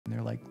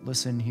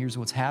listen, here's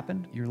what's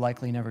happened. You're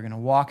likely never going to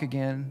walk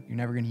again. You're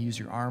never going to use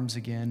your arms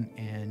again,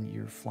 and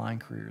your flying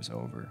career is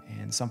over.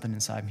 And something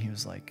inside me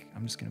was like,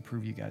 I'm just going to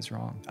prove you guys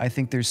wrong. I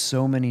think there's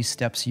so many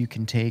steps you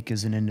can take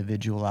as an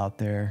individual out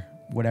there,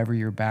 whatever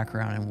your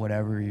background and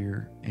whatever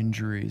your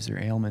injuries or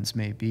ailments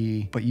may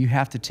be, but you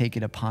have to take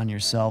it upon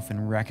yourself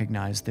and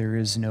recognize there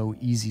is no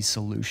easy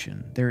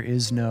solution. There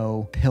is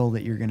no pill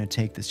that you're gonna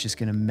take that's just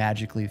gonna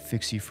magically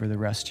fix you for the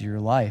rest of your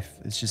life.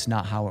 It's just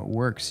not how it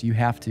works. You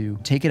have to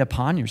take it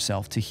upon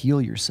yourself to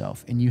heal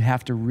yourself, and you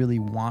have to really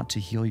want to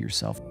heal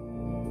yourself.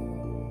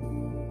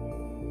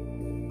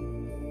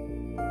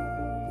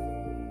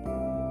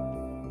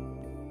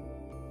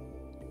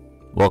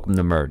 Welcome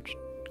to Merge.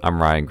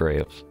 I'm Ryan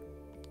Graves.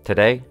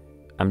 Today,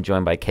 I'm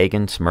joined by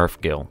Kegan "SMURF"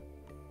 Gill.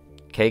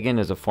 Kegan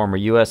is a former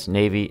U.S.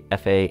 Navy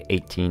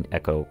FA-18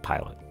 Echo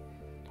pilot.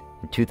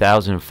 In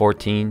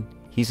 2014,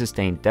 he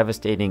sustained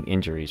devastating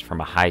injuries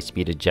from a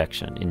high-speed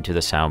ejection into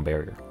the sound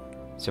barrier,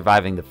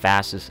 surviving the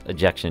fastest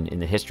ejection in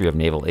the history of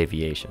naval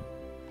aviation.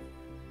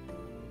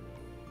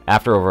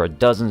 After over a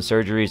dozen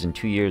surgeries and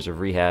 2 years of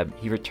rehab,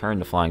 he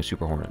returned to flying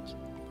Super Hornets.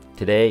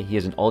 Today, he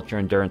is an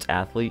ultra-endurance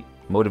athlete,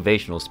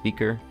 motivational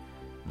speaker,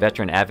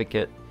 veteran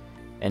advocate,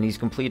 and he's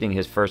completing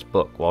his first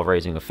book while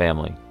raising a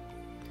family.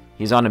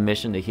 He's on a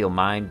mission to heal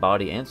mind,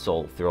 body, and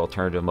soul through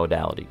alternative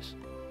modalities.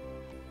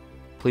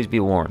 Please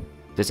be warned,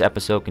 this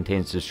episode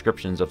contains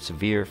descriptions of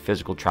severe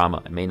physical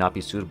trauma and may not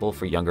be suitable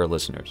for younger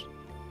listeners.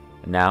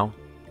 And now,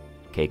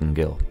 Kegan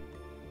Gill.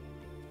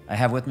 I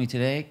have with me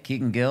today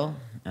Kegan Gill.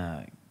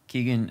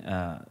 Kegan,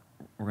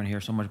 we're going to hear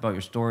so much about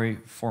your story,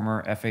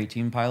 former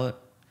F-18 pilot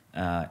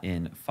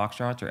in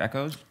Foxtrots or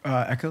Echoes?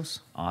 Echoes.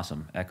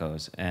 Awesome,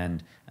 Echoes.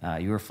 And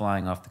you were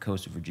flying off the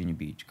coast of Virginia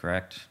Beach,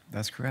 correct?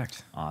 That's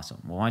correct.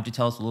 Awesome. Well, why don't you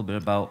tell us a little bit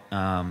about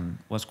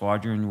what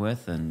squadron you're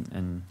with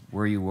and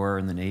where you were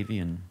in the Navy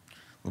and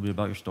a little bit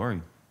about your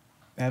story.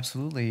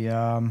 Absolutely.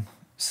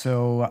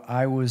 So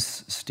I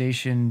was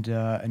stationed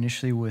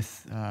initially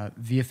with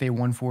VFA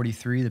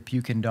 143, the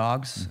Pukin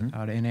Dogs,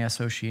 out of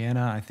NAS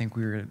Oceana. I think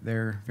we were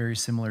there very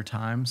similar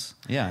times.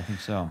 Yeah, I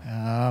think so.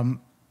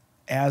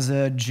 As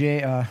a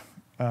JO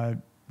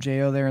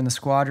there in the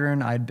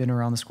squadron, I'd been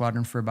around the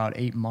squadron for about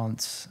 8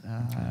 months.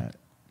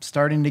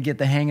 Starting to get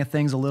the hang of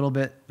things a little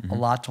bit, a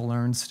lot to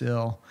learn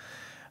still.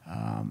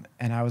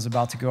 And I was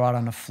about to go out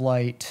on a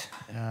flight.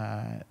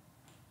 It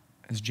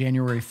was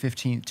January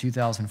 15th,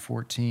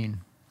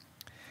 2014.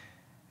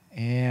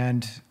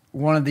 And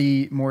one of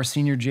the more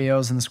senior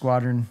JOs in the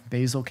squadron,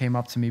 Basil, came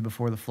up to me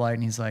before the flight,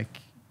 and he's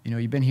like, you know,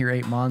 you've been here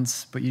 8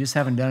 months, but you just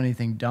haven't done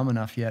anything dumb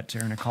enough yet to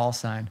earn a call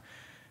sign.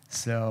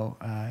 So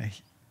I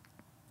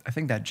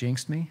think that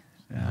jinxed me.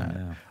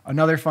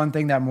 Another fun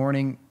thing that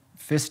morning,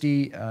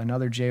 Fisty,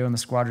 another JO in the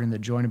squadron that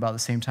joined about the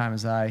same time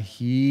as I,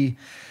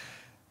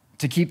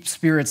 to keep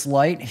spirits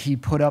light, he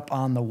put up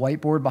on the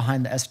whiteboard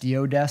behind the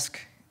SDO desk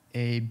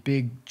a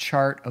big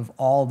chart of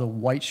all the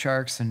white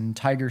sharks and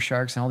tiger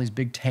sharks and all these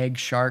big tag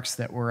sharks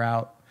that were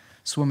out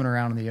swimming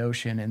around in the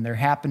ocean. And there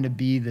happened to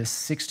be this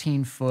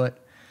 16-foot,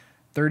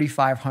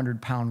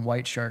 3,500-pound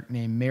white shark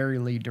named Mary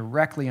Lee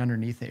directly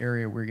underneath the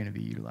area we're going to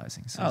be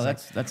utilizing. So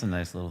that's a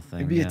nice little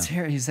thing.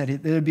 He said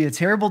it would be a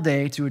terrible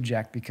day to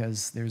eject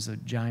because there's a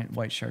giant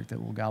white shark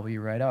that will gobble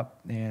you right up.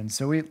 And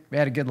so we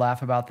had a good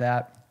laugh about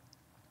that.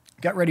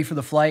 Got ready for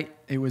the flight.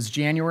 It was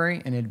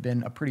January, and it had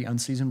been a pretty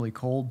unseasonably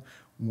cold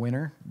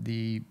winter.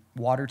 The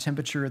water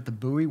temperature at the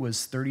buoy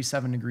was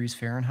 37 degrees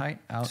Fahrenheit.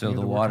 So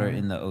the water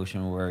in the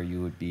ocean where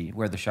you would be,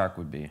 where the shark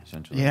would be,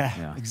 essentially.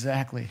 Yeah.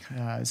 Exactly.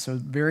 So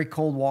very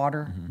cold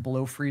water,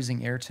 below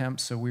freezing air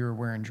temps. So we were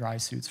wearing dry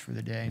suits for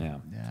the day.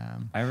 Yeah.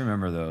 I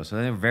remember those. So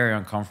they were very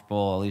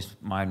uncomfortable. At least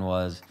mine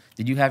was.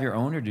 Did you have your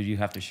own, or did you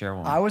have to share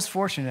one? I was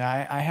fortunate.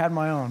 I had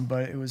my own,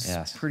 but it was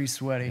pretty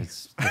sweaty.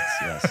 It's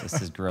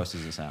as gross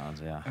as it sounds.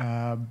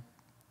 Yeah.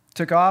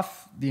 Took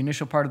off. The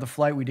initial part of the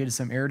flight, we did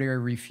some air-to-air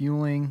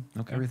refueling.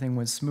 Okay. Everything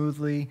went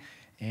smoothly,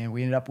 and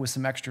we ended up with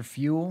some extra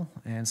fuel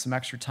and some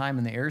extra time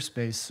in the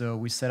airspace, so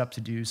we set up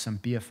to do some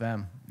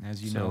BFM,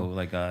 as you know. So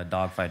like a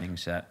dogfighting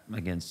set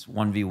against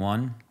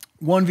 1v1?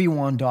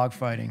 1v1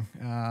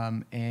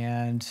 dogfighting.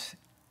 And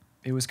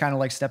it was kind of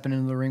like stepping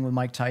into the ring with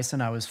Mike Tyson.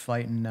 I was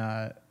fighting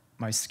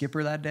my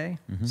skipper that day.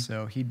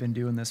 So he'd been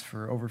doing this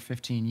for over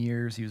 15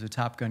 years. He was a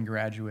Top Gun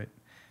graduate,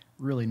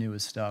 really knew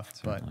his stuff.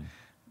 Certainly. But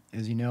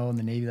as you know, in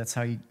the Navy, that's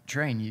how you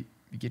train. You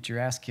get your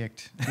ass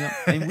kicked. Yeah,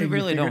 and we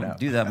really don't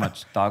do that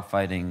much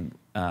dogfighting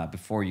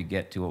before you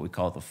get to what we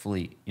call the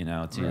fleet,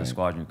 to the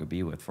squadron you could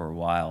be with for a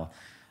while.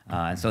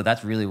 And so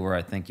that's really where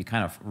I think you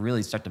kind of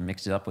really start to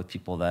mix it up with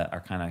people that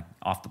are kind of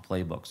off the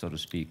playbook, so to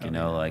speak,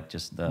 like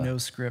just the... No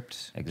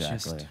script. Exactly.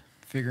 Just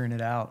figuring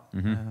it out.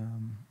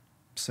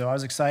 So I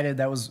was excited.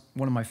 That was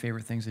one of my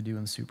favorite things to do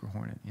in the Super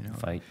Hornet,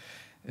 Fight.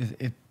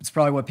 It's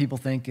probably what people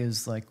think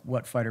is like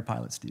what fighter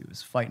pilots do,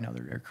 is fight in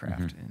other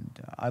aircraft, and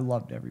I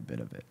loved every bit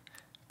of it.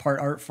 Part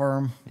art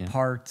form,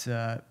 part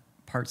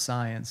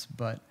science.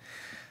 But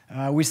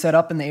we set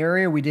up in the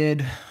area. We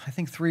did, I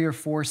think, 3 or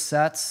 4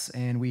 sets,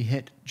 and we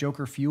hit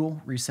Joker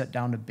fuel, reset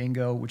down to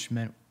bingo, which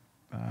meant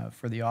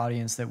for the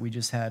audience that we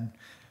just had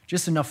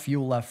just enough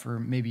fuel left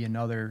for maybe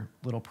another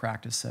little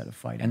practice set of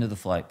fighting. End of the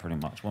flight, pretty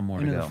much. One more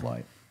to go. End of the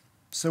flight.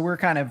 So we're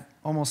kind of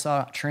almost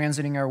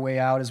transiting our way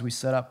out as we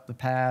set up the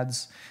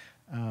pads.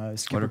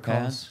 What are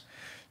pads?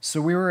 So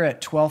we were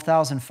at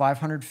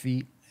 12,500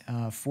 feet,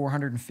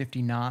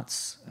 450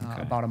 knots,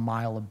 about a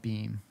mile of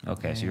beam.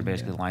 Okay, so you're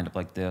basically lined up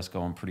like this,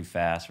 going pretty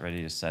fast,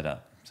 ready to set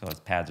up. So its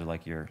pads are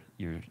like your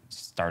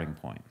starting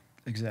point.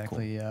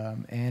 Exactly. Cool.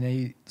 And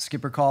a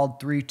skipper called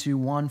 3, 2,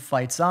 1,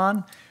 fights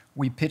on.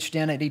 We pitched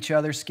in at each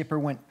other. Skipper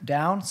went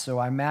down, so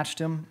I matched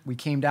him. We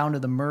came down to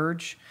the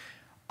merge.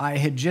 I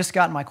had just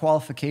gotten my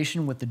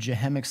qualification with the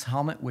Gehemix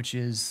helmet, which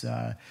is,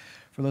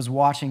 for those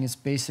watching, it's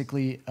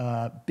basically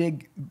a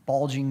big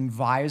bulging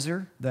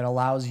visor that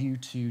allows you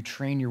to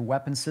train your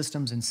weapon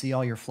systems and see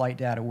all your flight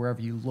data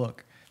wherever you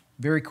look.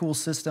 Very cool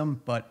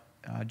system, but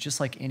just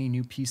like any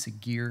new piece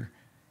of gear,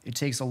 it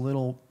takes a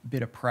little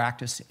bit of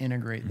practice to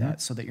integrate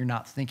that so that you're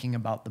not thinking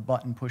about the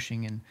button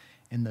pushing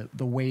and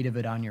the weight of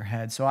it on your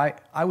head. So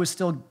I was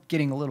still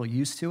getting a little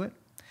used to it.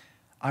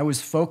 I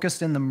was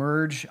focused in the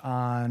merge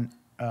on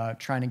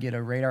trying to get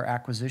a radar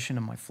acquisition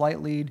of my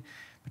flight lead,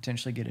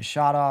 potentially get a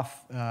shot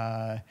off.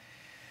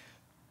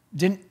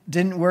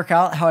 Didn't work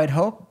out how I'd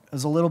hoped. I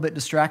was a little bit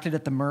distracted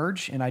at the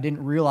merge, and I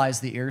didn't realize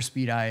the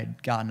airspeed I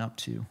had gotten up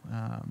to.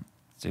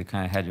 So you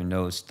kind of had your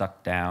nose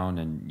stuck down,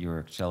 and you were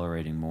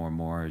accelerating more and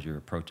more as you were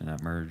approaching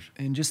that merge.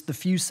 In just the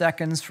few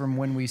seconds from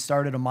when we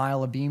started a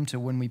mile of beam to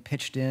when we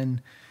pitched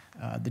in,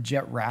 the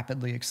jet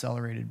rapidly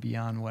accelerated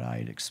beyond what I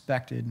had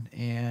expected.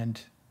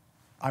 And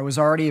I was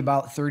already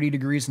about 30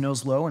 degrees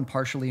nose low and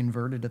partially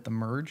inverted at the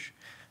merge.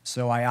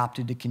 So I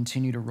opted to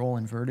continue to roll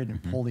inverted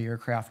and pull the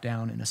aircraft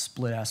down in a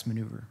split-S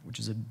maneuver, which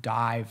is a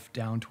dive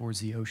down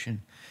towards the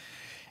ocean.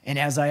 And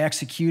as I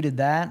executed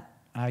that,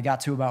 I got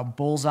to about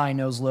bullseye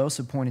nose low,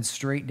 so pointed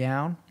straight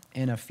down,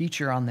 and a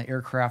feature on the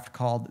aircraft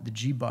called the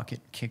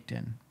G-bucket kicked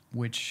in,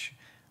 which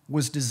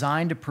was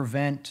designed to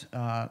prevent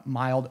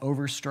mild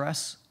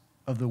overstress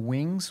of the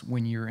wings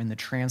when you're in the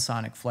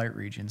transonic flight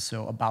region,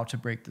 so about to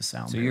break the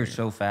sound barrier. So you're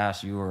so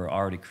fast, you were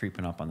already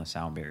creeping up on the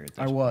sound barrier at this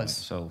point. was.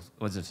 So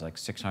was this like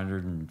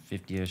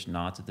 650-ish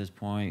knots at this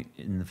point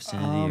in the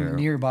vicinity? Or?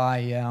 Nearby,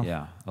 yeah.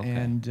 Yeah, okay.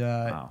 And,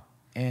 wow.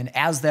 And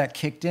as that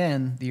kicked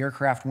in, the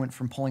aircraft went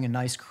from pulling a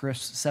nice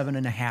crisp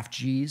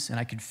 7.5 Gs, and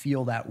I could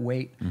feel that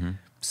weight.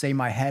 Say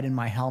my head and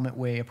my helmet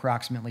weigh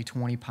approximately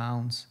 20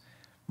 pounds.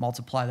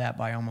 Multiply that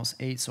by almost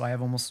 8, so I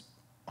have almost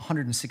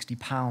 160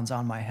 pounds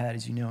on my head.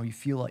 As you know,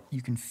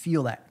 you can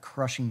feel that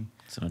crushing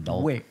It's an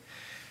adult. weight.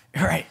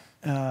 Right.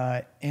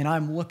 And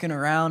I'm looking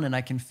around, and I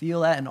can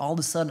feel that, and all of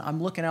a sudden,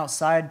 I'm looking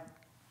outside,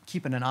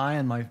 keeping an eye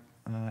on my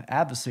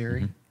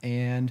adversary,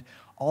 and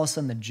all of a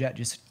sudden, the jet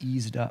just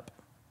eased up.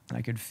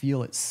 I could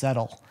feel it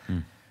settle,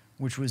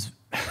 which was,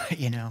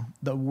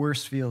 the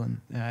worst feeling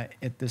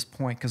at this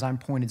point because I'm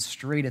pointed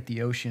straight at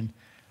the ocean.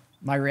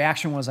 My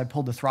reaction was I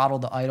pulled the throttle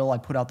to idle, I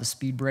put out the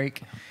speed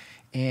brake,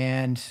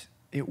 and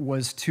it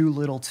was too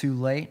little too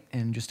late.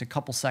 And just a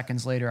couple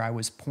seconds later, I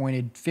was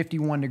pointed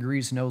 51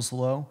 degrees nose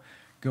low,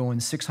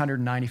 going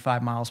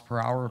 695 miles per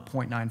hour, or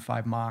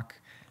 0.95 Mach.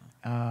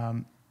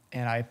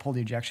 And I pulled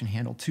the ejection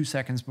handle 2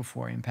 seconds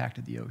before I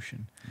impacted the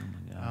ocean. Oh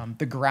my gosh.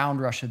 The ground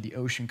rush of the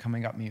ocean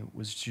coming up me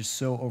was just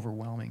so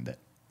overwhelming that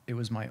it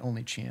was my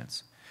only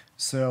chance.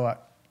 So I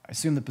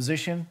assumed the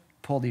position,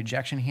 pulled the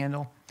ejection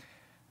handle.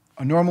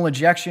 A normal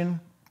ejection,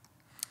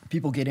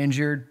 people get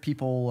injured,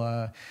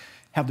 people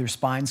have their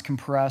spines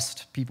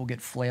compressed, people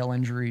get flail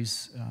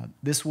injuries.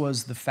 This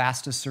was the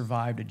fastest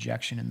survived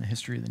ejection in the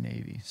history of the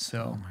Navy.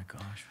 So, Oh my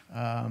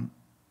gosh.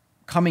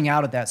 Coming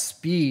out at that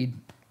speed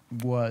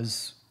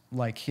was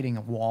like hitting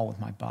a wall with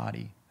my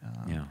body.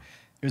 Yeah.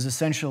 It was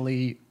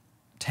essentially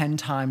 10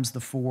 times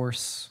the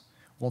force,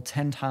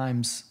 10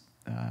 times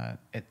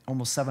at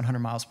almost 700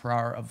 miles per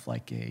hour of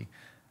like a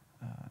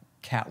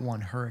Cat 1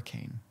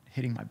 hurricane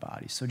hitting my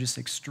body. So just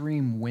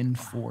extreme wind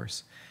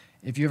force.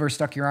 If you ever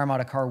stuck your arm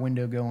out a car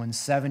window going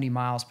 70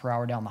 miles per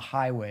hour down the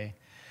highway,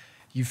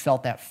 you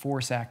felt that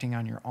force acting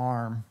on your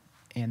arm,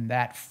 and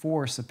that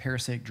force of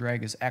parasitic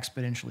drag is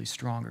exponentially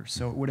stronger.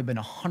 So it would have been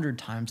 100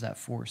 times that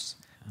force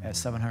at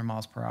 700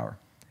 miles per hour.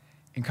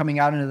 And coming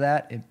out into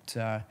that,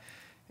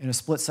 in a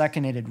split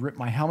second, it had ripped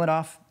my helmet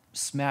off,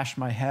 smashed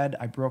my head.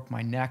 I broke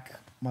my neck,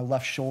 my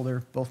left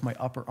shoulder, both my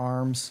upper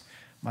arms,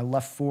 my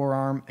left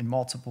forearm in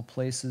multiple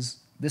places.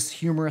 This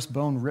humerus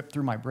bone ripped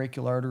through my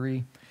brachial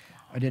artery.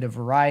 I did a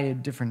variety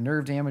of different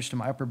nerve damage to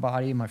my upper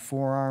body, my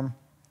forearm.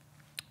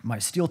 My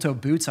steel-toe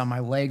boots on my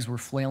legs were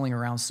flailing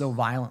around so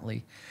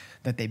violently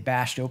that they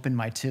bashed open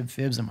my tib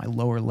fibs and my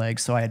lower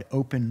legs. So I had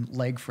open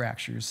leg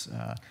fractures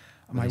on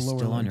my lower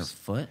still legs. on your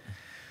foot?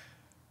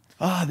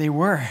 Oh, they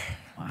were.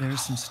 Wow.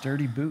 There's some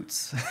sturdy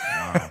boots.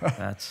 Wow,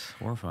 that's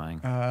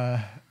horrifying.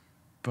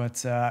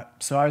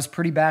 So I was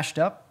pretty bashed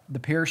up. The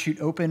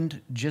parachute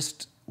opened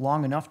just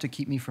long enough to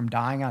keep me from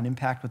dying on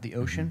impact with the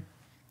ocean.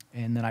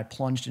 And then I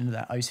plunged into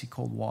that icy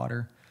cold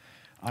water.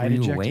 Were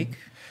you awake?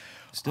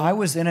 still? I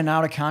was in and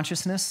out of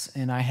consciousness,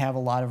 and I have a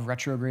lot of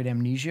retrograde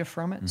amnesia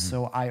from it,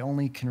 so I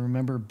only can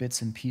remember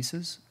bits and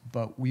pieces,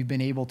 but we've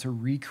been able to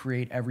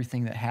recreate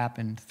everything that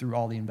happened through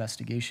all the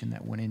investigation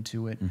that went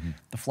into it,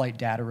 the flight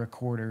data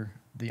recorder,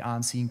 the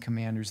on-scene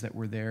commanders that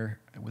were there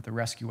with the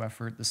rescue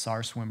effort, the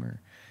SAR swimmer,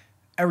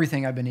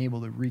 everything I've been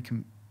able to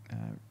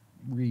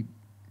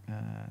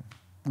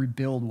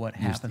rebuild what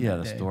happened that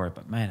the day. story.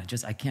 But man,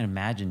 I can't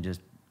imagine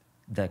just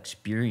the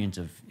experience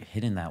of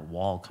hitting that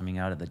wall coming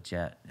out of the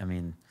jet. I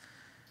mean,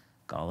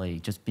 golly,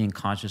 just being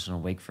conscious and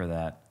awake for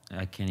that,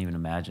 I can't even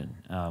imagine.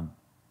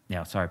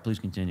 Yeah, sorry, please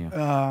continue.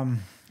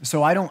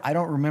 So I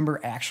don't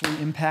remember actually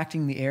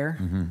impacting the air.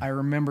 I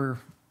remember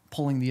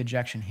pulling the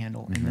ejection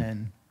handle, and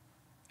then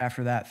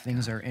after that,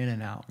 things are in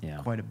and out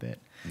quite a bit.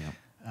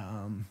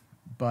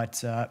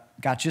 But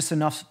got just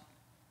enough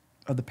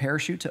of the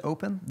parachute to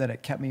open that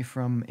it kept me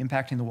from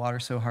impacting the water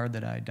so hard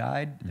that I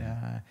died.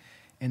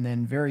 And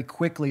then very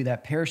quickly,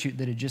 that parachute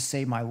that had just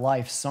saved my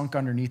life sunk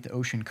underneath the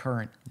ocean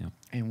current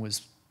and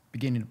was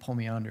beginning to pull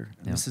me under.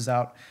 And this is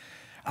out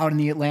in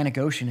the Atlantic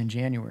Ocean in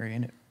January,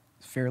 and it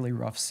was fairly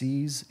rough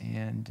seas,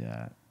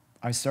 and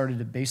I started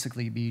to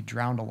basically be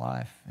drowned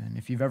alive. And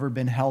if you've ever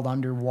been held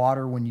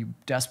underwater when you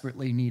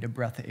desperately need a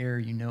breath of air,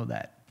 you know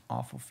that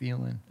awful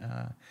feeling.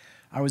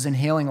 I was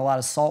inhaling a lot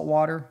of salt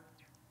water.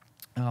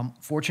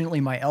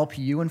 Fortunately, my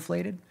LPU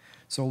inflated,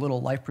 so a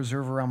little life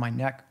preserver around my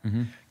neck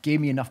gave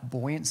me enough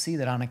buoyancy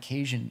that on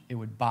occasion it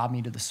would bob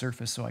me to the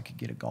surface so I could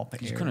get a gulp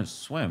of air. You couldn't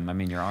swim. I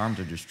mean, your arms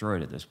are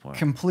destroyed at this point.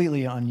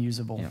 Completely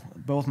unusable,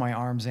 both my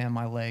arms and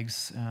my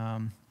legs.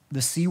 The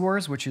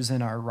SMURF, which is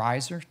in our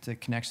riser that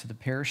connects to the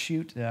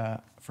parachute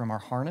from our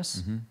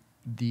harness,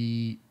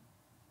 the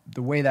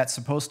way that's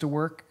supposed to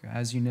work,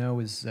 as you know,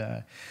 is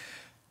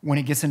when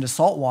it gets into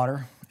salt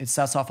water, it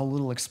sets off a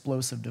little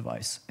explosive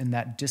device, and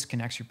that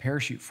disconnects your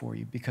parachute for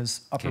you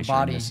because upper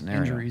body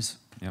injuries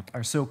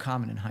are so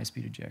common in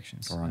high-speed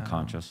ejections. Or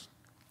unconscious.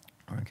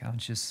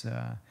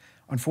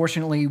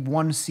 Unfortunately,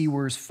 one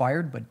SMURF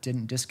fired but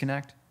didn't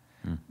disconnect.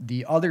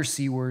 The other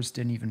SMURFs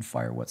didn't even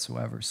fire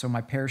whatsoever, so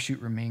my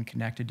parachute remained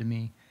connected to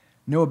me.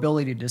 No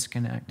ability to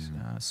disconnect,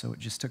 so it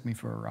just took me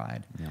for a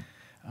ride.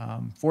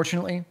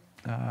 Fortunately,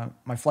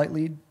 my flight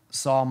lead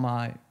saw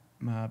my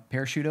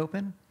parachute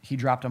open. He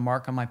dropped a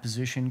mark on my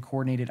position,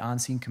 coordinated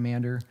on-scene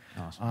commander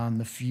on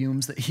the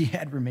fumes that he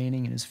had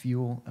remaining in his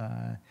fuel.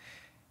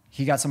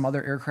 He got some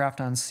other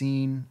aircraft on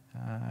scene,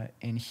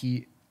 and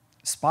he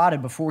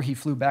spotted, before he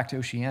flew back to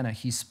Oceana,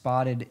 he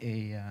spotted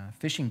a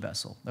fishing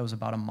vessel that was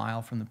about a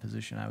mile from the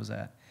position I was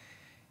at.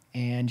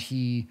 And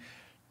he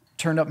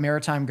turned up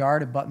maritime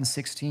guard at button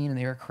 16, and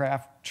the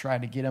aircraft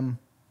tried to get him,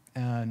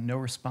 no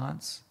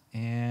response.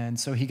 And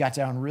so he got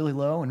down really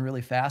low and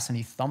really fast, and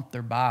he thumped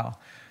their bow.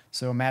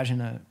 So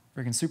imagine a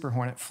freaking Super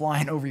Hornet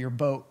flying over your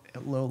boat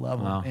at low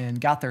level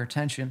and got their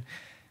attention.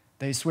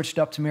 They switched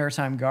up to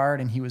maritime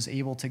guard, and he was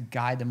able to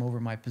guide them over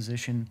my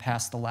position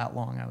past the lat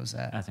long I was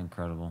at. That's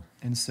incredible.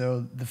 And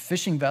so the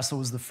fishing vessel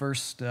was the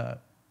first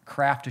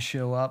craft to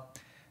show up.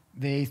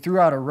 They threw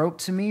out a rope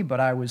to me, but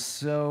I was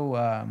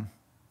so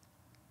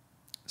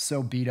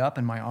beat up,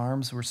 and my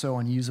arms were so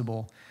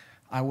unusable,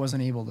 I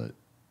wasn't able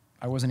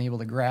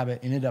to grab it.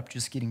 Ended up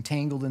just getting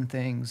tangled in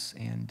things,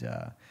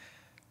 and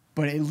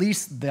but at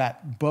least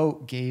that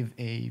boat gave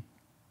a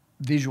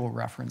visual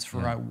reference for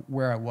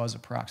where I was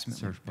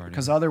approximately.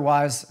 Because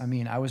otherwise, I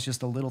mean, I was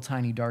just a little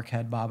tiny dark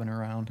head bobbing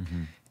around,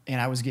 and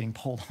I was getting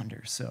pulled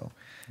under. So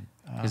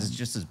because it's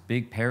just this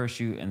big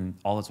parachute, and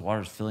all its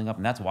water is filling up,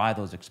 and that's why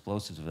those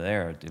explosives are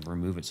there, to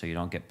remove it so you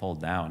don't get pulled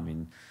down. I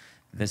mean,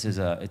 this is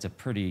it's a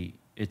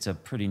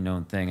pretty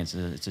known thing. It's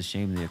a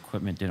shame the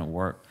equipment didn't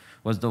work.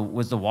 Was the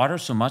water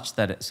so much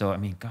that I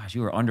mean, gosh,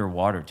 you were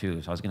underwater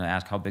too. So I was going to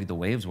ask how big the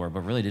waves were,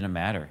 but really didn't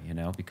matter,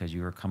 because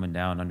you were coming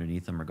down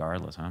underneath them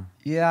regardless, huh?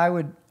 Yeah, I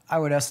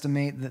would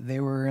estimate that they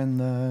were in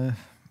the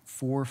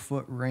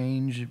 4-foot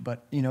range,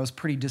 but it was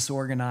pretty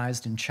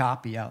disorganized and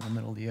choppy out in the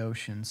middle of the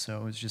ocean.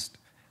 So it was just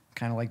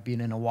kind of like being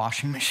in a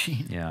washing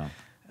machine. Yeah.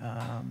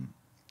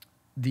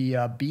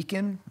 The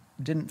beacon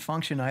didn't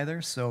function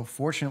either. So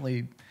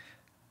fortunately,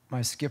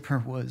 my skipper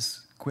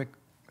was quick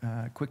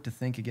to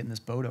think of getting this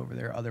boat over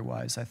there.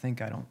 Otherwise, I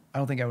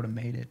don't think I would have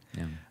made it.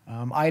 Yeah.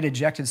 I had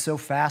ejected so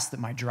fast that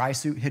my dry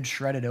suit had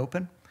shredded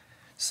open.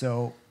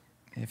 So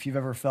if you've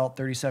ever felt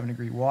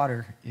 37-degree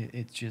water,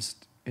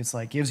 it's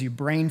like gives you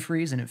brain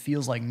freeze, and it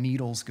feels like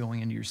needles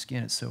going into your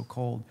skin. It's so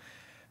cold.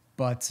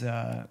 But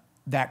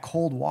that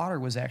cold water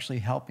was actually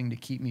helping to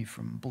keep me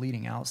from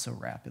bleeding out so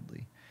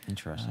rapidly.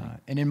 Interesting.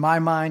 And in my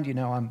mind,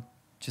 I'm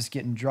just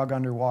getting drug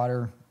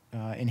underwater,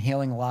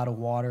 inhaling a lot of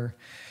water,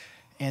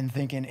 and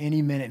thinking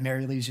any minute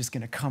Mary Lee's just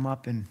going to come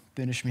up and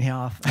finish me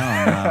off.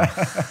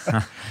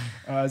 Oh,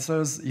 no.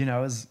 So it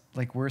was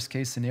like worst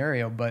case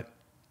scenario, but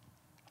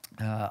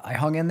I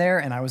hung in there,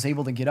 and I was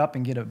able to get up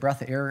and get a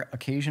breath of air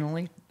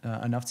occasionally,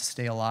 enough to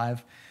stay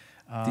alive.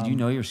 Did you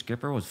know your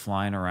skipper was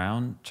flying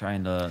around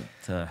trying to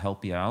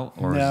help you out,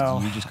 or no,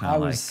 you just kind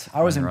of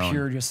I was in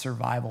pure just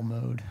survival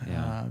mode,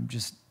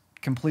 just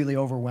completely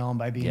overwhelmed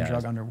by being Yeah.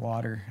 drug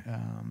underwater.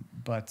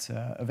 But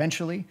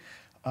eventually,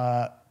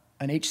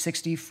 An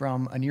H-60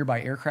 from a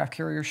nearby aircraft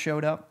carrier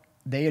showed up.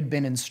 They had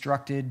been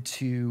instructed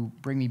to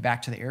bring me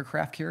back to the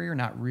aircraft carrier,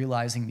 not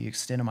realizing the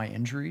extent of my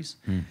injuries.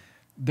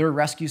 Their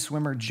rescue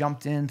swimmer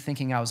jumped in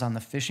thinking I was on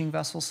the fishing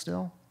vessel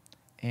still,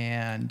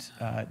 and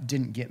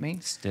didn't get me.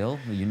 Still?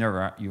 You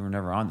were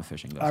never on the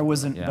fishing vessel. I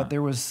wasn't, Yeah. but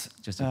there was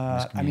Just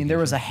there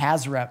was a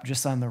HAZREP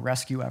just on the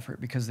rescue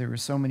effort because there were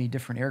so many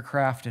different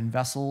aircraft and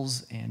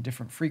vessels and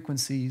different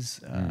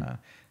frequencies,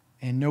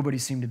 and nobody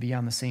seemed to be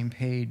on the same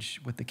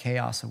page with the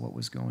chaos of what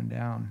was going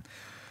down.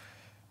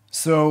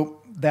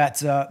 So that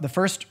the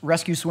first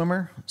rescue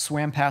swimmer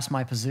swam past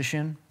my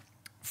position.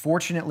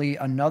 Fortunately,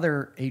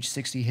 another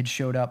H-60 had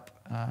showed up,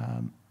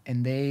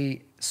 and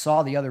they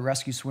saw the other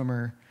rescue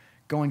swimmer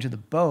going to the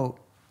boat,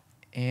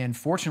 and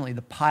fortunately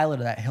the pilot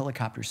of that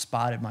helicopter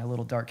spotted my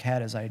little dark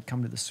head as I had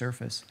come to the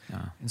surface.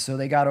 And so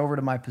they got over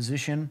to my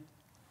position.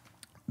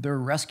 Their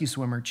rescue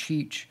swimmer,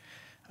 Cheech,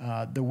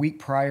 the week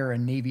prior, a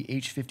Navy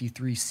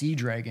H-53 Sea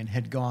Dragon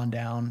had gone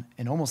down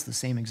in almost the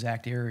same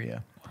exact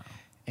area. Wow.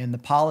 And the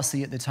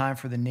policy at the time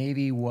for the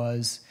Navy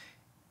was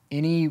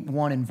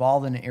anyone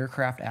involved in an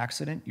aircraft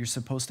accident, you're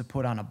supposed to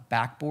put on a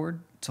backboard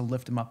to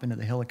lift them up into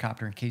the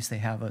helicopter in case they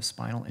have a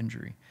spinal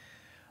injury.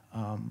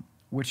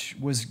 Which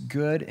was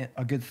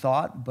a good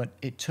thought, but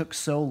it took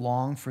so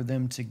long for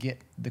them to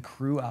get the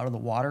crew out of the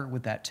water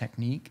with that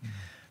technique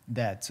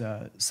that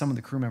some of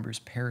the crew members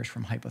perished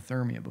from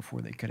hypothermia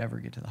before they could ever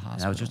get to the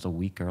hospital. That was just a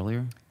week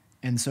earlier?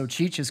 And so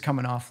Cheech is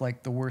coming off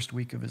like the worst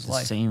week of his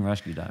life. Same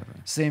rescue diver.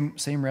 Same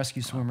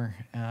rescue swimmer.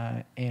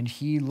 And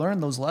he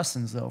learned those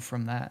lessons, though,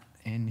 from that.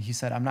 And he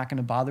said, I'm not going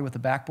to bother with the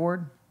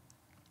backboard.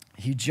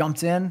 He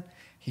jumped in.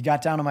 He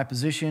got down to my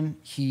position.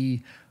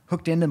 He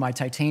hooked into my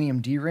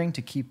titanium D-ring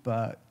to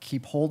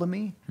keep hold of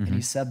me. And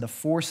he said the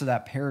force of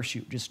that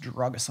parachute just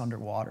drug us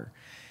underwater.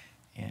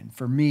 And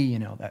for me,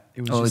 that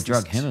it was just... it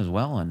drug him as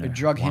well under. It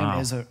drug him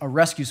as a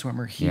rescue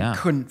swimmer. He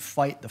couldn't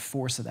fight the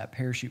force of that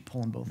parachute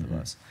pulling both of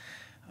us.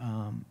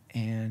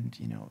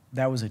 And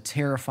that was a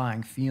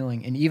terrifying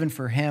feeling. And even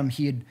for him,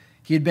 he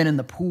had been in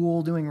the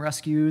pool doing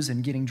rescues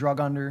and getting drug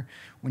under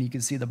when he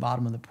could see the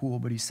bottom of the pool.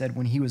 But he said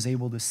when he was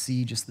able to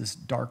see just this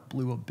dark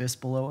blue abyss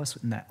below us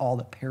and that all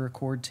the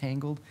paracord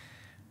tangled,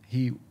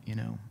 he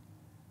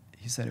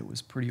said it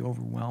was pretty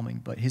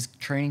overwhelming. But his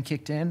training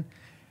kicked in.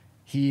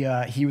 He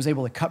was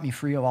able to cut me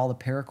free of all the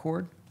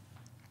paracord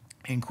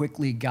and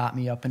quickly got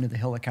me up into the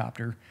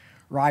helicopter,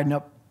 riding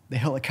up the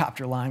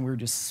helicopter line. We were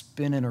just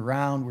spinning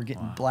around. We're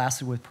getting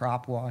blasted with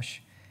prop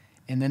wash.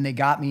 And then they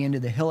got me into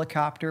the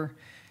helicopter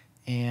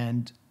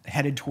and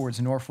headed towards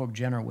Norfolk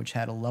General, which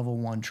had a level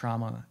 1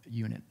 trauma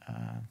unit.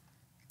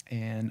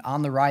 And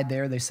on the ride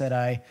there, they said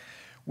I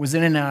was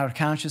in and out of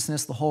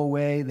consciousness the whole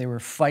way. They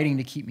were fighting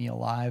to keep me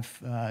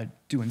alive,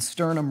 doing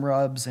sternum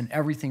rubs and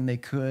everything they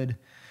could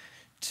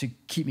to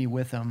keep me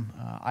with them.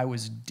 I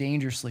was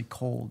dangerously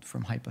cold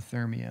from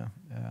hypothermia.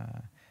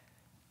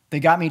 They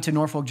got me to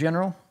Norfolk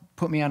General,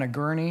 put me on a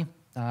gurney.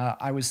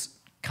 I was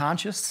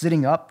conscious,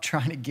 sitting up,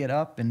 trying to get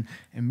up and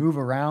move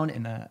around.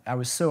 And I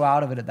was so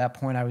out of it at that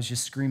point, I was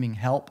just screaming,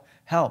 help,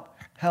 help,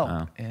 help.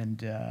 Oh. And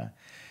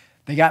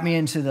they got me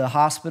into the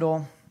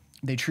hospital.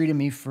 They treated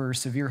me for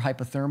severe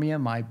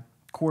hypothermia. My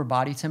core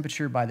body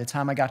temperature, by the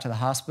time I got to the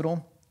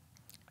hospital,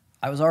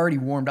 I was already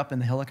warmed up in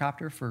the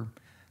helicopter for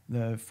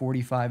the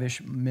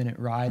 45-ish minute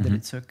ride that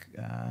it took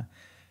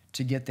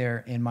to get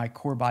there. And my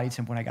core body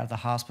temp when I got to the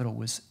hospital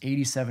was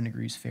 87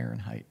 degrees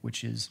Fahrenheit,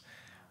 which is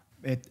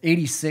at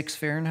 86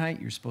 Fahrenheit,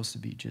 you're supposed to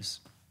be just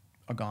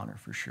a goner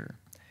for sure.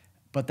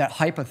 But that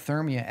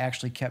hypothermia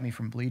actually kept me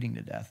from bleeding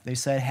to death. They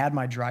said had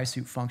my dry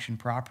suit functioned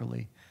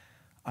properly,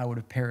 I would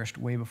have perished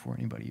way before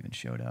anybody even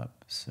showed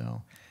up.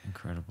 So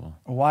incredible.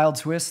 A wild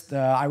twist.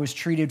 I was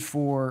treated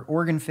for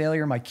organ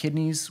failure. My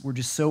kidneys were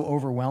just so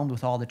overwhelmed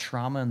with all the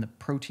trauma and the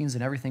proteins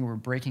and everything were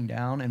breaking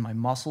down in my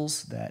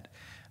muscles that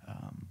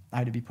I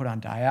had to be put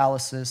on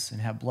dialysis and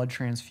have blood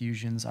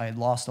transfusions. I had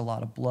lost a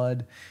lot of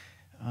blood.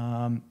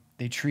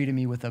 They treated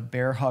me with a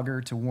bear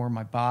hugger to warm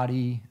my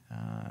body,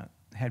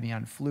 had me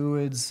on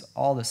fluids,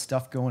 all this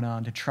stuff going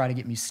on to try to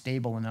get me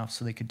stable enough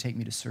so they could take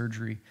me to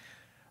surgery.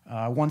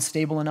 Once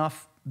stable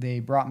enough,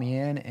 they brought me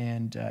in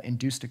and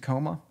induced a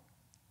coma.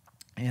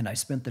 And I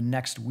spent the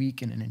next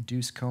week in an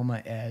induced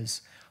coma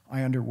as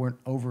I underwent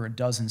over a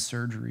dozen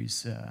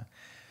surgeries.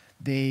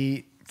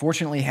 They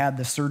fortunately had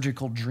the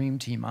surgical dream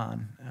team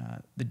on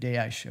the day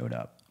I showed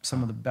up.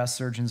 Some of the best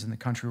surgeons in the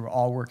country were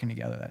all working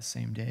together that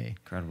same day.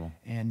 Incredible.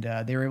 And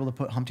they were able to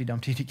put Humpty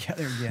Dumpty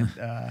together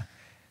again.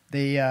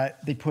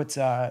 They put,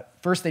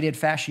 first they did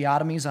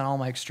fasciotomies on all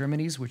my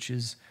extremities, which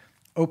is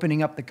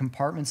opening up the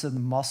compartments of the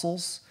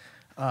muscles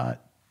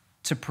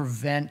to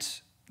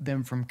prevent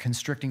them from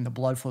constricting the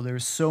blood flow. There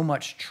was so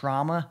much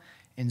trauma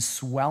and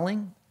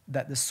swelling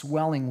that the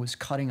swelling was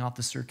cutting off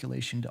the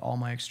circulation to all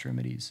my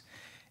extremities.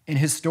 And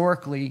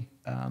historically,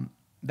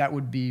 that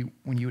would be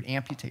when you would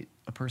amputate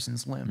a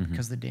person's limb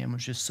because the damage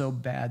was just so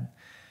bad.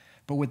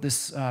 But with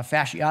this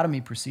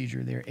fasciotomy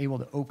procedure, they're able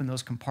to open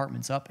those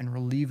compartments up and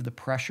relieve the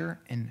pressure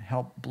and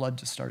help blood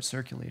to start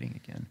circulating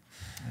again.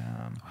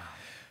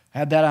 I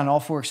had that on all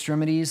 4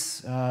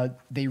 extremities.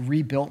 They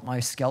rebuilt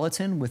my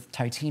skeleton with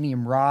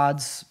titanium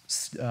rods,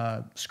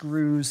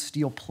 screws,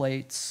 steel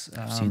plates.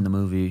 I've seen the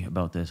movie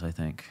about this, I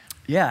think.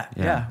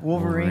 Yeah.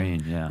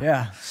 Wolverine.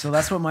 Yeah. So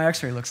that's what my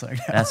x-ray looks like.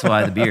 That's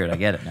why the beard. I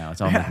get it now.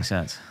 It's all making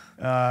sense.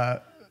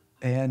 So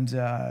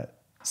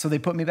they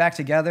put me back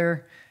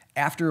together.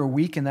 After a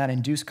week in that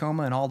induced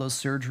coma and all those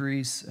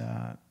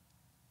surgeries,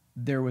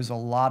 there was a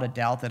lot of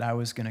doubt that I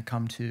was going to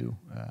come to.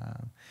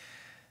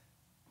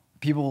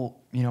 People,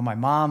 my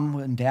mom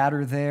and dad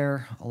are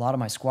there. A lot of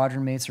my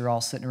squadron mates are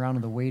all sitting around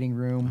in the waiting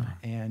room.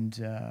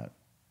 And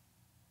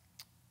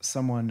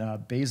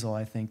someone, Basil,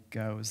 I think,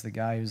 was the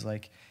guy who's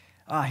like,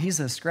 he's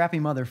a scrappy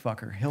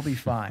motherfucker. He'll be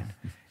fine.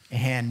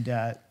 And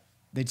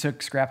they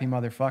took scrappy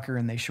motherfucker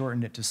and they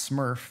shortened it to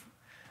SMURF.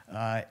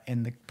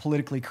 And the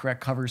politically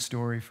correct cover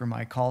story for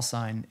my call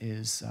sign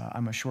is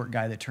I'm a short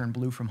guy that turned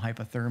blue from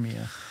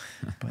hypothermia.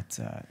 But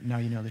now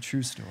you know the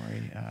true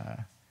story.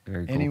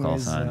 Very cool call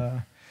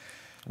sign.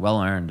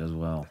 Well earned as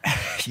well.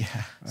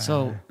 Yeah.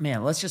 So,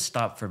 man, let's just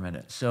stop for a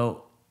minute.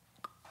 So,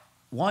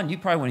 one, you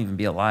probably wouldn't even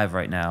be alive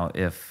right now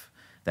if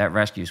that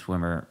rescue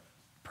swimmer,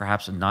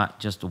 perhaps not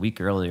just a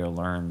week earlier,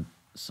 learned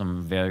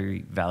some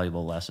very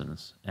valuable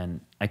lessons.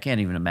 And I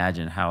can't even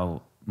imagine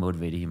how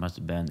motivated he must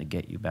have been to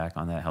get you back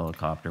on that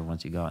helicopter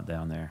once you got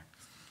down there.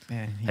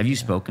 Man, have you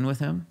spoken with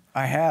him?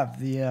 I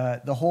have.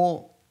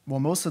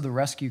 Most of the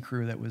rescue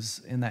crew that was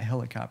in that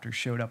helicopter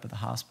showed up at the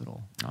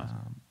hospital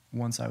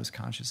once I was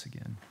conscious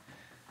again.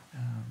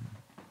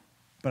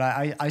 But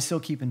I still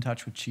keep in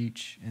touch with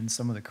Cheech and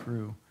some of the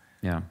crew.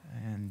 Yeah.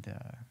 And,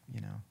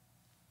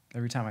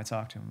 every time I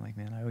talk to him, I'm like,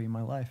 man, I owe you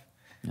my life.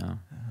 Yeah.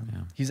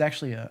 He's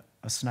actually a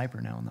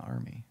sniper now in the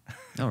Army.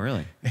 Oh,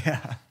 really?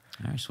 Yeah.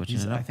 All right, switching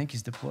it up. I think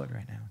he's deployed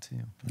right now, too.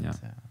 But, yeah.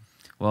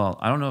 Well,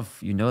 I don't know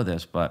if you know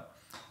this, but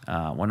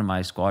one of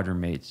my squadron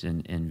mates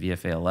in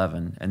VFA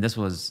 11, and this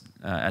was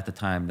at the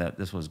time that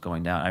this was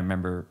going down. I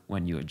remember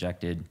when you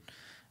ejected.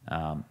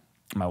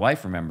 My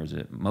wife remembers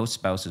it. Most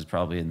spouses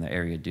probably in the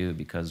area do,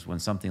 because when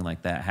something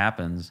like that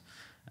happens,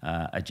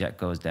 a jet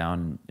goes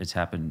down. It's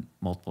happened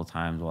multiple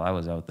times while I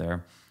was out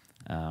there.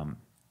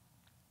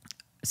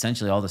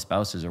 Essentially, all the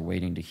spouses are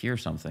waiting to hear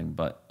something,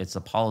 but it's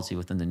a policy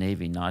within the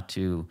Navy not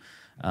to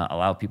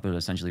allow people to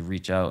essentially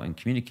reach out and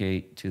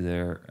communicate to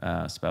their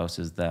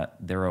spouses that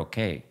they're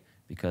okay,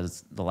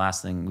 because the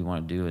last thing we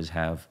want to do is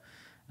have,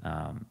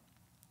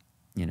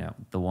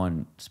 the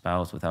one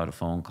spouse without a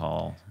phone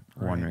call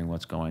wondering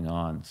what's going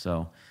on.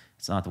 So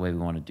it's not the way we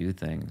want to do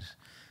things.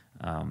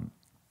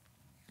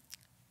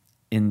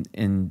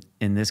 In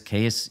this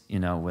case,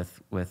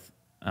 with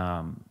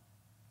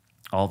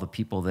all the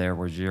people there,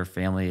 was your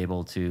family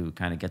able to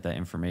kind of get that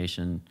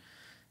information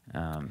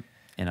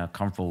in a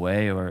comfortable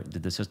way, or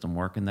did the system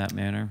work in that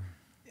manner?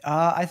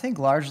 I think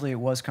largely it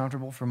was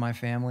comfortable for my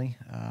family.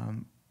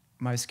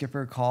 My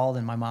skipper called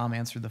and my mom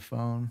answered the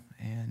phone,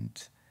 and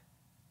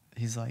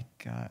he's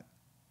like,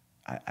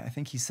 I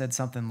think he said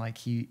something like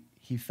he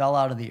fell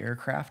out of the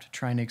aircraft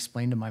trying to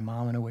explain to my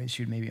mom in a way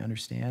she would maybe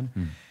understand.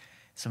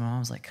 So my mom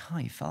was like,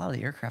 he fell out of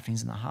the aircraft and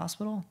he's in the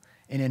hospital?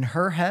 And in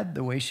her head,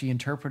 the way she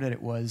interpreted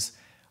it was,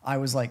 I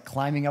was like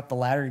climbing up the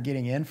ladder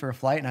getting in for a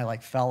flight and I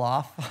like fell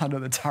off onto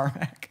the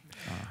tarmac.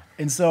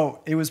 And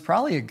so it was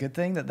probably a good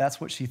thing that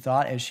that's what she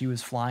thought as she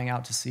was flying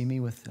out to see me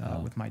with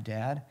my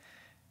dad.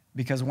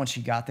 Because once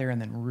she got there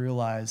and then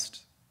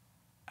realized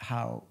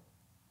how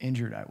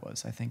injured I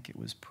was, I think it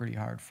was pretty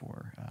hard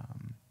for her.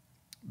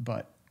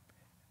 But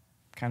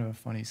kind of a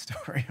funny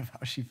story of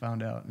how she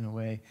found out in a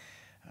way.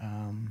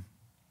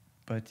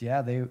 But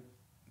yeah,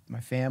 my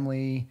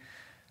family,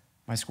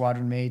 my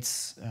squadron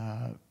mates,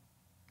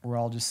 were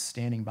all just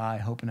standing by,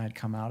 hoping I'd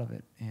come out of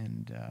it.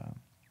 And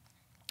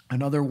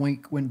another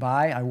week went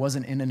by. I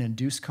wasn't in an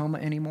induced coma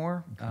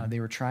anymore. Okay. They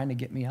were trying to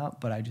get me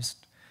out, but I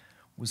just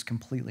was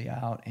completely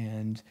out.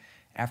 And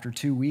after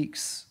 2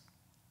 weeks,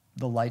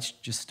 the lights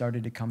just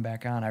started to come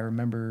back on. I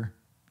remember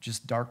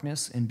just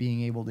darkness and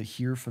being able to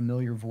hear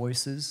familiar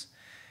voices.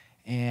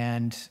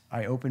 And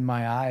I opened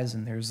my eyes,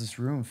 and there's this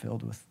room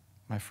filled with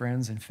my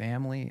friends and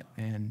family.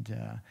 And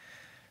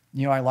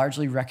I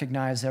largely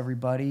recognized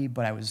everybody,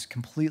 but I was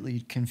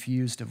completely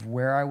confused of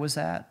where I was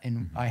at,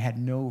 and I had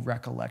no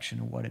recollection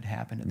of what had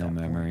happened at that point.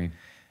 No memory.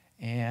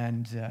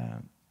 And,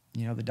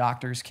 the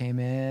doctors came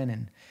in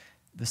and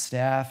the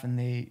staff, and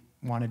they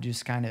want to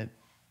just kind of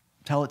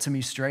tell it to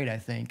me straight, I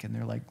think. And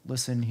they're like,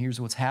 listen,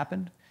 here's what's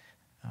happened.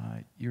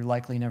 You're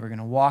likely never going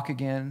to walk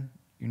again.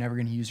 You're never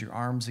going to use your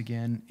arms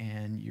again,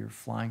 and your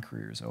flying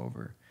career is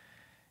over.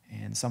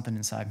 And something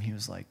inside me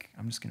was like,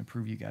 I'm just going to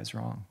prove you guys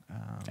wrong.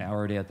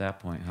 Already at that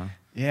point, huh?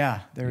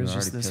 Yeah, there was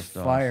just this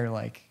fire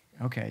like,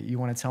 okay, you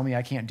want to tell me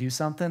I can't do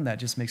something? That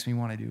just makes me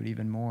want to do it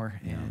even more.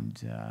 Yeah.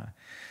 And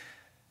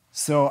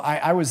so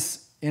I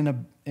was in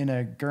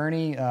a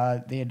gurney.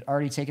 They had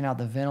already taken out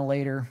the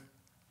ventilator,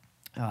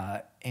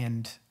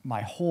 and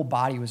my whole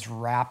body was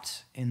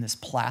wrapped in this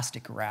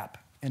plastic wrap.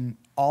 And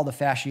all the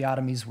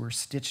fasciotomies were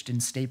stitched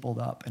and stapled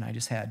up, and I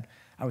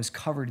was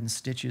covered in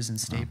stitches and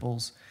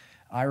staples.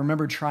 I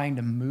remember trying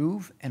to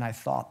move, and I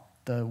thought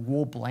the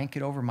wool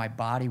blanket over my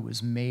body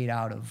was made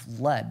out of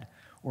lead,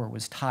 or it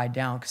was tied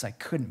down because I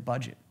couldn't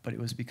budge it, but it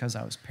was because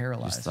I was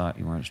paralyzed. Just thought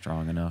you weren't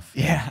strong enough.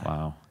 Yeah.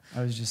 Wow.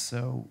 I was just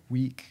so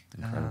weak.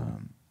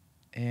 Incredible.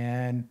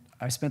 And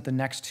I spent the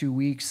next 2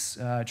 weeks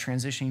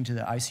transitioning to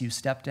the ICU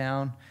step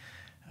down.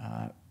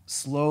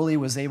 Slowly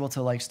was able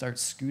to like start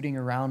scooting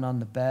around on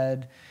the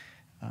bed.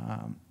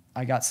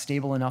 I got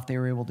stable enough they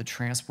were able to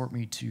transport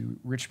me to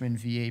Richmond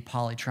VA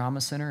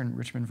Polytrauma Center in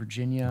Richmond,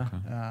 Virginia,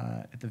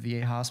 at the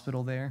VA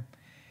hospital there.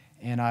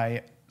 And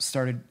I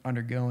started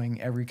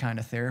undergoing every kind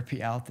of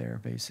therapy out there,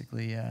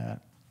 basically. I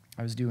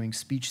was doing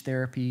speech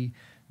therapy,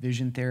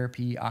 vision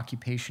therapy,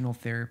 occupational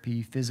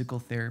therapy, physical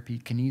therapy,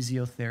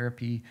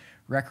 kinesiotherapy,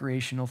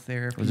 recreational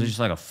therapy. Was it just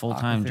like a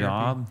full-time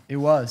job? It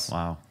was.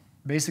 Wow.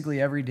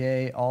 Basically every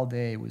day, all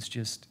day was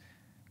just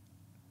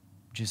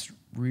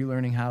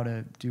relearning how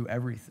to do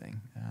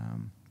everything.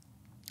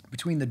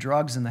 Between the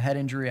drugs and the head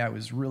injury, I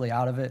was really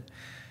out of it.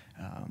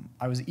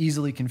 I was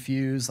easily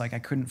confused, like I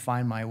couldn't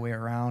find my way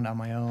around on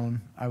my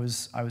own. I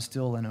was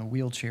still in a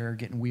wheelchair,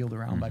 getting wheeled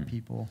around by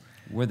people.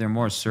 Were there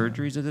more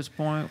surgeries at this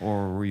point,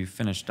 or were you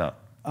finished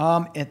up?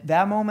 At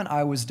that moment,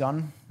 I was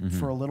done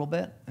for a little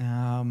bit.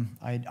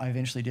 I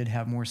eventually did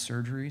have more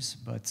surgeries,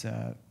 but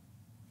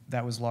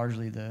that was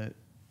largely the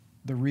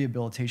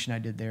rehabilitation I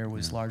did there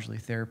was largely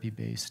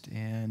therapy-based.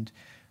 And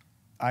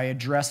I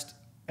addressed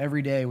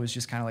every day was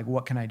just kind of like,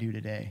 what can I do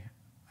today?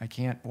 I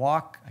can't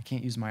walk. I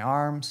can't use my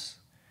arms.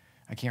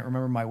 I can't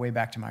remember my way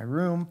back to my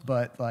room,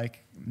 but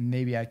like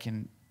maybe I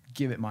can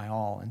give it my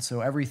all. And so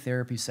every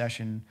therapy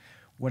session,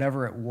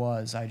 whatever it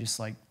was, I just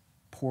like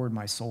poured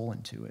my soul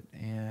into it.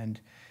 And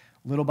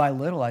little by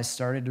little, I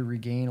started to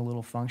regain a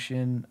little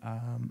function,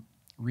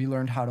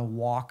 relearned how to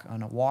walk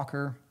on a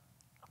walker.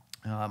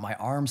 My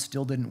arms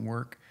still didn't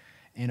work.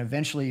 And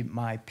eventually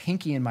my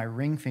pinky and my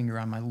ring finger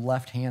on my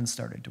left hand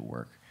started to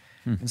work.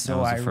 And so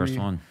that was the first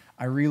one.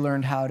 I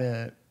relearned how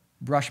to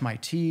brush my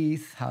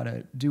teeth, how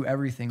to do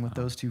everything with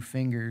those two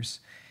fingers.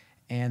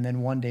 And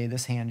then one day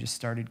this hand just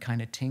started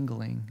kind of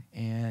tingling,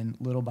 and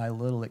little by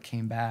little it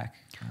came back.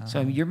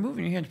 So you're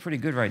moving your hands pretty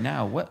good right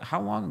now. How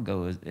long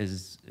ago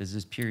is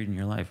this period in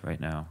your life right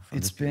now?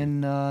 It's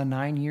been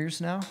 9 years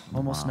now,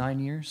 almost 9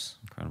 years.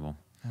 Incredible.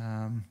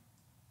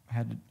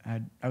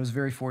 I was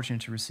very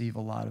fortunate to receive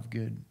a lot of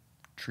good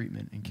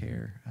treatment and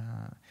care.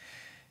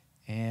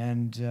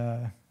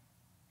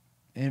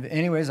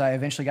 Anyways, I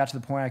eventually got to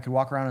the point I could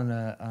walk around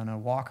on a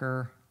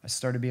walker. I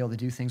started to be able to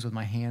do things with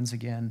my hands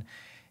again.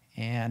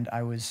 And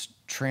I was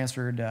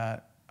transferred.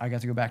 I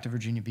got to go back to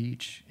Virginia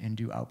Beach and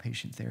do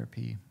outpatient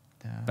therapy.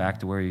 Back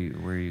to where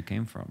you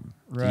came from.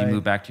 Right. Did you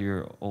move back to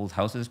your old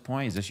house at this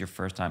point? Is this your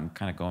first time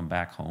kind of going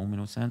back home in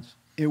a sense?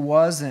 It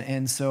was,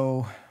 and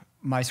so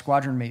my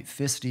squadron mate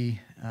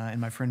Fisty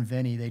and my friend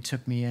Vinny, they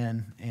took me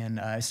in, and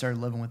I started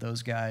living with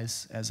those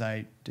guys as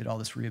I did all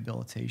this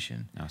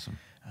rehabilitation.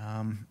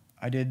 Awesome.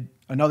 I did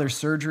another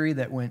surgery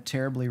that went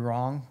terribly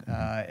wrong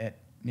at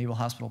Naval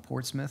Hospital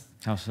Portsmouth.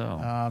 How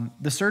so?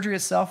 The surgery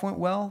itself went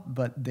well,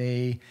 but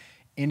they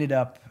ended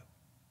up,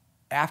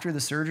 after the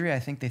surgery, I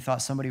think they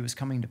thought somebody was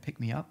coming to pick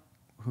me up,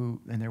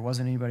 and there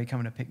wasn't anybody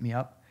coming to pick me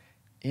up.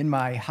 In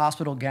my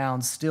hospital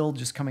gown, still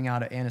just coming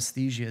out of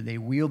anesthesia, they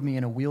wheeled me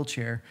in a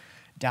wheelchair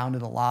down to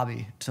the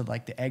lobby to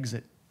like the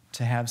exit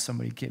to have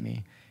somebody get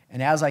me.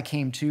 And as I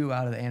came to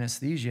out of the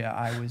anesthesia,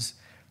 I was,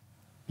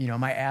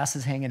 my ass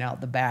is hanging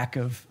out the back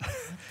of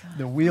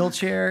the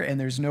wheelchair, and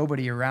there's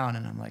nobody around.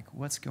 And I'm like,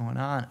 what's going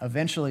on?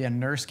 Eventually, a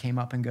nurse came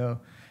up and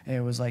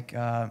it was like,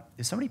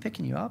 is somebody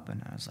picking you up?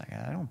 And I was like,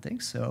 I don't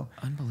think so.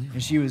 Unbelievable.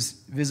 And she was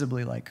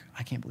visibly like,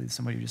 I can't believe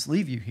somebody would just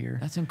leave you here.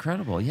 That's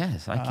incredible.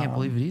 Yes, I can't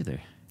believe it either.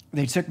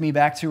 They took me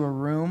back to a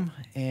room,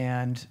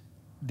 and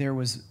there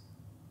was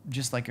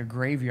just like a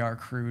graveyard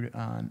crew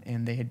on,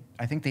 and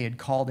I think they had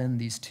called in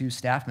these two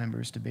staff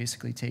members to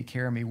basically take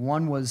care of me.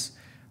 One was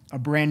a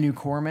brand new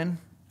corpsman,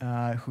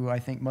 who I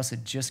think must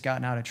have just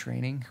gotten out of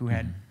training, who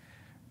had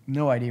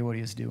no idea what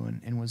he was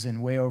doing and was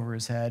in way over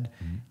his head,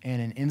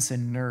 and an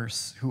ensign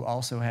nurse who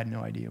also had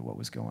no idea what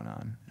was going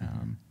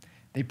on.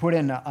 They put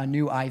in a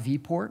new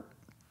IV port,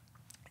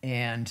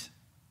 and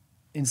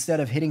instead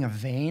of hitting a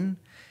vein,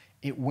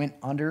 it went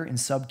under and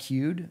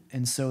subcued,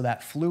 and so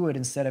that fluid,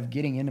 instead of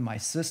getting into my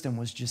system,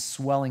 was just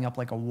swelling up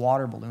like a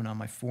water balloon on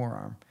my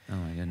forearm. Oh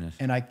my goodness.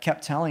 And I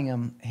kept telling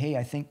him, hey,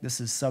 I think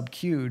this is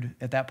subcued.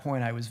 At that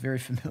point, I was very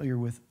familiar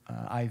with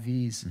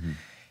IVs.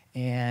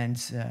 And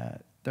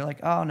they're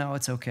like, oh, no,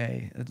 it's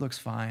okay. It looks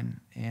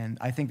fine. And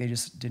I think they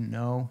just didn't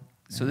know.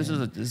 So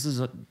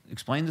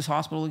explain this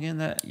hospital again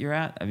that you're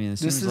at. I mean,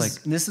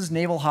 this is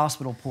Naval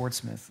Hospital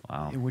Portsmouth,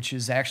 wow, which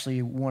is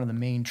actually one of the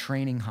main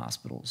training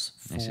hospitals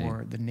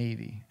for the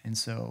Navy. And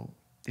so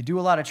they do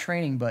a lot of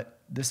training, but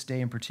this day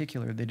in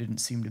particular, there didn't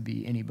seem to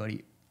be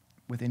anybody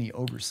with any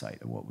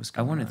oversight of what was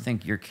going on. I wouldn't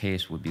think your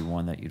case would be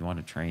one that you'd want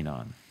to train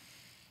on.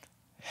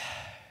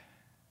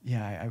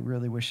 Yeah, I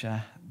really wish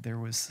there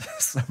was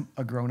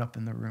a grown-up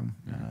in the room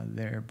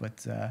there,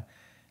 but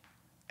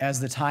as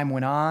the time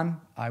went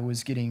on, I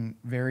was getting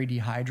very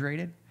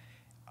dehydrated.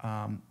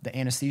 The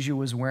anesthesia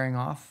was wearing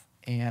off,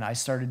 and I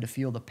started to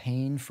feel the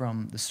pain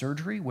from the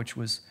surgery, which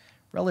was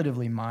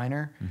relatively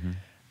minor.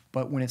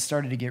 But when it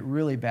started to get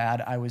really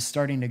bad, I was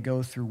starting to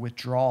go through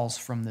withdrawals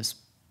from this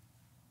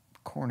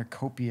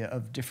cornucopia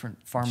of different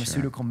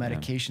pharmaceutical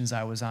medications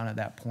I was on at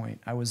that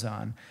point. I was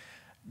on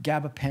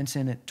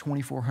gabapentin at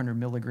 2,400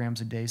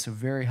 milligrams a day, so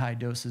very high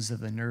doses of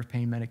the nerve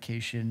pain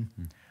medication,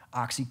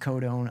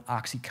 oxycodone,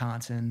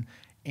 OxyContin,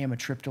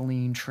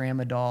 amitriptyline,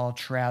 tramadol,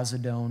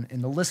 trazodone,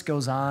 and the list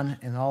goes on,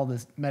 and all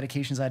the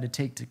medications I had to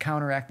take to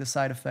counteract the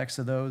side effects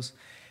of those.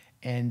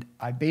 And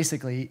I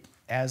basically,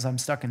 as I'm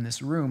stuck in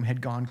this room,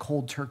 had gone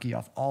cold turkey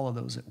off all of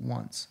those at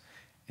once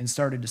and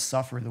started to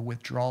suffer the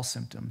withdrawal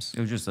symptoms.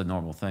 It was just a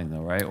normal thing,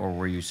 though, right? Or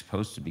were you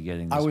supposed to be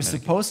getting this I was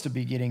medication? supposed to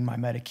be getting my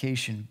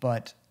medication,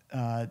 but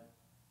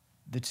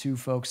the two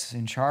folks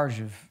in charge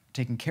of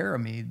taking care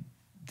of me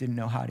didn't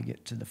know how to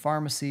get to the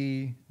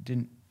pharmacy,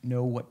 didn't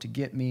know what to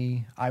get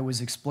me. I was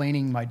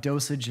explaining my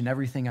dosage and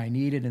everything I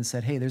needed and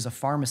said, hey, there's a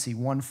pharmacy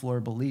one floor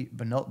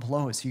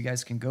below us. You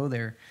guys can go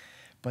there.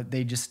 But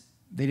they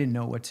didn't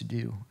know what to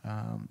do.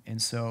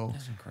 And so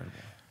That's incredible.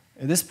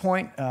 at this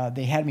point,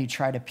 they had me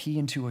try to pee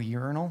into a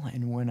urinal.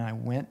 And when I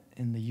went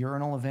in the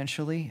urinal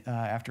eventually,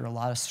 after a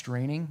lot of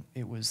straining,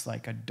 it was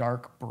like a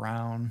dark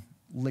brown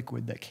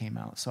liquid that came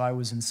out. So I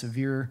was in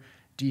severe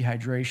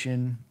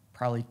dehydration,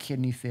 probably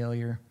kidney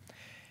failure,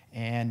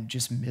 and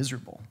just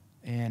miserable.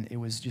 And it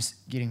was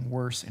just getting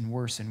worse and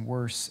worse and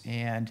worse.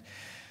 And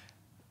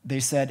they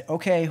said,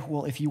 okay,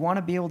 well, if you want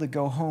to be able to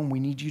go home,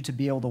 we need you to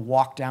be able to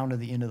walk down to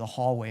the end of the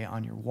hallway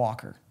on your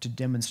walker to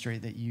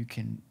demonstrate that you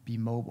can be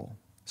mobile.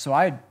 So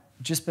I had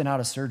just been out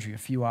of surgery a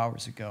few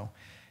hours ago,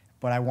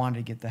 but I wanted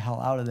to get the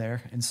hell out of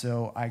there. And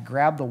so I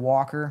grabbed the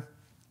walker,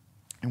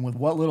 and with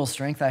what little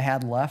strength I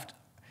had left,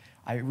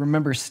 I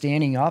remember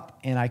standing up,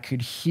 and I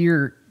could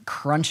hear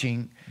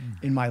crunching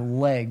in my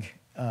leg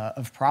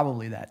of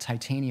probably that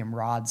titanium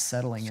rod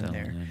settling in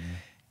there.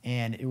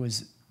 And it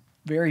was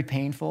very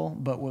painful,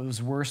 but what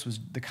was worse was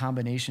the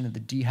combination of the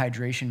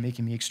dehydration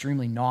making me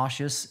extremely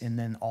nauseous and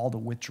then all the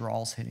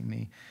withdrawals hitting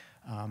me.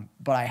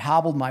 But I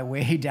hobbled my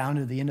way down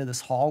to the end of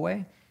this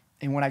hallway.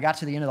 And when I got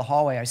to the end of the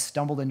hallway, I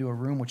stumbled into a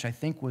room which I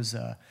think was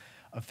a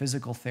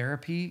physical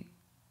therapy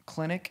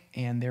clinic.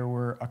 And there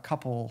were a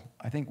couple,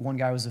 I think one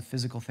guy was a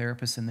physical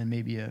therapist and then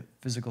maybe a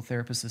physical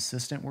therapist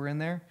assistant were in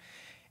there.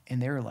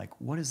 And they were like,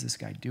 what is this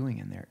guy doing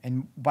in there?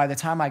 And by the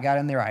time I got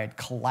in there, I had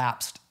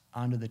collapsed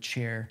onto the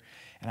chair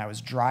and I was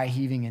dry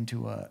heaving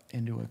into a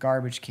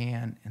garbage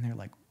can. And they're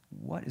like,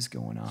 what is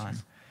going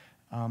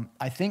on?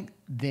 I think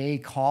they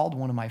called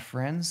one of my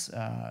friends,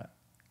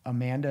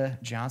 Amanda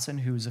Johnson,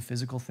 who's a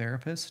physical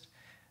therapist.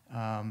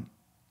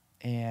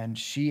 And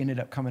she ended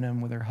up coming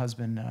in with her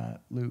husband,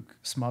 Luke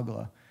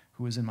Smugla,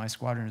 who was in my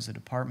squadron as a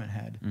department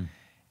head.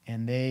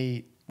 And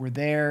they were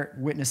there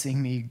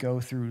witnessing me go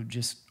through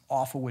just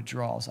awful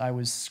withdrawals. I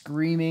was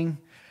screaming,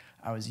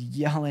 I was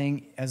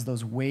yelling as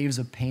those waves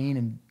of pain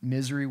and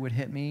misery would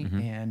hit me.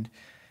 And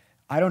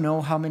I don't know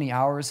how many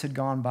hours had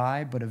gone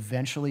by, but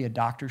eventually a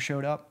doctor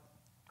showed up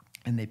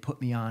and they put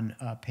me on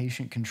a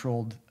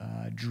patient-controlled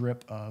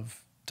drip of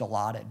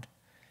Dilaudid.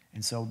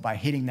 And so by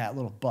hitting that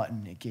little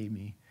button, it gave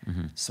me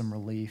some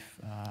relief.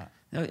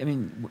 No, I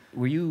mean,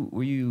 were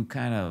you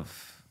kind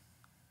of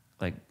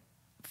like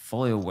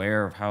fully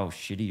aware of how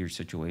shitty your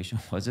situation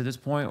was at this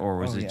point, or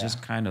was it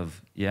just kind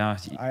of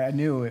I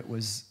knew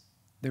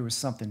there was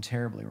something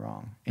terribly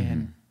wrong.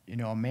 And you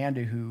know,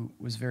 Amanda, who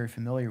was very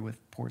familiar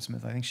with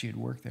Portsmouth, I think she had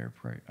worked there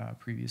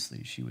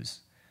previously. She was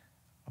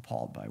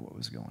appalled by what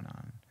was going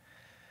on.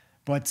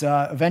 But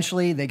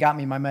eventually, they got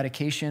me my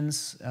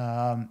medications.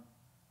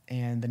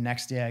 And the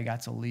next day I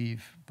got to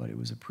leave, but it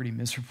was a pretty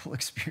miserable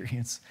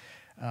experience.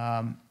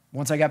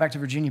 Once I got back to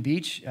Virginia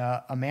Beach,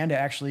 Amanda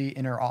actually,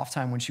 in her off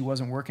time when she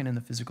wasn't working in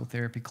the physical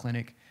therapy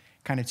clinic,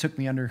 kind of took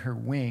me under her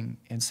wing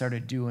and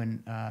started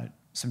doing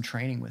some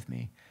training with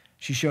me.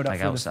 She showed up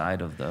like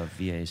outside of the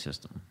VA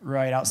system.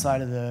 Right,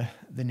 outside of the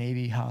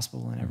Navy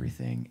hospital and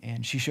everything.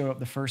 And she showed up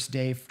the first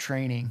day of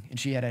training, and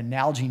she had a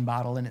Nalgene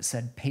bottle, and it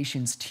said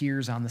patient's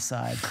tears on the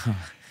side.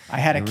 I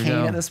had a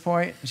cane at this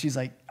point, and she's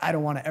like, I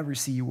don't want to ever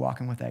see you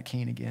walking with that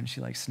cane again.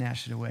 She like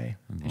snatched it away.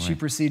 And she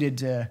proceeded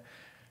to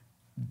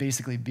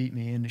basically beat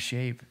me into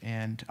shape.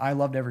 And I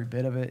loved every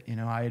bit of it. You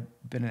know, I had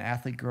been an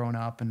athlete growing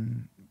up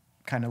and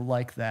kind of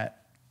like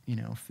that, you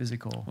know,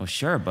 physical. Well,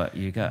 sure, but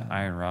you got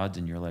iron rods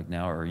in your leg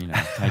now, or, you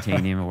know,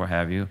 titanium or what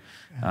have you.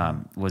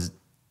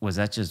 Was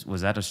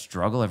that a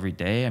struggle every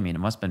day? I mean, it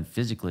must have been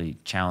physically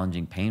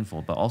challenging,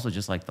 painful, but also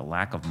just like the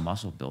lack of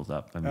muscle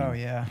buildup. I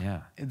mean,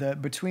 yeah.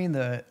 Between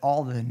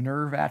all the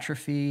nerve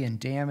atrophy and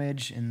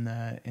damage and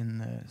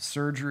the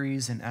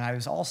surgeries, and I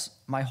was also,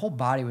 my whole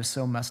body was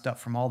so messed up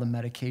from all the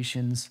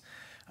medications,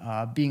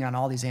 being on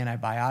all these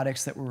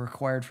antibiotics that were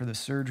required for the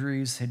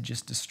surgeries had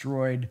just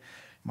destroyed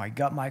my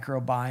gut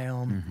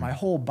microbiome. My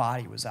whole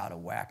body was out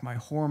of whack. My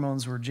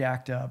hormones were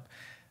jacked up.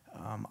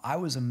 I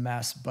was a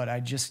mess, but I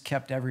just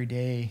kept every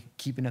day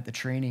keeping at the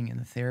training and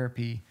the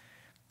therapy.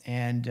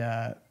 And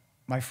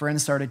my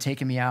friends started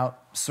taking me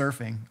out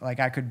surfing.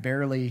 Like I could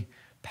barely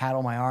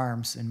paddle my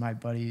arms, and my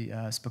buddy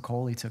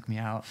Spicoli took me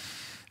out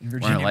in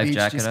Wearing Virginia a life Beach,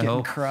 jacket, just I getting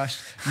hope?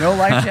 crushed. No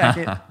life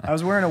jacket. I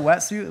was wearing a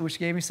wetsuit, which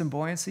gave me some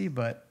buoyancy,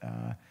 but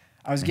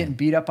I was getting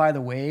beat up by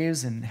the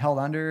waves and held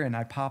under, and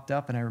I popped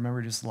up, and I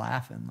remember just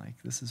laughing,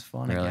 like, this is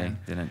fun Really? again.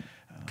 Didn't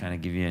kind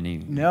of give you any...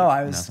 No,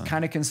 I was nothing?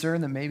 kind of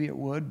concerned that maybe it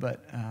would,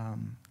 but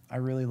I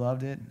really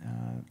loved it.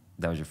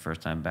 That was your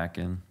first time back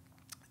in?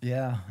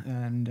 Yeah,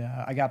 and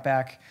I got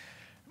back.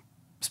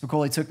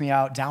 Spicoli took me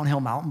out downhill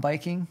mountain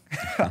biking.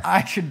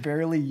 I could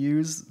barely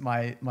use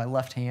my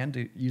left hand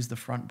to use the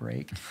front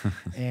brake,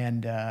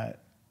 and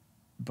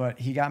but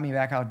he got me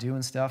back out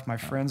doing stuff. My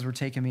friends were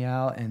taking me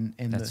out, and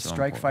the That's so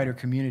strike important. fighter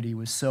community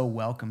was so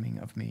welcoming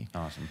of me.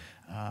 Awesome.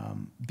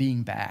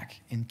 Being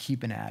back and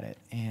keeping at it.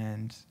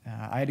 And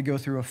I had to go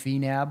through a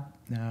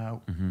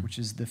FNAB, which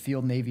is the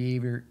Field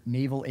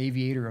Naval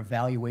Aviator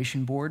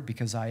Evaluation Board,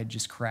 because I had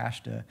just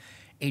crashed a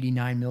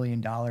 $89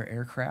 million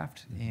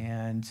aircraft.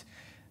 And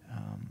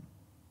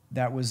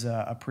that was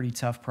a pretty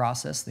tough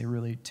process. They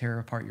really tear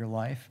apart your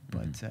life.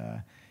 But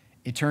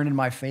it turned in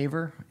my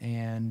favor,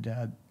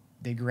 and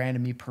they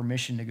granted me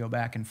permission to go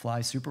back and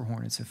fly Super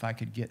Hornets if I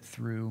could get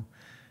through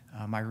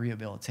my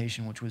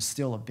rehabilitation, which was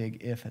still a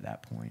big if at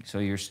that point. So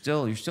you're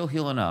still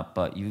healing up,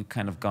 but you've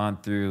kind of gone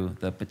through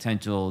the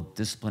potential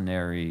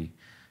disciplinary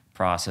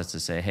process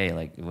to say, hey,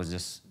 like, was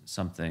this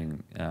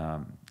something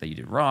that you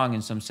did wrong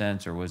in some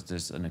sense, or was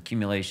this an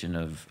accumulation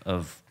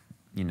of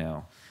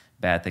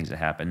bad things that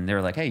happened? And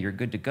they're like, hey, you're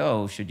good to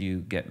go. Should you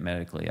get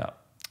medically up?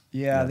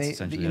 Yeah, That's they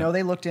essentially it.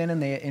 they looked in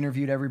and they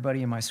interviewed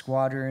everybody in my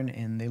squadron,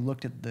 and they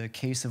looked at the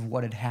case of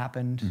what had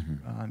happened.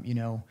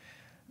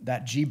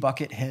 That G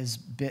bucket has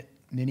bit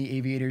many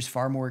aviators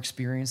far more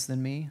experienced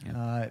than me,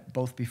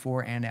 both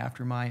before and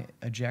after my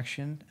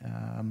ejection.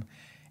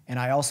 And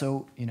I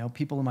also,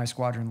 people in my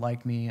squadron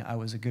liked me. I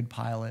was a good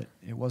pilot.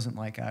 It wasn't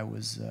like I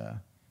was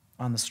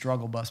on the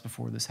struggle bus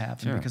before this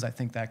happened, because I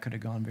think that could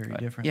have gone very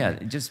differently. Yeah,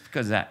 just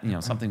because that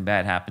something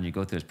bad happened, you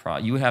go through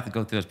this you would have to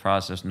go through this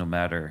process no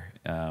matter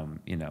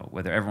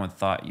whether everyone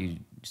thought you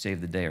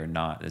saved the day or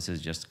not. This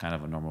is just kind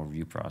of a normal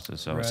review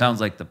process. So it sounds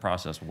like the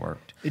process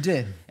worked. It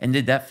did. And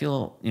did that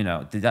feel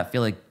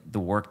like the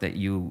work that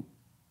you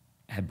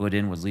had put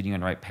in was leading you on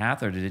the right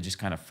path, or did it just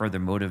kind of further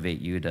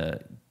motivate you to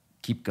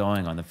keep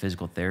going on the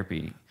physical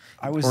therapy?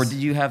 Or did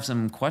you have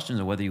some questions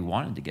of whether you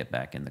wanted to get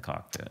back in the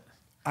cockpit?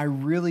 I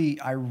really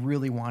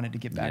wanted to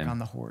get back on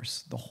the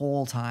horse the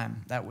whole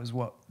time. That was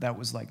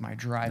like my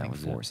driving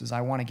force. Is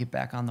I want to get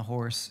back on the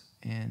horse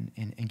and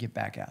get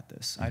back at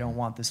this. I don't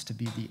want this to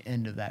be the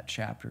end of that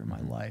chapter in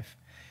my life.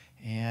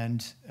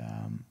 And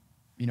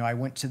I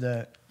went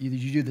to either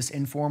you do this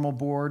informal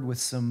board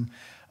with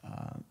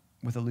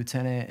with a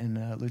lieutenant and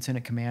a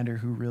lieutenant commander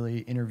who really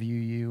interview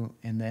you,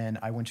 and then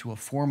I went to a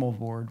formal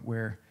board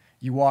where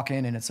you walk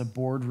in and it's a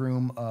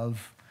boardroom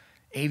of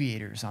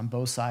aviators on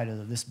both sides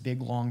of this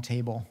big long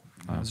table.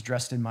 I was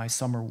dressed in my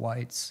summer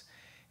whites,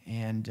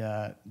 and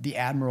the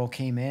admiral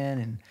came in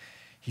and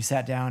he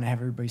sat down and had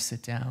everybody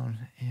sit down,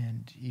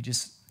 and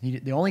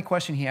the only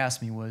question he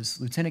asked me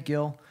was, "Lieutenant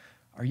Gill,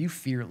 are you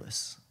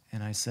fearless?"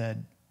 And I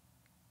said,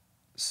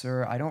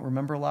 "Sir, I don't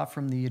remember a lot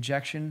from the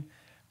ejection,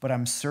 but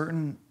I'm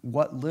certain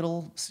what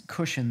little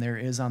cushion there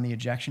is on the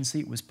ejection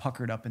seat was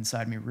puckered up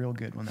inside me real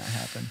good when that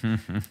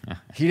happened."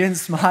 He didn't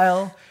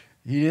smile.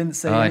 He didn't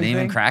say anything. I didn't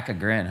even crack a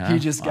grin, huh? He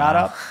just got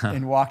up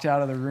and walked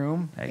out of the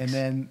room. And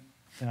then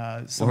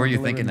what were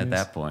you thinking at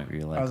that point? Were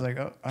you like, I was like,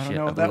 oh, I don't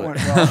know if I that went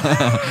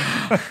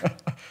well.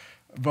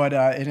 But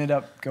it ended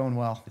up going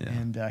well. Yeah.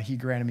 And he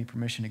granted me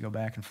permission to go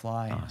back and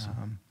fly,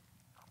 Awesome.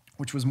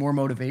 which was more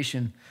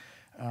motivation.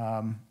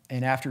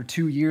 And after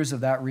 2 years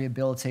of that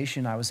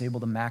rehabilitation, I was able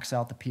to max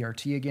out the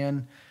PRT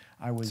again.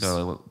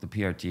 So the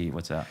PRT,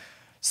 what's that?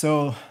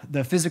 So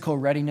the physical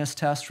readiness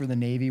test for the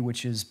Navy,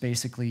 which is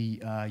basically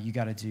you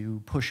got to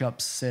do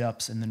push-ups,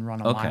 sit-ups, and then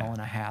run a mile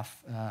and a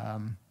half.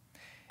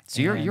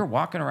 So you're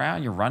walking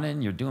around, you're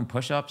running, you're doing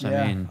push-ups.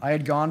 Yeah, I mean, I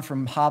had gone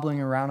from hobbling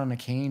around on a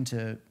cane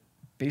to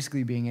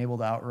basically being able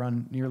to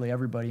outrun nearly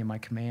everybody in my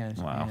command.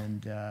 Wow.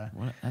 And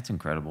that's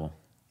incredible.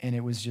 And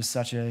it was just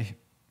such a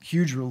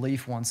huge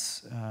relief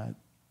once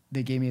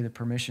they gave me the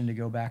permission to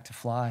go back to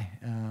fly.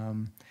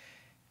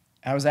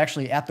 I was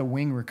actually at the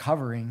wing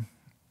recovering.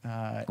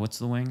 What's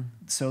the wing?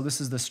 So this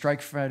is the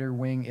Strike Fighter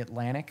Wing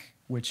Atlantic,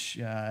 which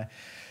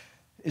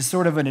is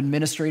sort of an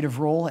administrative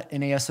role at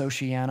NAS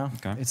Oceana.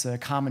 Okay. It's a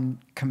common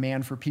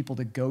command for people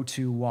to go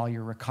to while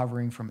you're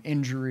recovering from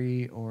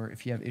injury, or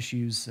if you have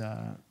issues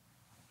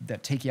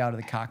that take you out of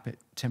the cockpit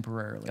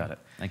temporarily. Got it.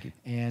 Thank you.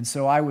 And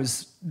so I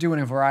was doing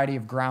a variety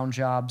of ground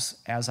jobs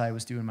as I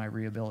was doing my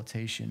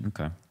rehabilitation.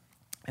 Okay.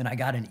 And I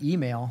got an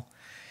email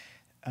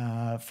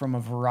from a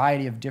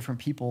variety of different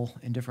people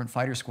in different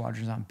fighter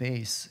squadrons on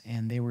base,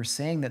 and they were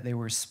saying that they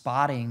were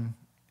spotting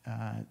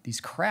these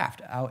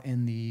craft out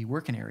in the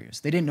working areas.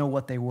 They didn't know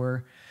what they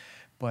were,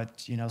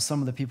 but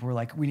some of the people were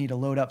like, "We need to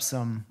load up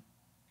some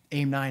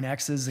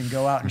AIM-9Xs and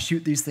go out and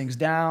shoot these things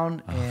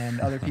down," and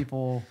other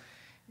people,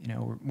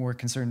 were more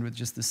concerned with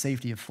just the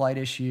safety of flight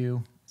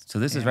issue. So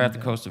this is right off the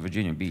coast of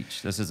Virginia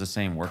Beach. This is the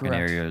same working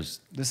Correct.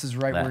 areas. This is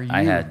right where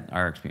I had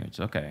our experience.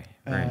 Okay,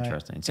 very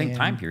interesting. Same and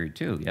time period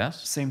too.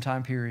 Yes. Same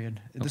time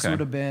period. This Okay.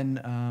 would have been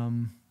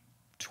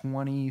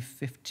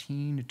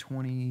 2015 to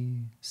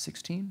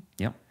 2016.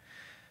 Yep.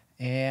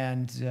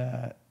 And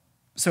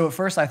so at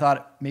first I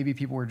thought maybe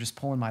people were just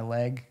pulling my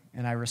leg,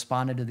 and I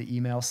responded to the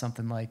email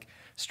something like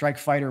Strike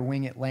Fighter,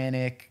 Wing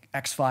Atlantic,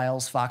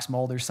 X-Files, Fox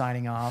Mulder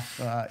signing off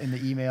in the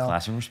email.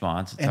 Classic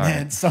response. It's And all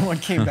then right. someone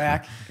came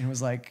back and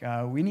was like,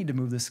 we need to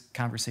move this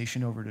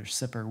conversation over to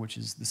SIPR, which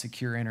is the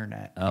secure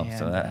internet. Oh, and,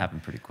 so that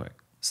happened pretty quick.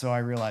 So I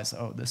realized,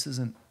 oh, this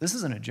isn't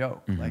a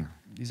joke. Mm-hmm. Like,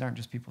 these aren't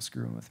just people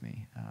screwing with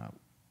me.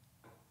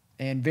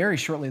 And very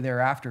shortly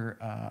thereafter,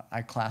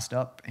 I classed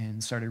up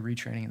and started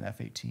retraining in the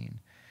F-18.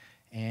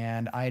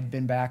 And I had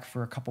been back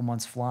for a couple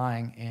months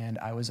flying, and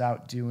I was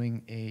out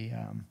doing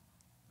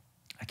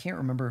I can't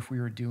remember if we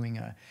were doing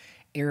a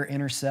air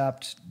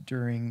intercept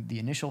during the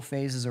initial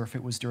phases or if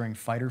it was during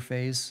fighter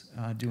phase,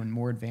 doing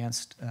more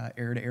advanced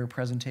air-to-air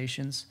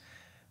presentations.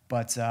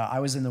 But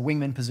I was in the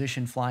wingman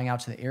position flying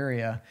out to the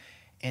area,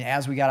 and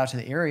as we got out to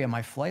the area,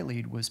 my flight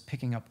lead was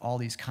picking up all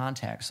these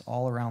contacts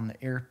all around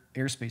the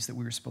airspace that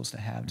we were supposed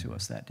to have to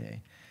us that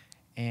day.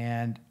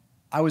 And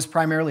I was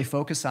primarily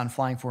focused on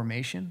flying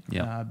formation,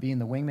 being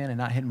the wingman and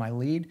not hitting my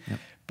lead. Yep.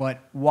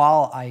 But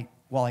while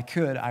I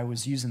could, I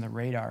was using the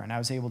radar, and I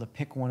was able to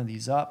pick one of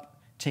these up,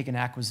 take an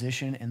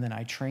acquisition, and then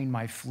I trained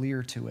my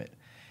FLIR to it.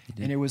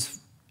 And it was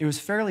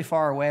fairly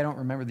far away. I don't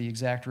remember the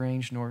exact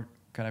range, nor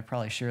could I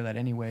probably share that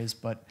anyways,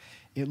 but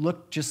it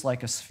looked just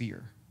like a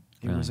sphere.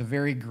 It Really? was a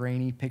very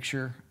grainy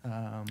picture.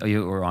 Oh,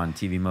 you were on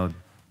TV mode?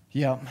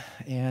 Yeah,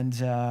 and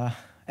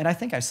I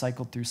think I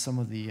cycled through some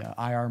of the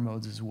IR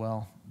modes as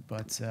well.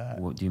 But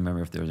Do you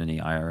remember if there was any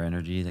IR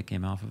energy that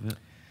came off of it?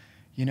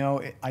 you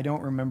know, I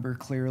don't remember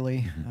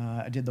clearly.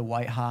 I did the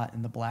white hot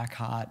and the black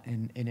hot,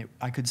 and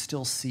I could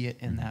still see it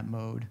in that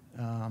mode.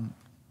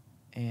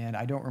 And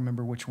I don't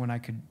remember which one I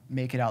could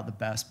make it out the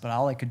best, but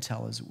all I could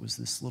tell is it was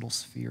this little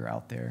sphere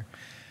out there.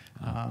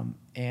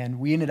 And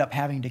we ended up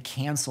having to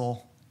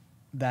cancel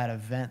that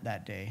event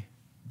that day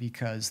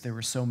because there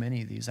were so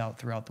many of these out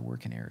throughout the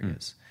working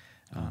areas.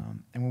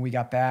 And when we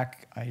got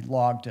back, I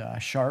logged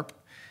Sharp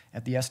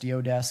at the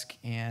SDO desk,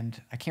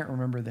 and I can't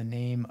remember the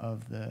name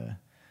of the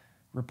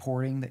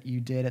reporting that you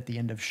did at the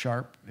end of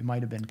Sharp. It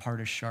might have been part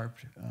of Sharp.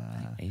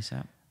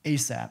 ASAP?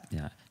 ASAP.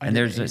 Yeah. I And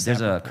did there's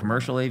ASAP a report.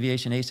 commercial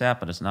aviation ASAP,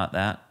 but it's not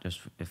that. Just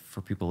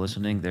for people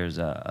listening, there's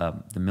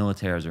the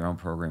military has their own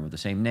program with the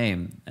same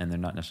name, and they're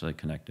not necessarily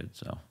connected.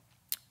 So,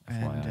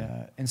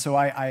 FYI. And so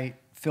I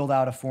filled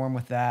out a form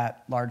with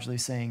that, largely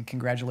saying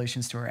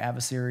congratulations to our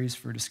adversaries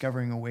for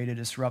discovering a way to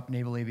disrupt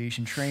naval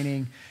aviation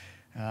training.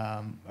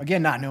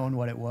 Again, not knowing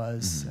what it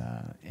was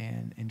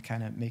and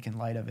kind of making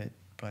light of it,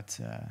 but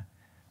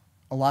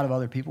a lot of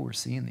other people were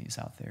seeing these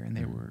out there, and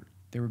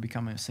they were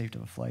becoming a safe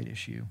of a flight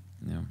issue.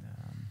 Yeah.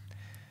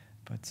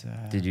 But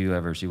Did you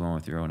ever see one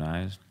with your own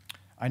eyes?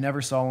 I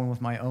never saw one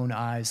with my own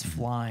eyes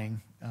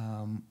flying.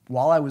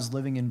 While I was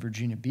living in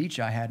Virginia Beach,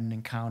 I had an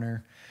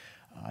encounter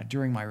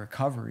during my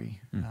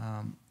recovery.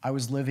 I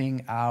was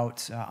living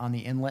out on the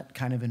inlet,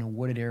 kind of in a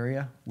wooded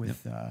area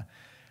with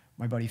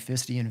my buddy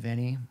Fisty and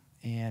Vinny,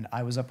 and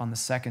I was up on the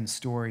second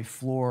story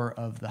floor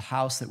of the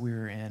house that we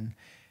were in.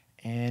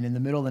 And in the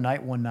middle of the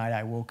night, one night,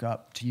 I woke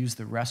up to use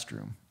the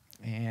restroom,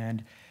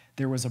 and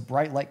there was a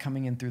bright light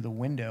coming in through the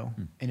window,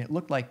 and it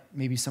looked like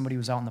maybe somebody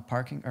was out in the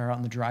parking or out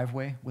in the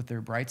driveway with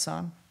their brights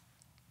on.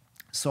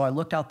 So I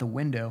looked out the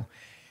window,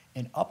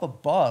 and up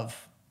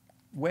above,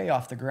 way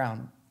off the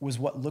ground, was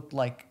what looked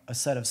like a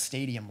set of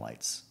stadium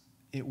lights.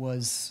 It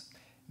was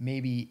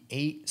maybe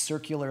 8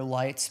 circular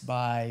lights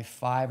by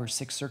 5 or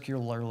 6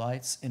 circular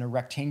lights in a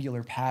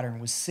rectangular pattern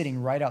was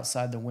sitting right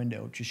outside the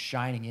window, just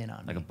shining in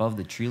on me. Like above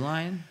the tree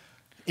line?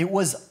 It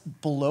was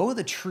below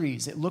the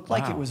trees. It looked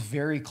like it Wow. was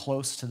very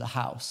close to the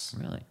house.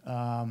 Really?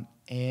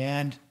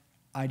 And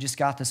I just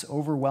got this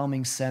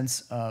overwhelming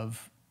sense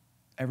of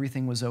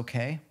everything was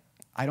okay.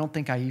 I don't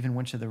think I even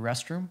went to the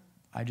restroom.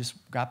 I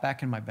just got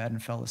back in my bed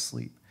and fell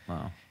asleep.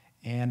 Wow.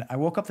 And I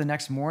woke up the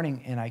next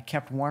morning and I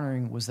kept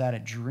wondering, was that a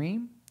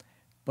dream?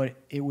 But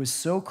it was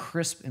so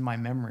crisp in my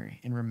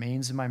memory and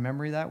remains in my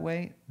memory that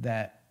way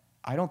that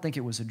I don't think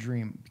it was a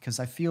dream, because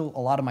I feel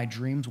a lot of my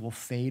dreams will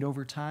fade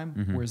over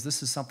time, whereas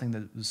this is something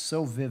that was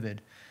so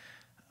vivid.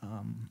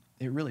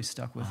 It really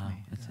stuck with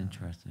me. That's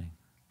interesting.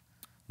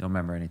 You don't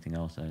remember anything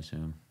else, I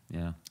assume?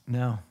 Yeah.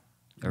 No.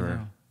 Or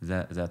No. is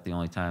that the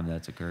only time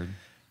that's occurred?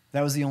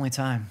 That was the only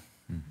time.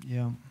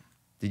 Yeah.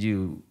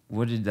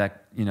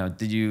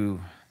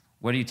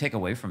 What do you take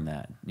away from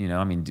that? You know,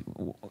 I mean,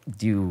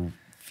 do you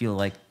feel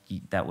like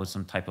that was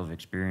some type of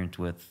experience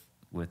with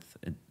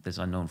this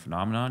unknown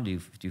phenomenon? Do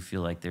you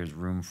feel like there's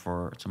room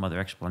for some other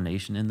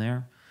explanation in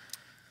there?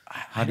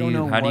 How do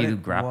you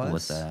grapple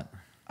with that?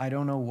 I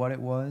don't know what it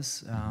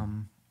was.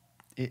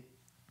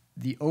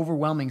 The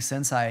overwhelming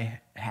sense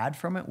I had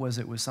from it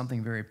was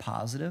something very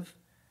positive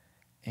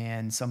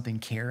and something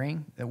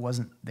caring that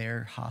wasn't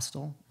there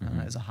hostile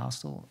as a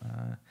hostile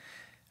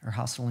or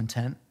hostile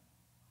intent.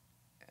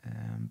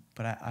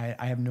 but I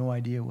have no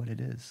idea what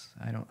it is.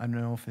 I don't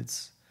know if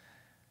it's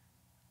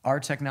our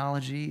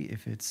technology,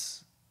 if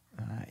it's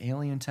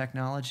alien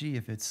technology,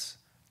 if it's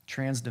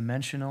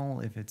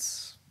transdimensional, if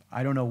it's,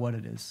 I don't know what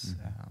it is.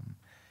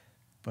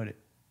 But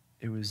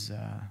it was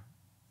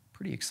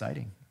pretty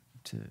exciting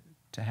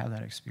to have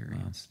that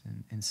experience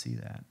and see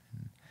that.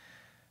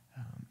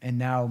 And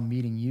now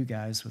meeting you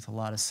guys with a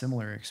lot of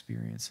similar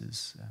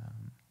experiences.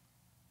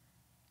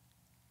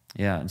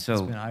 Yeah, and so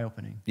it's been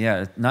eye-opening.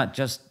 Yeah, not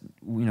just,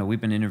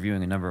 we've been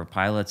interviewing a number of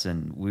pilots,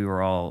 and we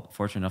were all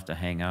fortunate enough to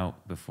hang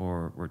out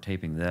before we're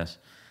taping this.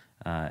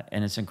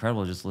 And it's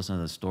incredible just listening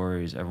to the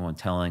stories everyone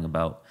telling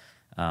about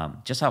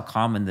just how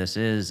common this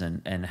is,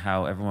 and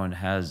how everyone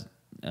has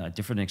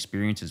different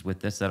experiences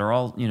with this that are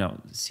all,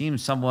 seem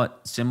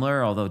somewhat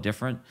similar, although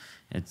different.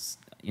 It's,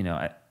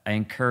 I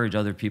encourage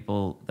other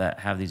people that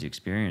have these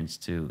experiences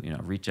to,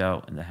 reach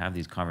out and to have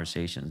these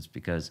conversations,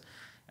 because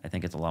I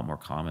think it's a lot more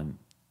common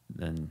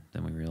than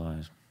we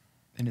realize.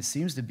 And it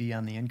seems to be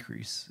on the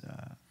increase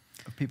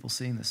of people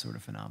seeing this sort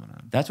of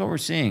phenomenon. That's what we're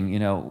seeing.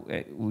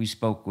 We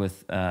spoke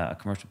with a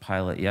commercial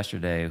pilot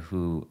yesterday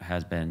who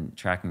has been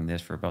tracking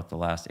this for about the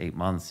last 8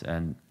 months,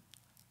 and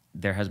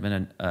there has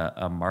been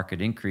a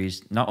market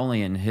increase, not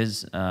only in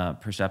his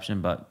perception,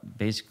 but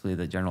basically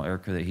the general air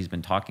crew that he's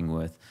been talking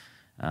with.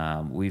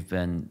 I've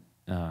been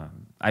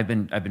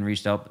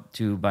reached out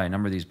to by a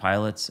number of these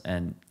pilots,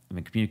 and I've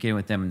been communicating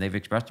with them, and they've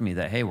expressed to me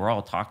that, hey, we're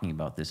all talking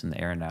about this in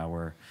the air now.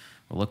 We're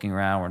looking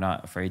around. We're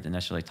not afraid to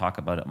necessarily talk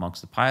about it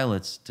amongst the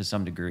pilots to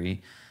some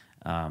degree.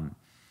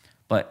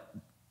 But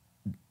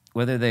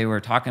whether they were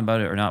talking about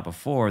it or not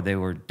before, they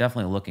were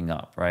definitely looking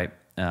up, right?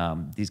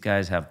 These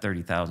guys have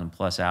 30,000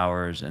 plus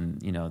hours,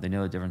 and they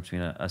know the difference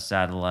between a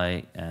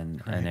satellite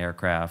and an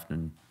aircraft.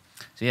 And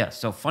so, yeah,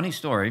 so funny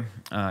story,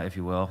 if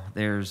you will.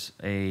 There's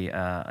a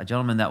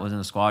gentleman that was in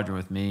the squadron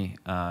with me.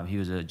 He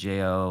was a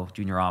JO,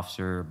 junior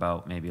officer,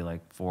 about maybe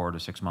like 4 to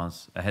 6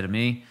 months ahead of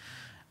me.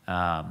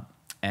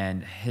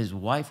 And his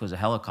wife was a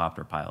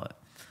helicopter pilot.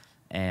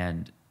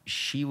 And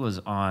she was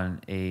on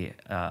a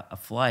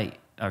flight,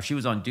 or she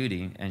was on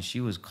duty, and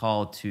she was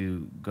called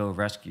to go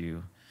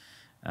rescue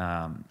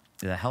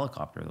the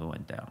helicopter that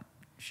went down.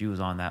 She was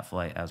on that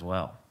flight as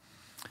well.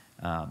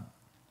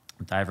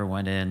 Diver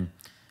went in,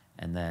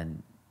 and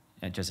then,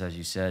 just as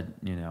you said,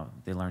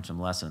 they learned some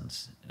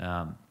lessons.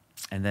 And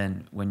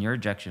then when your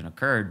ejection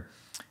occurred,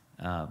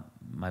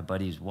 my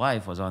buddy's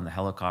wife was on the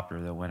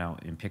helicopter that went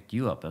out and picked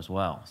you up as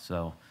well.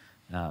 So,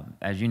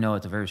 as you know,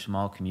 it's a very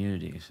small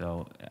community.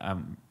 So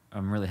I'm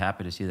really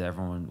happy to see that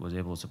everyone was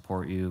able to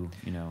support you,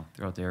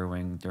 throughout the air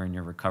wing during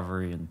your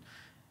recovery. And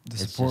the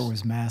support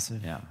was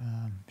massive. Yeah.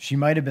 She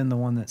might have been the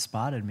one that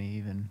spotted me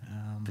even.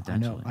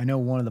 Potentially. I know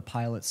one of the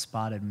pilots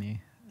spotted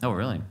me. Oh,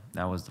 really?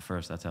 That was the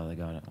first. That's how they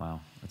got it.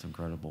 Wow, that's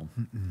incredible.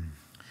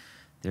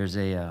 There's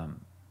a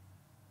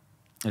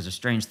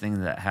strange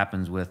thing that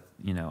happens with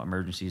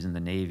emergencies in the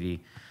Navy.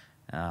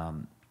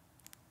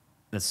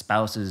 The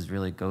spouses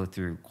really go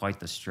through quite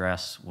the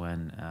stress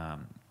when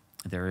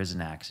there is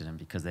an accident,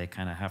 because they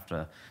kind of have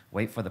to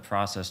wait for the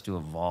process to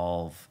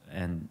evolve,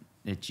 and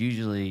it's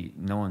usually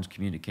no one's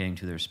communicating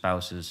to their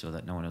spouses so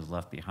that no one is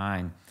left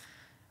behind.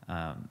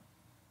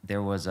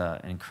 There was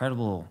an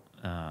incredible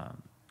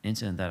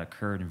incident that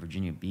occurred in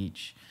Virginia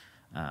Beach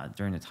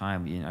during the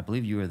time. I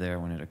believe you were there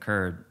when it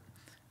occurred.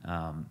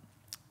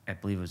 I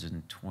believe it was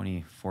in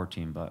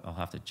 2014, but I'll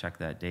have to check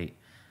that date.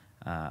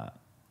 A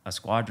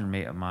squadron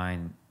mate of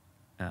mine,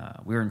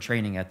 we were in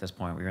training at this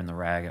point. We were in the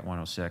RAG at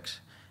 106,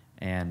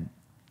 and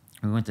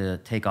we went to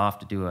take off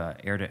to do a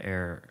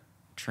air-to-air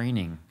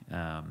training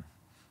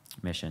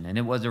mission. And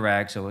it was a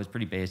RAG, so it was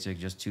pretty basic,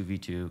 just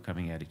 2v2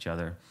 coming at each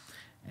other.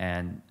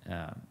 And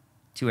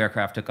 2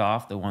 aircraft took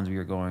off, the ones we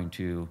were going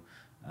to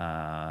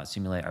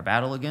simulate our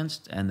battle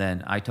against, and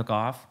then I took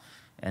off,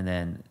 and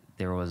then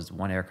there was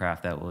 1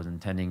 aircraft that was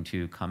intending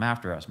to come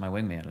after us, my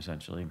wingman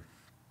essentially.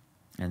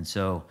 And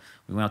so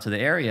we went out to the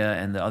area,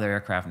 and the other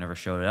aircraft never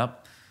showed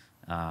up.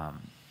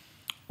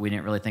 We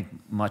didn't really think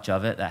much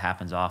of it. That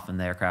happens often.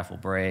 The aircraft will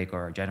break,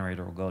 or a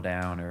generator will go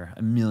down, or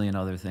a million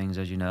other things,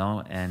 as you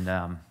know.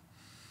 And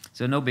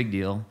so no big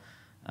deal.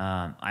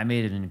 I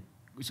made it in.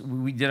 So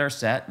we did our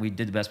set. We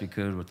did the best we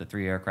could with the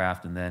 3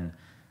 aircraft, and then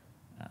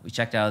we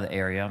checked out of the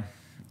area.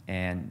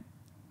 And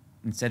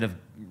instead of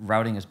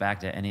routing us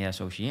back to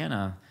NAS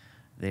Oceana,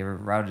 they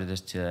routed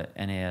us to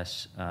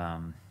NAS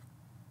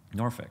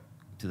Norfolk,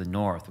 to the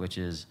north, which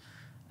is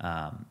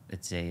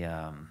it's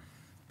a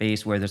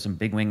base where there's some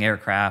big wing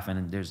aircraft,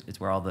 and it's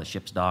where all the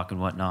ships dock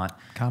and whatnot.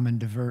 Common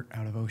divert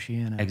out of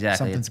Oceana.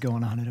 Exactly. Something's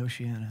going on at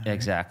Oceana. Right?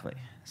 Exactly.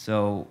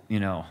 So,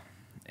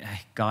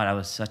 God, I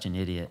was such an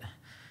idiot.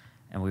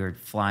 And we were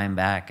flying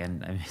back,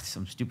 and I made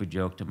some stupid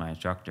joke to my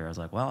instructor. I was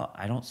like, well,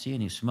 I don't see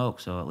any smoke,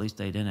 so at least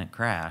they didn't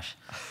crash.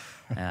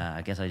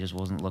 I guess I just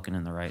wasn't looking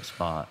in the right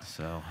spot.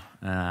 So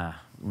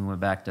we went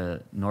back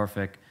to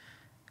Norfolk,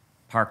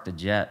 parked the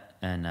jet,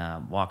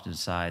 and walked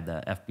inside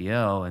the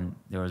FBO, and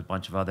there was a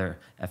bunch of other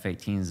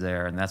F-18s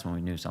there, and that's when we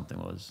knew something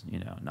was,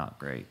 not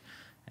great.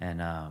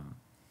 And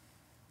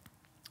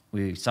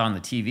we saw on the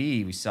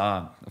TV, we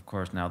saw, of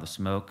course, now the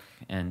smoke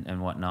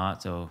and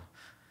whatnot. So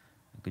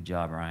good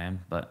job,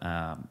 Ryan. But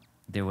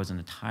there was an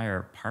entire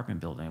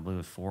apartment building, I believe it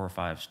was 4 or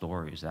 5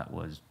 stories, that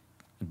was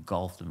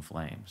engulfed in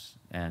flames.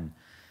 And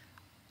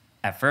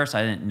at first,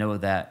 I didn't know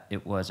that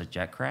it was a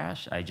jet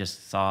crash. I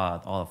just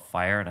saw all the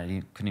fire, and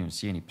I couldn't even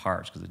see any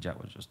parts because the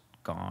jet was just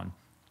gone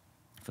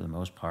for the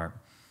most part.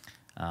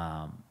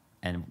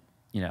 And,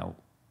 you know,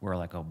 we're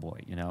like, oh boy,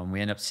 you know, and we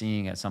end up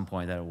seeing at some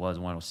point that it was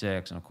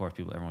 106. And of course,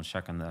 everyone's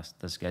checking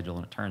the schedule,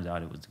 and it turns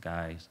out it was the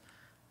guys,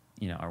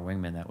 you know, our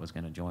wingman that was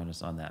going to join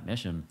us on that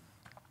mission.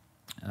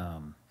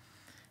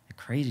 A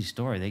crazy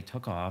story. They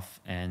took off,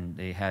 and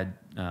they had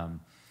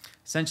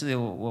essentially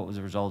what was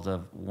a result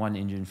of one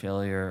engine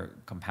failure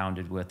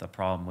compounded with a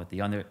problem with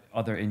the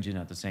other engine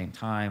at the same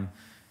time.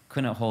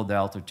 Couldn't hold the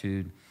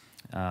altitude,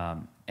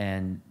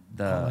 and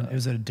it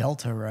was a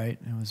Delta, right?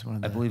 It was one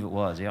of the, I believe it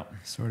was, yep.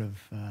 Sort of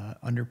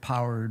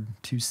underpowered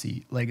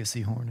 2-seat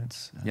Legacy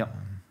Hornets. Yep,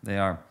 they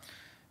are.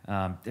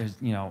 There's,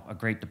 you know, a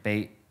great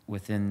debate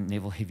within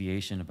naval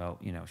aviation about,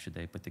 you know, should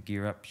they put the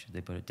gear up? Should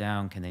they put it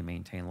down? Can they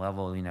maintain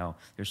level? You know,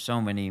 there's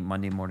so many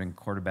Monday morning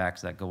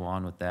quarterbacks that go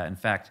on with that. In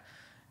fact,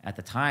 at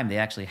the time, they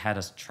actually had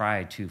us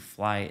try to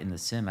fly in the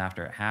sim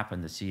after it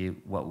happened to see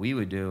what we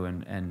would do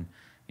and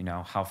you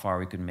know, how far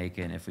we could make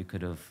it and if we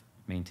could have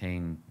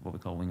maintained what we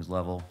call wings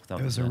level.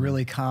 It was a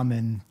really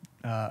common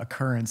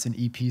occurrence in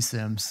EP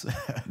sims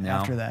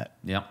after that.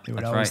 Yep, they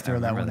would always throw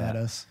that one at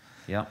us.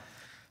 Yep.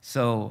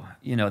 So,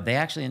 you know, they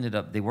actually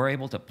they were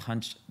able to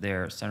punch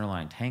their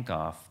centerline tank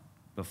off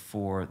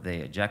before they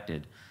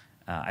ejected.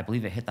 I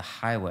believe it hit the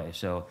highway.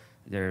 So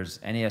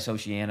there's NAS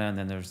Oceana, and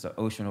then there's the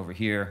ocean over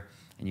here.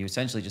 And you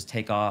essentially just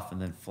take off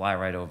and then fly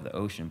right over the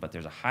ocean. But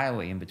there's a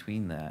highway in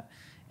between that.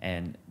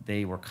 And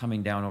they were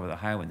coming down over the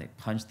highway, and they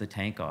punched the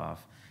tank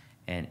off,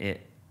 and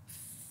it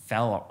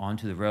fell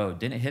onto the road.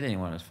 Didn't hit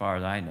anyone as far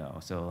as I know.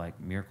 So, like,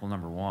 miracle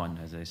number 1,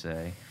 as they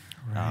say,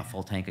 right.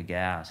 Full tank of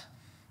gas.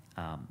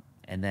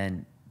 And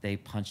then they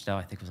punched out,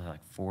 I think it was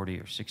like 40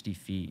 or 60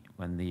 feet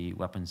when the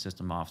weapons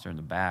system officer in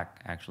the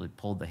back actually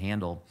pulled the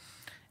handle.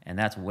 And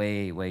that's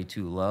way, way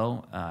too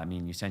low. I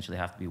mean, you essentially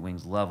have to be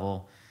wings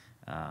level.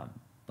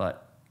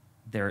 But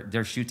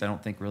their chutes, I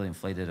don't think, really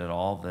inflated at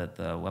all. That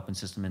the weapons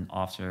system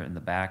officer in the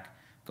back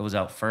goes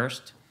out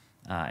first,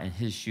 and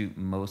his chute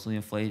mostly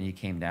inflated. He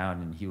came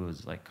down, and he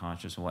was, like,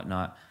 conscious and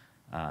whatnot.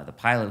 The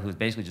pilot, who was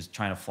basically just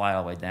trying to fly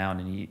all the way down,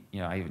 and he, you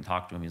know, I even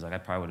talked to him. He's like,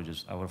 I would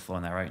have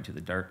flown that right into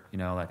the dirt, you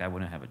know, like I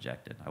wouldn't have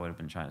ejected. I would have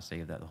been trying to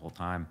save that the whole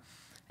time.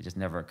 It just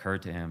never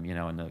occurred to him, you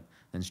know. And the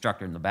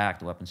instructor in the back,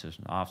 the weapons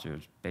system officer,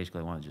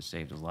 basically wanted to just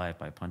save his life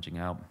by punching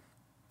out.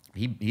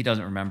 He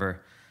doesn't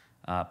remember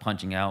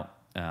punching out.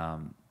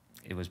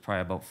 It was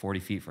probably about 40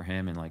 feet for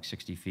him and like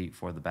 60 feet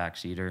for the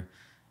backseater.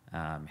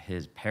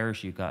 His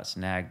parachute got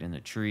snagged in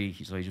a tree,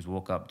 so he just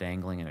woke up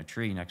dangling in a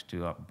tree next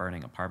to a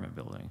burning apartment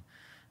building.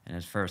 And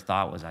his first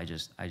thought was, I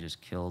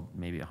just killed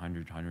maybe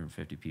 100,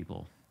 150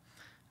 people.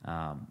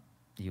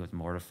 He was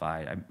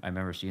mortified. I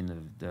remember seeing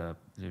the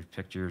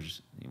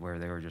pictures where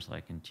they were just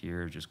like in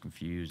tears, just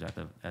confused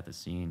at the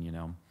scene, you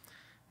know.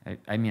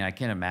 I mean, I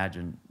can't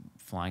imagine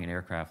flying an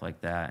aircraft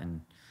like that,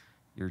 and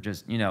you're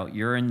just, you know,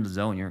 you're in the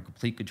zone, you're in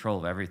complete control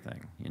of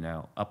everything, you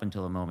know, up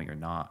until the moment you're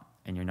not,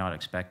 and you're not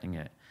expecting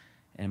it.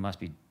 And it must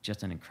be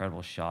just an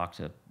incredible shock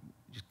to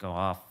just go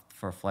off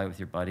for a flight with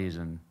your buddies,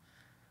 and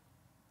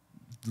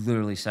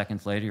literally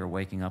seconds later, you're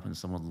waking up in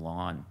someone's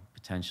lawn,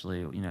 potentially,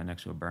 you know,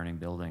 next to a burning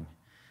building.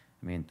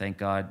 I mean, thank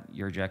God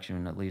your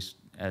ejection, at least,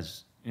 and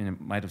it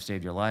might have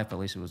saved your life, but at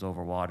least it was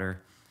over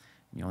water.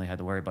 You only had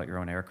to worry about your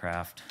own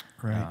aircraft,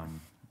 right.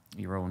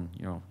 Your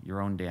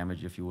own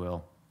damage, if you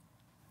will.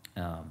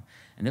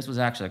 And this was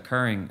actually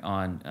occurring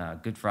on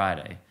Good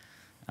Friday,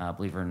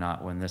 believe it or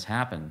not, when this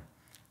happened.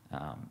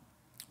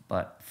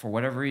 But for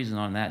whatever reason,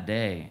 on that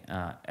day,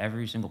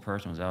 every single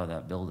person was out of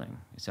that building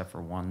except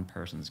for one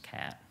person's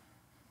cat.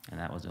 And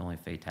that was the only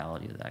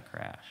fatality of that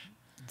crash.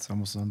 It's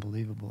almost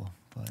unbelievable.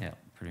 But yeah,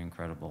 pretty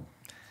incredible.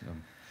 So.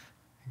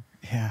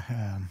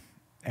 Yeah,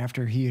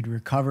 after he had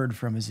recovered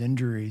from his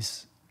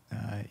injuries,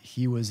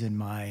 he was in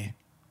my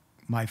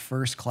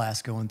first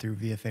class going through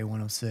VFA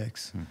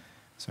 106.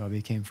 So I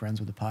became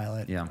friends with the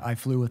pilot. Yeah. I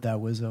flew with that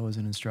Wizzo as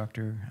an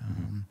instructor.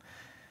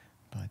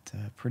 But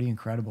pretty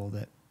incredible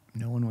that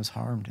no one was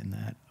harmed in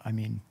that. I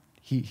mean,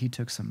 he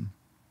took some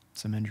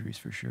injuries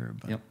for sure,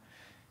 but yep.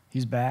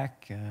 He's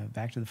back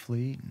to the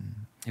fleet.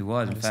 And he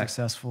was, had in a fact,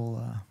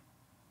 successful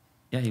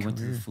yeah, he career. went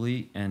to the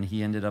fleet, and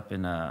he ended up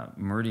in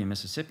Meridian,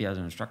 Mississippi as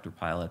an instructor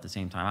pilot at the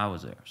same time I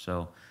was there.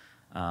 So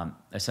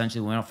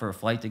essentially we went out for a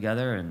flight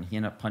together, and he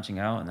ended up punching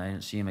out, and I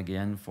didn't see him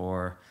again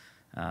for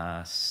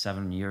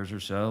 7 years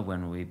or so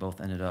when we both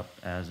ended up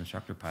as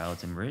instructor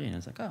pilots in Meridian.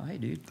 It's like, oh, hey,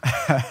 dude.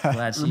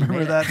 Glad to see you.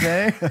 Remember that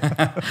day?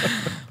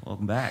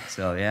 Welcome back.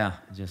 So, yeah,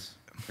 just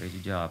crazy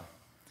job.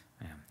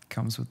 Yeah.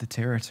 Comes with the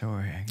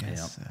territory, I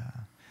guess. Yep.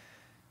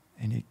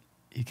 And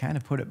you kind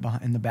of put it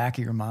in the back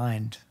of your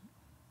mind,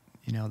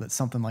 you know, that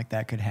something like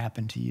that could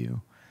happen to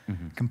you.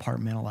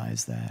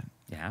 Compartmentalize that.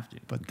 You have to.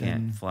 But you then,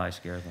 can't fly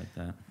scared like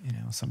that. you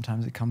know,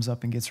 sometimes it comes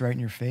up and gets right in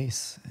your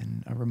face,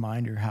 and a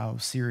reminder how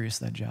serious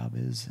that job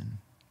is. And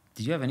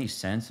Did you have any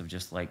sense of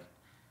just like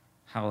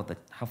how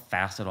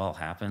fast it all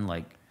happened?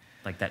 Like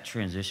that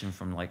transition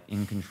from like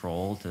in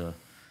control to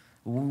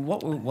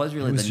what was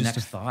really the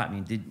next thought? I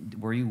mean,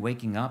 were you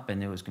waking up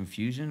and there was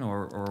confusion,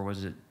 or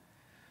was it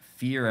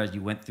fear as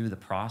you went through the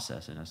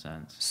process in a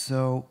sense?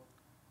 So,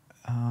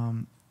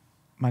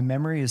 my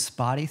memory is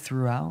spotty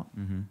throughout,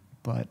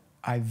 but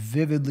I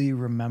vividly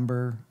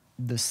remember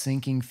the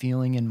sinking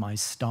feeling in my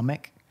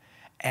stomach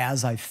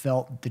as I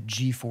felt the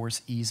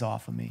G-force ease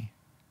off of me.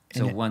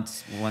 So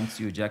once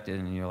you ejected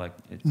and you're like...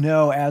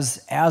 No,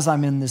 as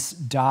I'm in this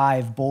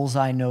dive,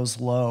 bullseye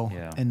nose low,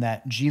 Yeah. and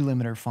that G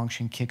limiter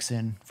function kicks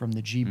in from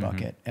the G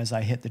bucket as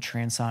I hit the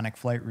transonic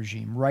flight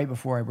regime. Right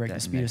before I break That the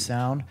speed negative. of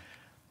sound,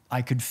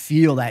 I could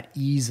feel that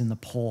ease in the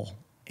pull,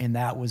 and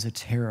that was a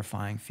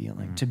terrifying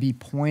feeling. To be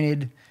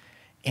pointed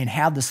and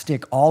have the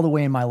stick all the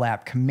way in my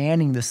lap,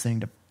 commanding this thing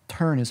to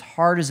turn as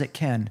hard as it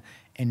can,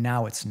 and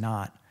now it's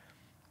not.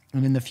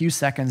 And in the few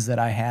seconds that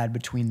I had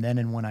between then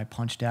and when I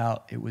punched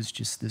out, it was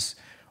just this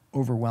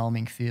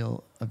overwhelming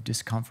feel of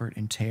discomfort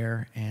and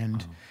tear.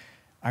 And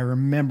I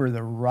remember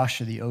the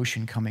rush of the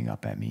ocean coming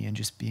up at me and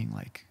just being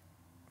like,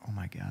 oh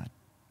my God.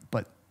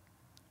 But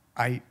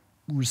I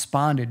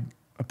responded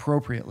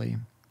appropriately,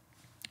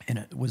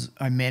 and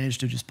I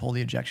managed to just pull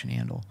the ejection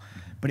handle.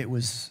 But it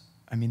was,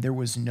 I mean, there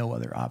was no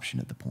other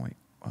option at the point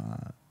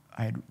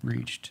I had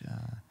reached. Do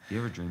you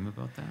ever dream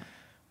about that?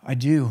 I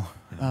do.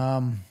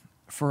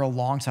 For a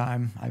long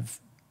time, I've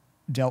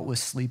dealt with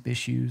sleep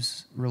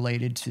issues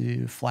related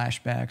to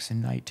flashbacks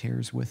and night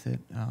terrors with it.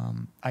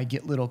 I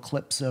get little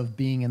clips of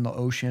being in the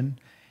ocean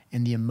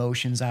and the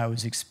emotions I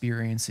was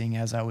experiencing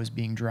as I was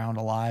being drowned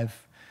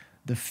alive.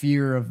 The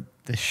fear of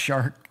the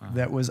shark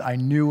I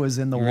knew was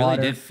in the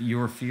water. Really you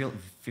were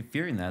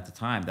fearing that at the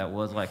time. That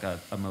was like a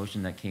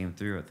emotion that came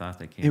through, a thought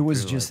that came through. It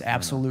was just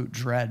absolute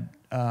dread.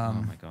 Oh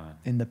my God.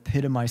 In the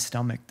pit of my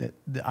stomach that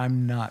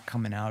I'm not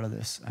coming out of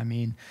this. I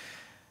mean,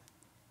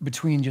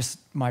 between just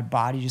my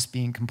body just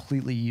being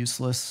completely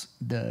useless,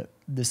 the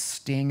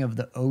sting of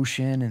the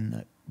ocean and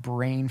the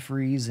brain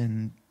freeze,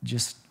 and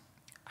just...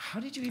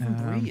 How did you even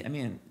breathe? I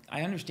mean,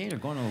 I understand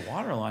you're going to the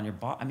water a lot on your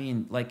body. I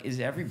mean, like,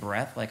 is every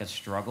breath like a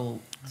struggle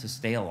to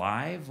stay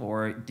alive?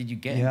 Or did you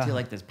get into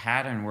like this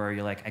pattern where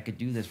you're like, I could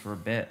do this for a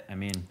bit? I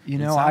mean, you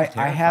know, I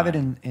have it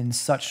in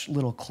such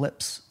little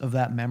clips of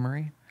that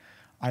memory.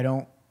 I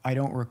don't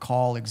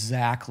recall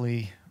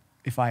exactly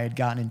if I had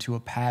gotten into a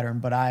pattern,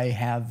 but I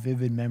have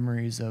vivid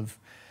memories of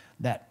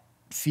that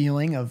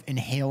feeling of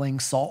inhaling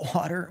salt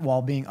water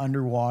while being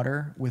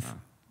underwater with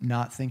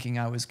not thinking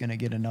I was going to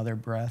get another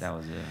breath. That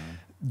was it.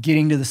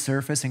 Getting to the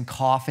surface and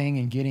coughing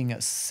and getting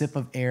a sip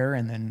of air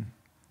and then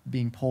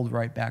being pulled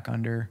right back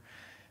under.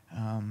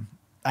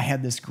 I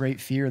had this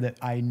great fear that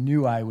I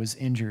knew I was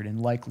injured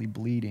and likely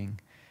bleeding.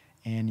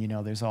 And, you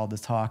know, there's all the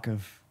talk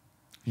of,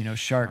 you know,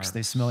 sharks,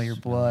 they smell your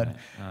blood.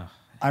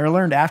 I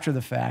learned after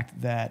the fact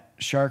that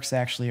sharks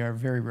actually are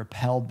very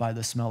repelled by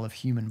the smell of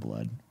human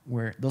blood,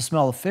 where they'll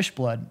smell of fish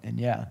blood,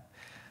 and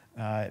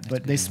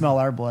but they smell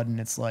our blood, and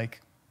it's like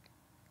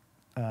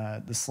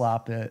the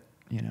slop at,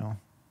 you know,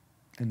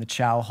 in the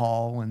chow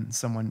hall when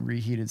someone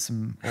reheated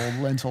some old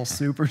lentil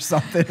soup or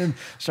something, and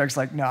shark's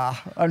like, nah,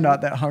 I'm not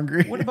that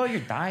hungry. What about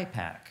your dye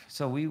pack?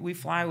 So we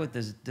fly with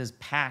this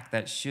pack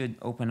that should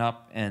open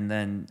up, and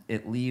then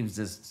it leaves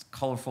this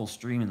colorful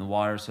stream in the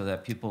water so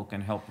that people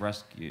can help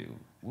rescue.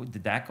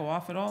 Did that go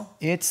off at all?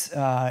 It's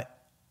a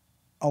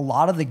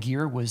lot of the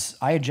gear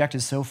I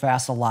ejected so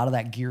fast, a lot of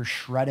that gear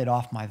shredded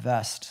off my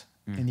vest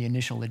in the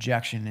initial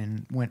ejection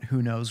and went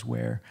who knows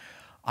where.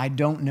 I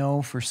don't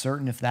know for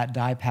certain if that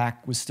dye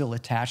pack was still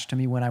attached to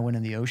me when I went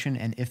in the ocean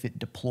and if it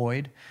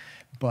deployed,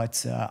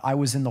 but I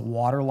was in the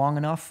water long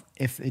enough.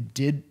 If it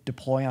did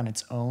deploy on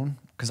its own,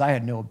 because I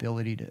had no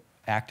ability to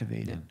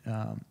activate it,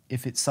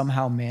 if it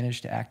somehow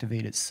managed to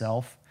activate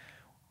itself,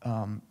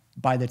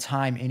 by the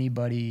time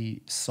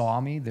anybody saw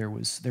me, there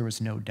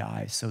was no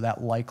dye, so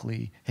that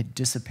likely had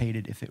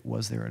dissipated if it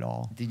was there at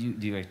all. Did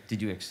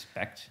you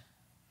expect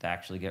to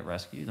actually get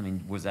rescued? I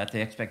mean, was that the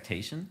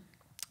expectation?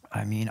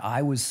 I mean,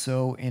 I was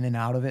so in and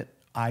out of it.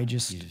 I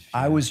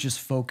was just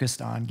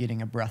focused on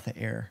getting a breath of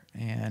air,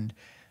 and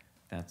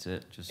that's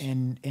it.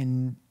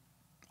 And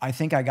I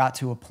think I got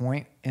to a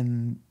point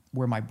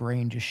where my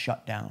brain just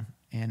shut down,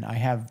 and I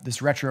have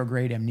this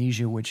retrograde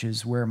amnesia, which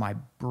is where my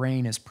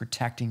brain is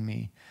protecting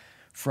me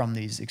from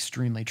these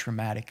extremely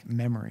traumatic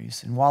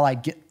memories. And while I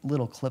get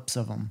little clips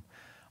of them,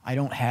 I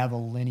don't have a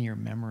linear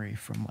memory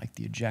from like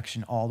the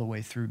ejection all the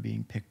way through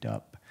being picked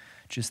up.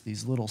 Just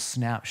these little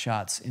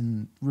snapshots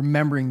in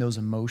remembering those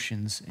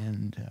emotions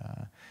and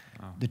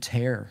the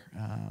terror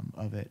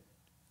of it.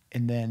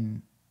 And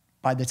then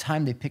by the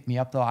time they picked me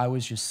up, though, I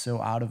was just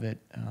so out of it.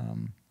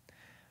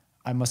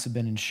 I must have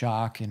been in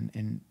shock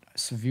and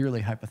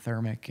severely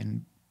hypothermic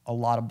and a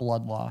lot of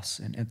blood loss.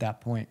 And at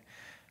that point,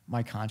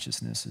 my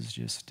consciousness is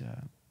just,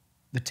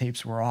 the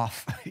tapes were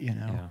off, you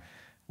know,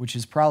 which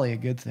is probably a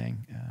good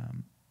thing.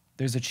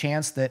 there's a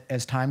chance that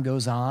as time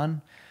goes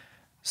on,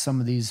 some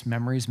of these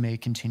memories may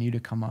continue to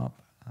come up.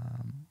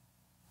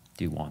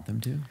 Do you want them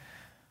to?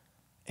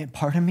 And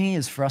part of me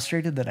is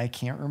frustrated that I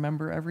can't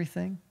remember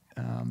everything.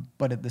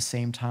 But at the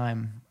same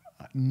time,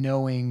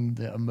 knowing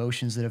the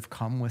emotions that have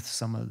come with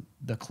some of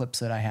the clips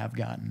that I have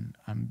gotten,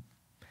 I'm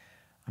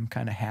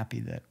kind of happy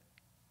that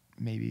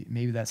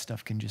maybe that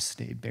stuff can just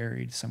stay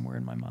buried somewhere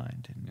in my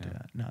mind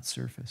and not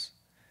surface.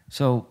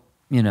 So,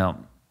 you know,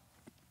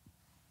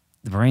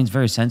 the brain's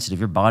very sensitive.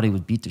 Your body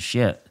was beat to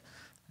shit.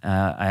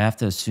 I have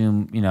to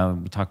assume, you know,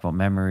 we talk about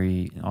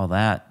memory and all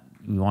that.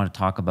 We want to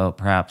talk about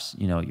perhaps,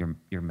 you know,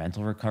 your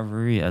mental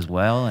recovery as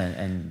well,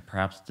 and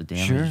perhaps the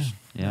damage. Sure.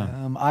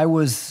 Yeah. I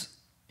was,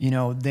 you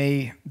know,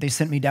 they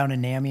sent me down to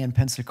NAMI in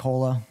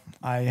Pensacola.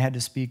 I had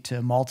to speak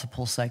to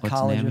multiple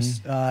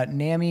psychologists.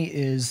 NAMI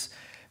is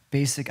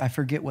basic. I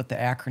forget what the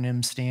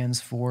acronym stands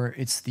for.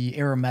 It's the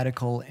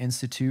Aeromedical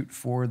Institute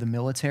for the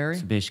military.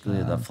 So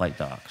basically the flight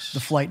docs.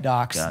 The flight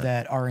docs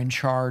that are in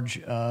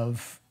charge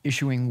of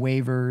issuing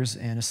waivers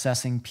and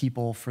assessing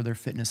people for their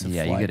fitness of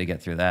flight. Yeah, you got to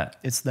get through that.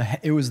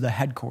 It was the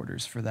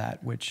headquarters for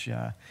that, which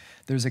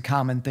there's a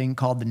common thing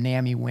called the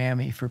NAMI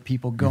whammy for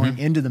people going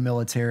into the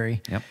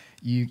military. Yep.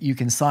 You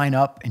can sign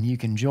up and you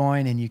can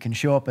join and you can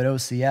show up at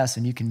OCS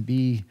and you can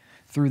be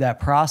through that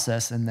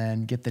process and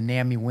then get the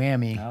NAMI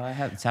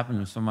whammy. It's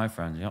happened to some of my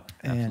friends. Yep.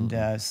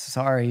 And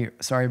sorry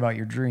about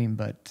your dream,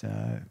 but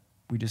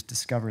we just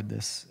discovered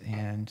this,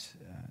 and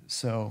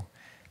so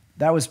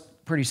that was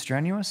pretty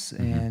strenuous,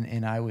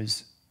 and I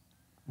was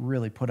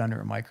really put under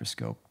a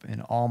microscope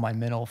in all my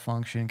mental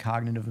function,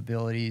 cognitive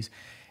abilities.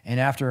 And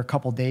after a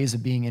couple days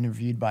of being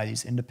interviewed by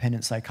these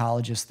independent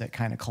psychologists that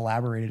kind of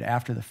collaborated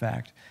after the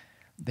fact,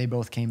 they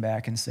both came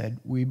back and said,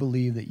 we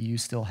believe that you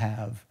still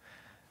have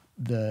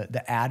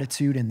the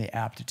attitude and the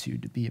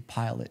aptitude to be a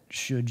pilot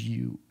should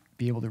you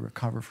be able to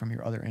recover from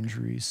your other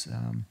injuries.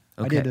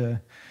 I did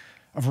a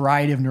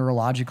variety of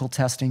neurological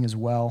testing as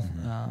well.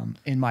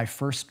 In my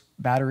first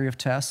battery of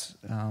tests,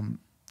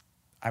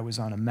 I was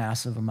on a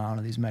massive amount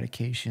of these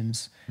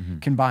medications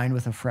combined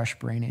with a fresh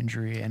brain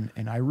injury,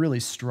 and I really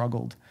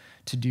struggled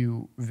to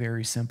do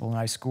very simple, and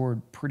I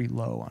scored pretty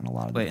low on a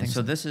lot of the things. And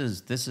so this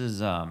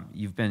is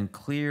you've been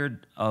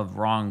cleared of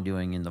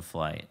wrongdoing in the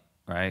flight,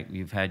 right?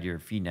 You've had your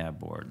FNAB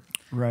board.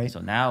 Right. So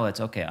now it's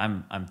okay.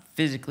 I'm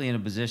physically in a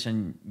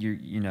position.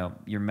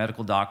 Your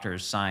medical doctor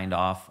has signed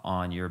off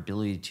on your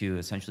ability to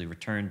essentially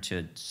return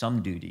to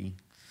some duty,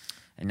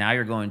 and now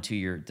you're going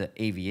to the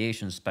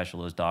aviation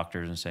specialist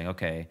doctors and saying,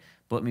 okay,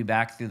 put me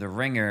back through the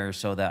ringer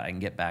so that I can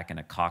get back in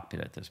a cockpit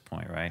at this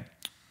point, right?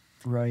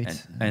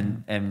 Right.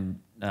 And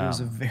it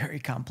was a very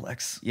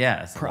complex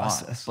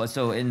process. But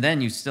and then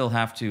you still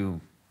have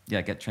to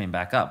get trained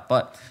back up.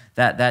 But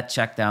that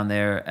check down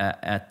there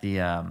at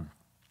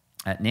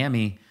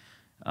NAMI.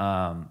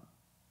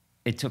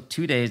 It took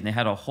 2 days, and they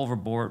had a whole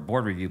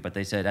board review, but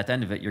they said at the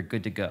end of it, you're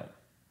good to go,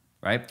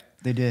 right?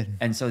 They did.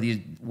 And so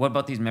what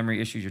about these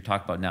memory issues you're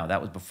talking about now?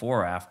 That was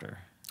before or after?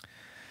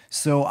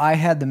 So I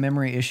had the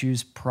memory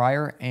issues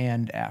prior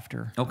and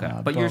after. Okay,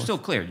 but you're still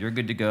cleared. You're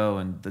good to go,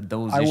 and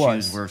those I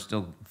issues were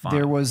still fine.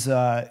 There was,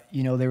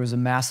 there was a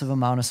massive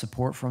amount of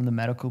support from the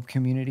medical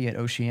community at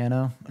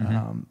Oceana.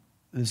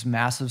 There's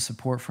massive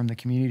support from the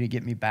community to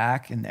get me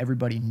back, and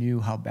everybody knew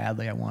how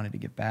badly I wanted to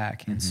get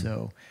back. And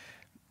so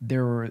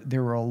there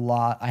were a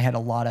lot. I had a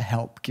lot of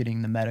help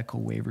getting the medical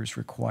waivers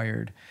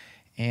required.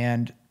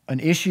 And an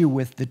issue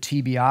with the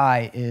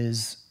TBI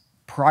is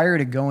prior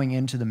to going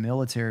into the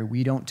military,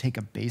 we don't take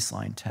a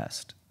baseline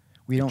test.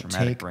 We don't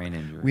take brain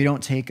injury. We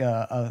don't take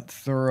a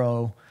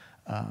thorough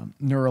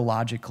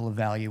neurological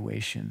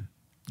evaluation.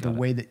 The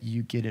way that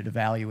you get it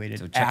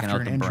evaluated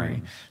after an injury.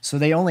 Brain. So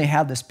they only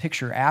had this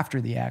picture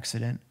after the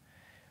accident,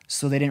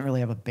 so they didn't really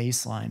have a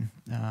baseline.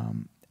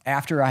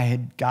 After I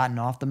had gotten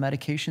off the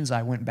medications,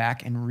 I went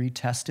back and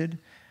retested,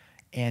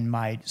 and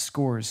my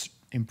scores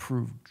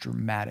improved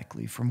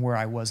dramatically from where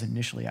I was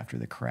initially after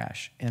the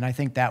crash. And I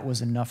think that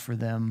was enough for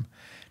them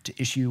to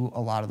issue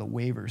a lot of the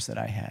waivers that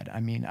I had.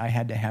 I mean, I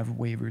had to have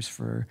waivers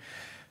for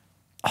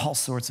all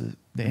sorts of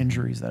the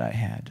injuries that I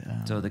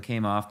had. So they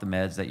came off the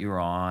meds that you were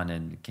on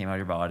and came out of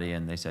your body,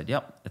 and they said,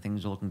 yep,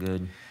 things are looking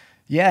good.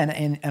 Yeah,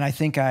 and I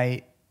think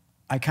I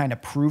kind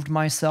of proved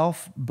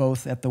myself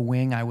both at the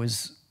wing. I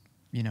was,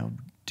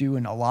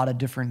 doing a lot of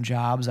different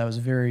jobs. I was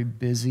very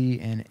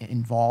busy and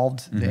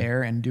involved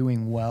there and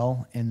doing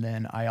well. And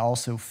then I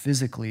also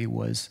physically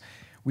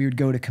we would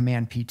go to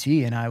command PT,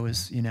 and I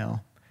was,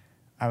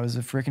 I was a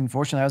freaking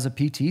fortunate. I was a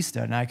PT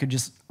stud, and I could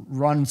just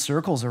run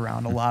circles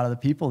around a lot of the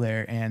people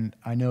there. And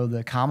I know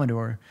the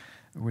Commodore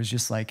was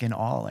just like in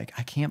awe, like,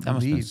 I can't That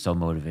must have believe. been so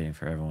motivating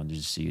for everyone to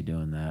just see you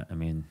doing that. I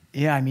mean,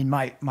 yeah, I mean,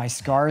 my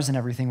scars and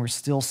everything were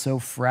still so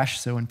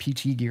fresh. So in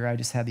PT gear, I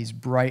just had these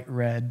bright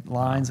red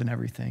lines and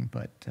everything.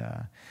 But,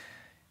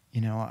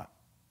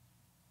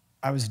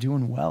 I was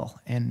doing well,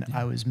 and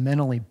I was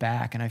mentally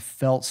back, and I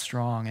felt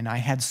strong, and I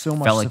had so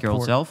much felt like support. your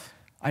old self?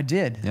 I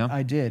did. Yeah.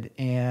 I did.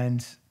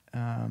 And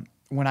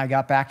when I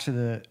got back to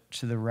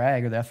the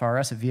RAG or the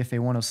FRS at VFA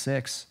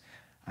 106,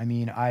 I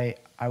mean, I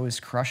I was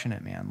crushing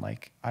it, man.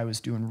 Like I was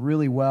doing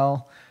really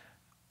well.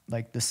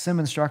 Like the sim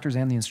instructors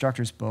and the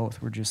instructors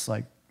both were just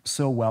like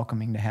so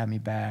welcoming to have me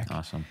back.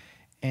 Awesome.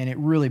 And it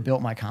really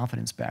built my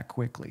confidence back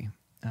quickly.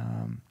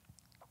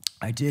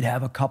 I did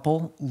have a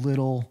couple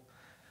little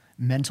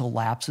mental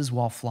lapses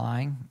while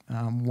flying.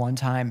 One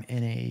time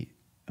in a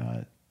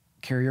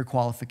carrier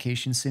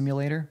qualification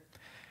simulator,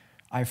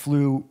 I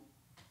flew,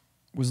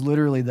 was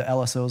literally the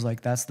LSO was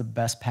like, that's the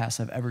best pass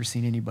I've ever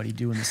seen anybody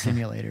do in the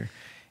simulator.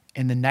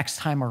 And the next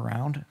time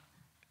around,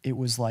 it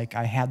was like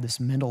I had this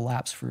mental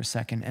lapse for a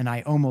second, and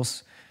I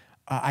almost,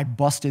 I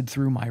busted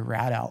through my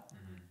rat out.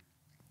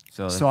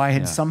 So I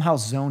had somehow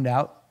zoned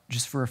out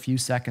just for a few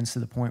seconds to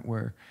the point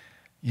where,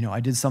 you know,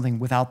 I did something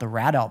without the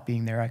rat out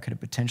being there. I could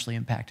have potentially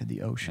impacted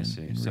the ocean. I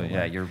see. So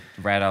yeah, your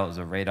rat out is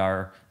a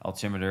radar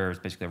altimeter. It's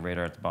basically a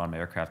radar at the bottom of the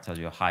aircraft, tells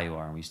you how high you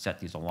are. And we set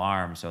these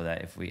alarms so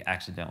that if we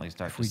accidentally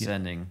start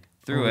descending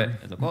through it,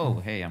 it's like, oh,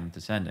 hey, I'm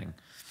descending.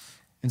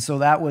 And so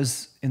that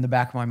was in the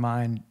back of my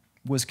mind,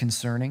 was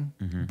concerning,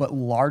 but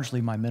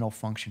largely my mental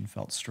function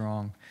felt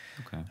strong.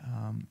 Okay.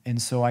 And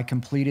so I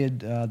completed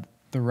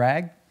the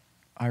RAG.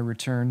 I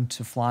returned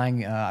to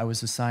flying. I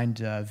was assigned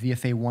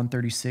VFA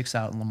 136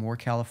 out in Lemoore,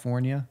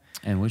 California.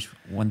 And which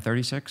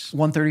 136?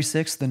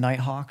 136, the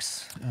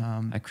Nighthawks.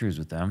 I cruised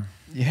with them.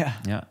 Yeah.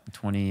 Yeah,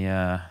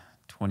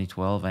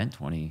 2012 and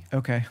 20.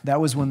 Okay, that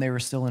was when they were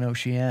still in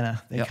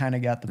Oceana. They kind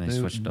of got the boot. They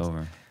switched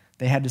over.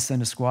 They had to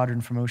send a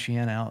squadron from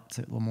Oceana out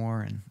to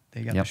Lemoore, and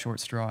they got the short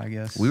straw, I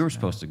guess. We were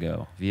supposed to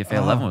go. VFA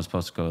 11 was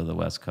supposed to go to the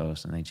West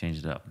Coast, and they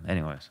changed it up.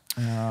 Anyways.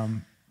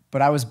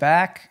 But I was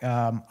back.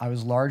 I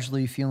was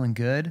largely feeling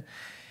good.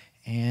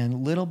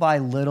 And little by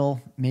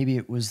little, maybe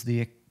it was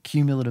the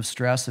cumulative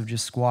stress of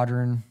just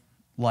squadron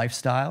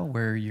lifestyle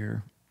where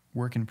you're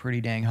working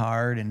pretty dang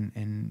hard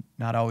and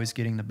not always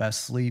getting the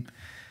best sleep.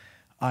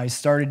 I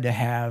started to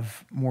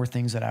have more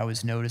things that I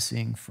was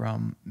noticing,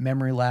 from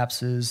memory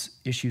lapses,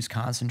 issues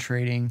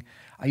concentrating.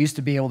 I used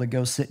to be able to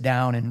go sit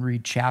down and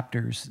read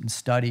chapters and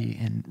study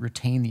and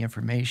retain the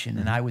information.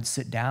 And I would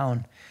sit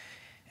down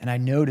and I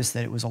noticed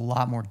that it was a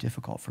lot more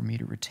difficult for me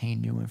to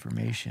retain new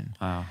information.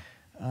 Wow.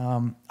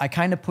 I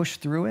kind of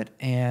pushed through it,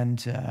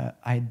 and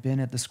I had been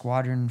at the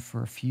squadron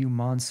for a few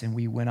months, and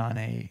we went on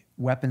a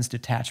weapons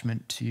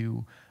detachment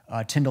to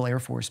Tyndall Air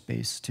Force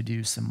Base to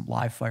do some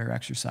live fire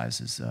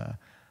exercises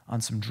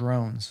on some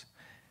drones.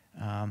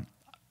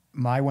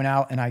 I went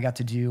out and I got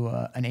to do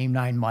an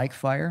AIM-9 mic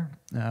fire,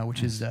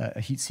 which is a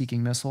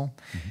heat-seeking missile.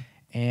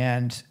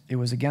 And it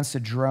was against a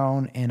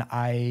drone, and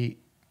I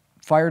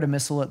fired a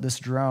missile at this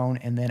drone,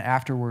 and then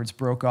afterwards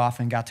broke off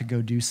and got to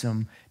go do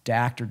some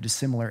DACT, or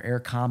dissimilar air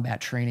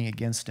combat training,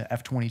 against a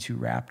F-22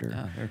 Raptor.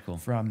 Oh, very cool.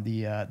 From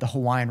the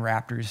Hawaiian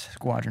Raptors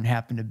squadron.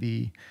 Happened to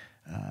be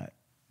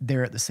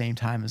there at the same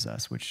time as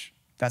us, which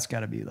that's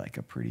got to be like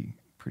a pretty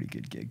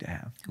good gig to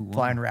have. Wow.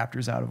 Flying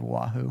Raptors out of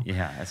Oahu.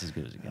 Yeah, that's as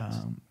good as it gets.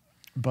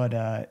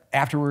 But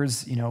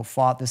afterwards, you know,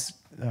 fought this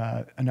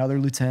another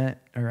lieutenant,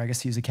 or I guess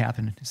he was a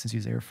captain since he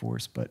was Air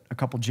Force, but a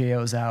couple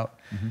JOs out,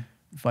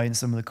 fighting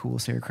some of the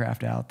coolest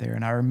aircraft out there.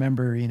 And I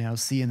remember, you know,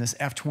 seeing this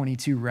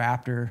F-22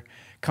 Raptor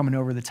coming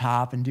over the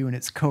top and doing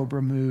its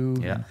Cobra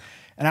move. Yeah.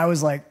 And I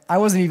was like, I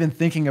wasn't even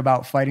thinking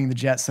about fighting the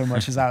jet so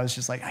much as I was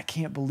just like, I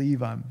can't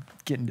believe I'm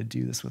getting to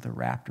do this with a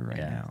Raptor right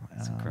now.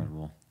 It's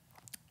incredible.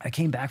 I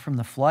came back from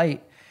the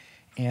flight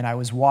and I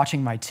was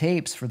watching my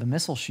tapes for the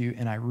missile shoot,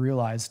 and I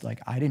realized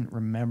like I didn't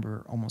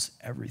remember almost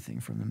everything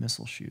from the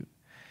missile shoot.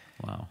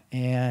 Wow.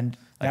 And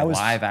like that a was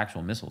live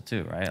actual missile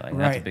too, right? Like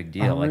that's a big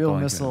deal. Like real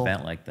going missile, to an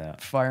event like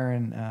that.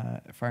 Firing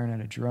at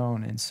a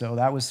drone. And so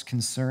that was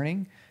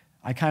concerning.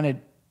 I kind of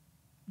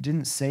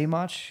didn't say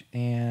much.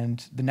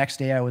 And the next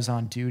day I was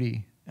on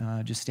duty,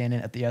 just standing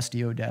at the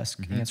SDO desk,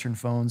 answering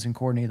phones and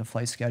coordinating the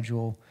flight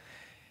schedule,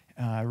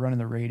 running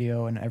the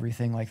radio and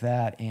everything like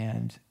that.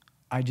 And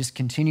I just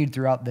continued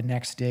throughout the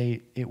next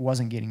day. It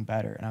wasn't getting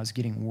better, and I was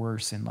getting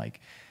worse. And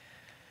like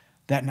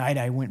that night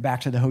I went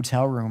back to the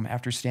hotel room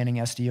after standing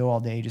SDO all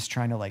day, just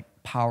trying to like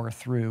power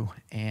through.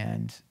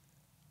 And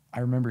I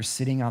remember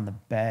sitting on the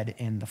bed,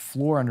 and the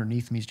floor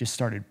underneath me just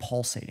started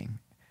pulsating.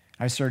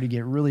 I started to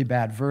get really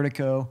bad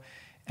vertigo,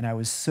 and I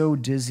was so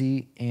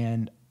dizzy,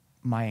 and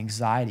my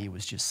anxiety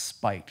was just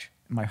spiked.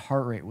 My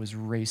heart rate was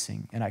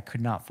racing, and I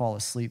could not fall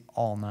asleep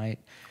all night,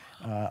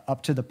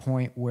 up to the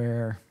point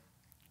where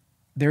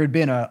there had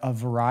been a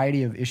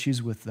variety of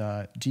issues with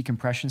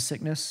decompression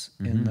sickness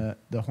in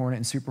the Hornet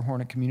and Super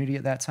Hornet community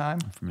at that time.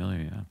 I'm familiar,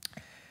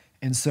 yeah.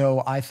 And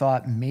so I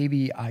thought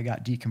maybe I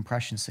got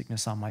decompression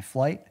sickness on my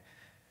flight.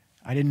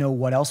 I didn't know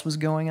what else was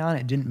going on.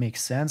 It didn't make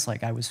sense.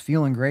 Like I was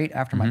feeling great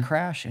after my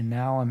crash, and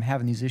now I'm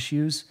having these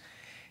issues.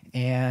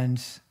 And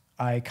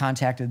I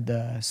contacted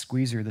the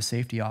squeezer, the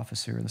safety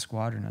officer of the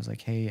squadron. I was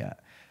like, hey,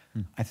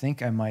 I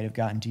think I might have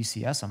gotten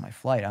DCS on my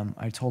flight.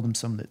 I told him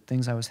some of the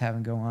things I was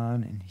having go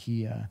on, and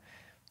he,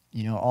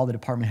 you know, all the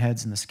department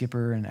heads and the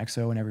skipper and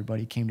XO and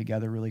everybody came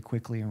together really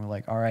quickly, and we're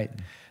like, all right,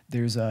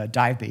 there's a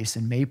dive base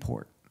in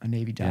Mayport, a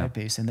Navy dive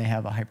base, and they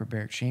have a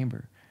hyperbaric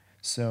chamber.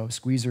 So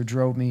Squeezer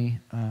drove me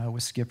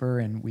with skipper,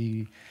 and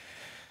we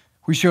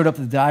we showed up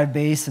at the dive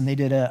base, and they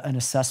did an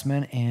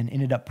assessment and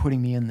ended up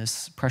putting me in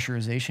this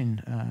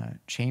pressurization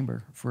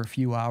chamber for a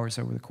few hours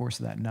over the course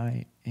of that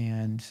night.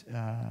 And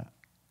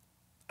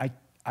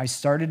I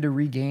started to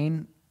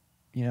regain,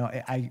 you know,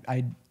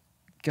 I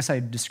guess I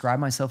describe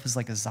myself as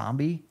like a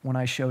zombie when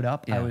I showed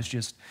up. Yeah. I was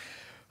just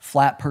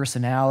flat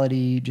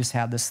personality, just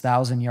had this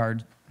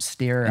 1,000-yard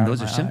stare. And out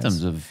those of are my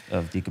symptoms eyes.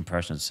 of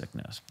decompression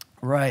sickness.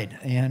 Right.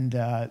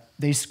 And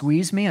they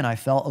squeezed me, and I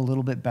felt a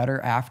little bit better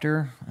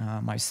after.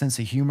 My sense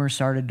of humor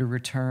started to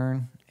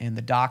return. And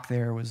the doc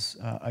there was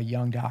a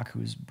young doc who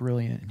was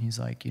brilliant. And he's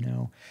like, you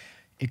know,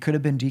 it could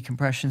have been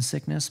decompression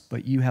sickness,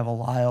 but you have a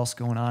lot else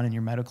going on in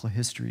your medical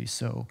history.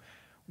 So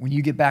when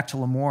you get back to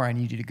Lemoore, I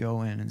need you to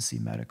go in and see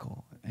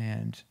medical.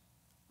 And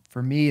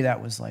for me, that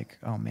was like,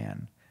 oh,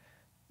 man,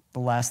 the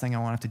last thing I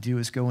want to have to do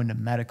is go into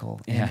medical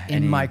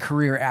in my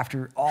career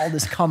after all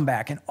this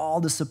comeback and all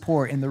the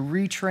support and the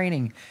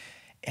retraining.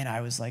 And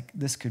I was like,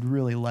 this could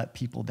really let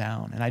people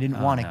down. And I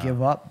didn't want to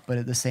give up, but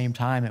at the same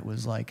time, it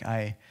was like,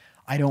 I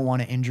don't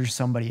want to injure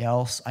somebody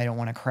else. I don't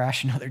want to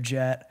crash another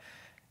jet,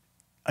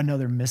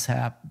 another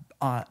mishap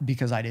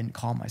because I didn't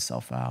call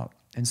myself out.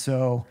 And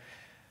so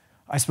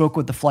I spoke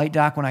with the flight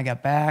doc when I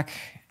got back,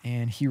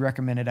 and he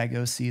recommended I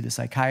go see the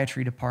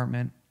psychiatry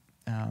department.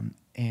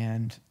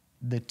 And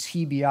the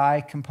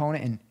TBI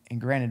component,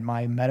 and granted,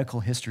 my medical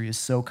history is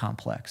so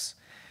complex.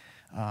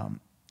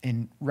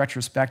 And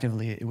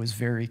retrospectively, it was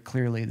very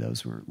clearly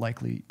those were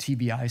likely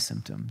TBI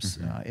symptoms,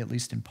 at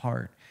least in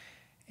part.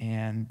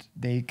 And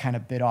they kind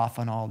of bit off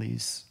on all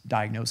these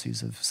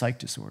diagnoses of psych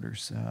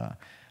disorders.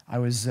 I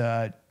was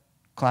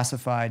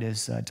classified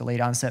as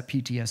delayed onset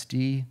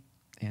PTSD,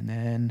 and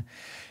then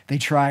they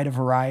tried a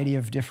variety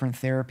of different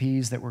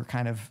therapies that were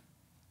kind of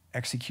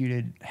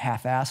executed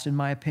half-assed, in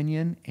my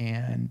opinion,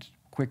 and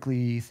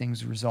quickly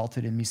things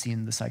resulted in me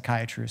seeing the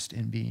psychiatrist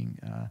and being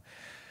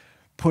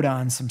put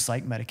on some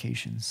psych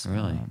medications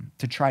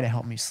to try to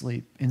help me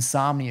sleep.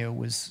 Insomnia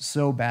was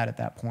so bad at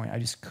that point. I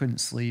just couldn't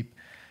sleep.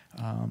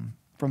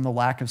 From the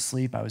lack of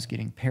sleep, I was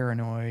getting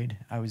paranoid.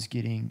 I was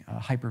getting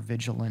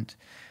hypervigilant.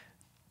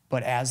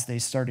 But as they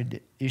started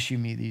to issue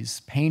me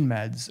these pain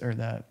meds, or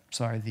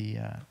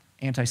the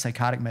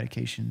antipsychotic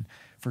medication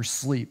for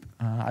sleep,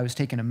 I was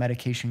taking a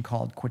medication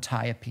called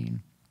quetiapine.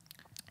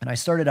 And I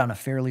started on a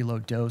fairly low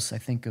dose, I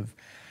think of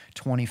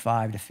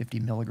 25 to 50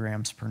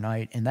 milligrams per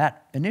night. And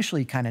that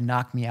initially kind of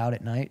knocked me out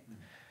at night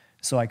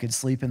so I could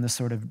sleep in the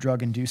sort of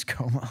drug-induced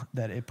coma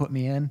that it put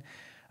me in.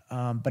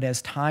 But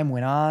as time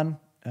went on,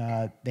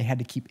 they had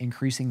to keep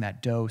increasing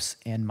that dose,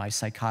 and my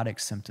psychotic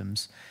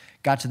symptoms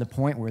got to the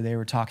point where they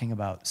were talking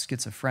about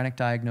schizophrenic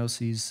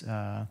diagnoses.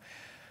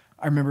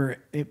 I remember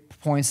at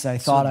points I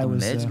thought I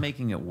was... meds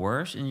making it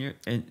worse,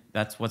 and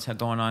that's what's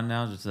going on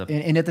now? Just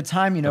and at the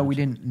time, you know, we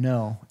didn't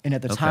know. And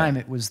at the time,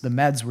 it was the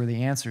meds were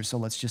the answer, so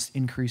let's just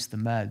increase the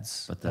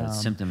meds. But the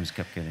symptoms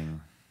kept getting...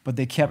 But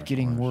they kept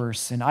getting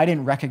worse. And I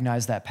didn't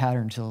recognize that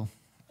pattern until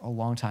a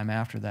long time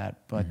after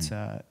that. But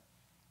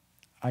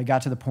I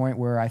got to the point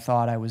where I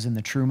thought I was in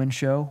the Truman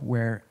Show,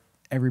 where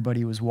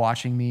everybody was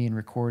watching me and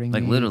recording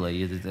me. Like literally,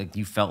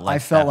 you felt like... I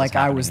felt like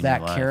I was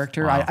that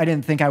character. Wow. I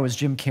didn't think I was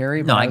Jim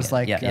Carrey, but I was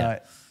like...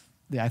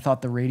 I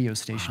thought the radio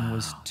station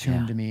was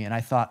tuned to me, and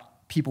I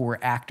thought people were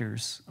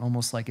actors,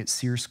 almost like at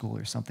Sears School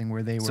or something,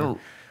 where they were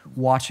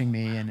watching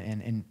me,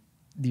 and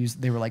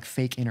they were like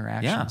fake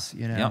interactions,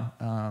 you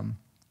know?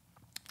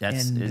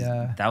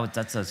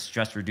 That's a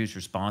stress-reduced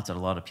response that a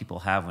lot of people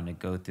have when they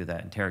go through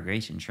that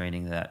interrogation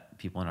training that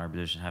people in our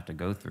position have to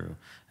go through.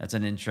 That's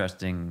an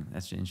interesting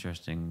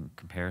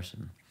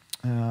comparison.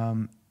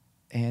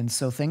 And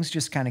so things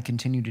just kind of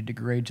continued to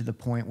degrade to the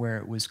point where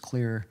it was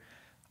clear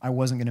I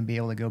wasn't going to be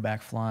able to go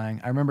back flying.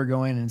 I remember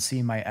going and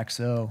seeing my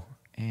XO,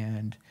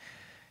 and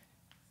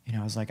you know,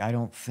 I was like, I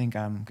don't think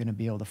I'm going to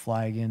be able to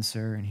fly again,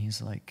 sir. And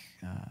he's like,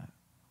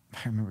 I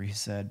remember he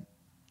said,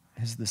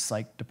 has the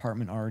psych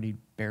department already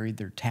buried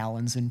their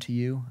talons into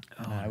you?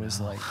 And I was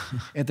like,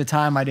 at the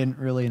time, I didn't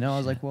really know. I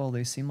was like, well,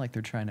 they seem like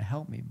they're trying to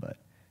help me, but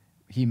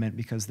he meant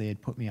because they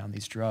had put me on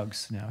these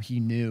drugs. Now,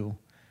 he knew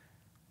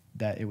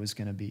that it was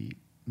going to be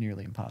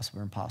nearly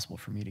impossible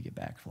for me to get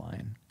back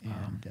flying.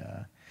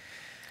 And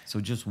so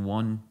just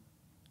one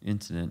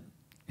incident,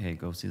 hey,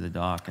 go see the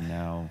doc, and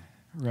now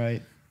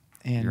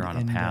and you're on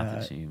a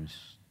path, it seems.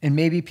 And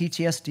maybe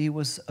PTSD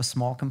was a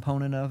small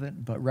component of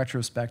it, but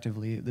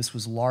retrospectively, this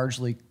was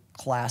largely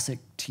classic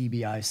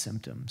TBI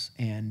symptoms.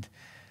 And,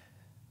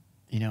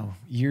 you know,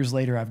 years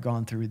later, I've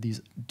gone through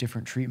these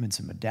different treatments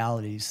and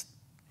modalities,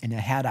 and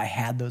had I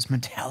had those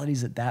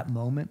modalities at that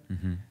moment,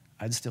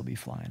 I'd still be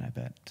flying, I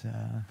bet,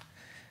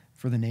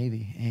 for the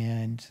Navy.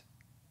 And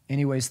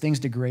anyways, things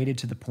degraded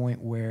to the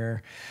point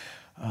where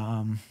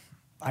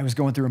I was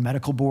going through a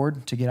medical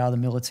board to get out of the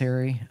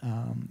military.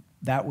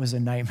 That was a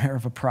nightmare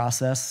of a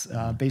process,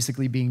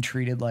 basically being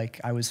treated like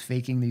I was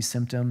faking these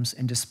symptoms.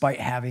 And despite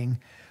having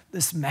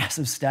this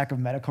massive stack of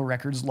medical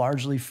records,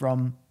 largely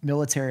from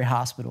military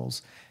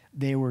hospitals,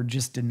 they were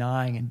just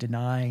denying and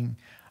denying.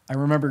 I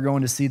remember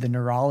going to see the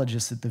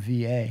neurologist at the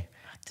VA,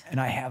 and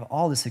I have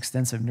all this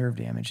extensive nerve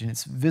damage, and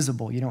it's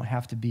visible. You don't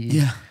have to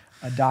be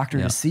a doctor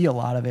Yeah. to see a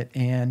lot of it.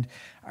 And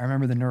I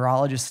remember the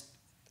neurologist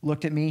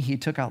looked at me. He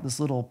took out this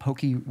little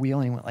pokey wheel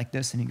and he went like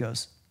this, and he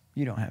goes,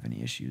 "You don't have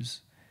any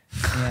issues,"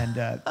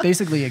 and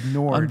basically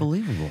ignored.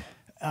 Unbelievable.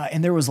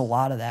 And there was a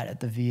lot of that at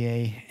the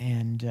VA.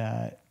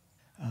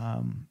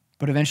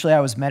 But eventually I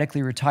was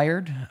medically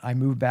retired. I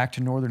moved back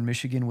to northern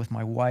Michigan with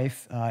my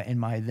wife and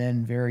my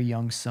then very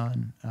young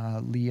son,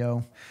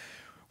 Leo.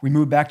 We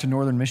moved back to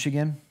northern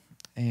Michigan,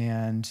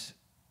 and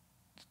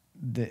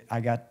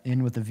I got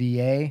in with the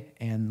VA,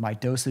 and my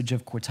dosage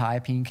of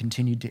quetiapine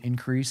continued to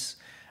increase.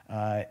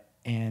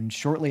 And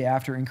shortly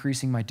after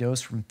increasing my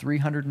dose from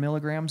 300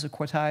 milligrams of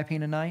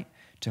quetiapine a night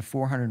to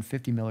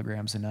 450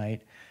 milligrams a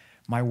night,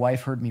 my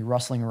wife heard me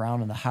rustling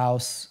around in the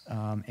house,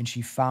 and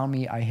she found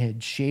me. I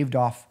had shaved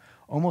off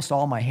almost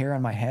all my hair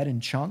on my head in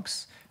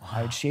chunks. Wow.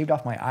 I had shaved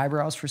off my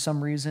eyebrows for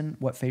some reason,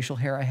 what facial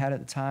hair I had at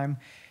the time,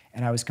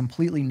 and I was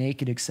completely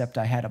naked except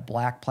I had a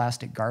black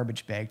plastic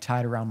garbage bag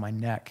tied around my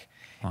neck.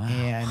 Wow.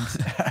 And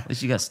At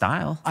least you got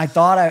style. I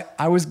thought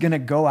I was going to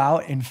go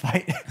out and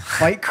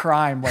fight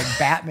crime like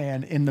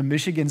Batman in the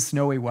Michigan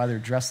snowy weather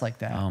dressed like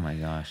that. Oh, my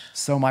gosh.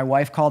 So my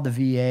wife called the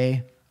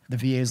VA. The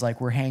VA is like,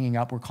 "We're hanging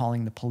up. We're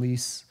calling the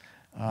police."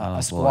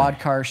 A squad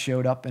car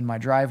showed up in my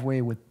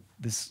driveway with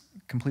this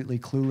completely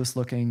clueless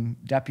looking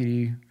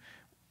deputy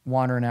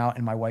wandering out.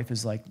 And my wife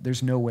is like,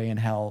 "There's no way in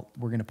hell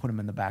we're going to put him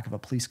in the back of a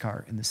police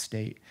car in this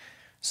state."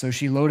 So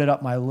she loaded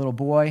up my little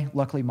boy.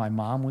 Luckily, my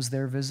mom was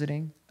there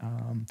visiting.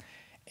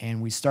 And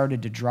we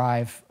started to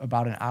drive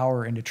about an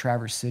hour into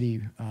Traverse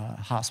City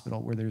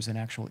Hospital, where there's an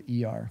actual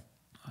ER.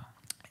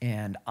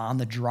 And on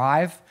the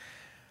drive,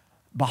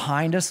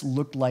 behind us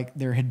looked like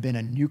there had been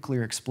a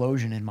nuclear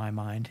explosion in my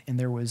mind. And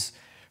there was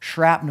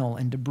shrapnel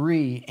and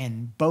debris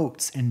and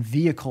boats and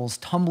vehicles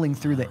tumbling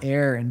through the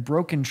air and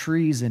broken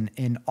trees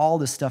and all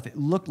this stuff. It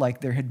looked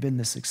like there had been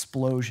this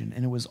explosion,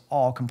 and it was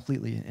all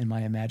completely in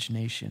my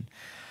imagination.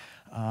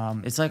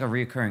 It's like a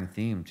reoccurring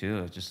theme too.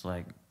 It's just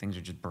like things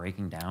are just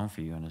breaking down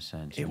for you in a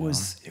sense. It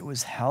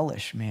was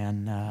hellish,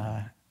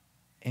 man.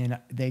 And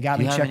they got Do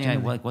me you have checked any,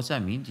 into like, what's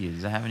that mean to you?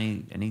 Does that have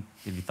any,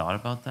 have you thought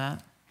about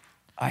that?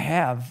 I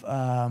have,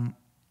 and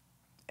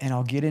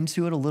I'll get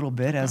into it a little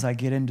bit as I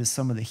get into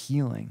some of the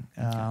healing,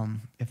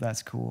 if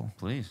that's cool.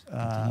 Please.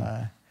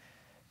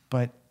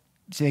 But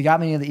so they got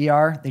me in the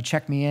ER. They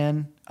checked me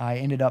in. I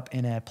ended up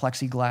in a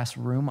plexiglass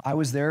room. I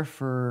was there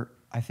for,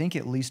 I think,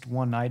 at least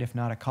one night, if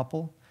not a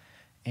couple.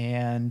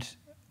 And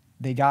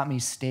they got me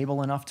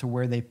stable enough to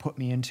where they put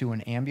me into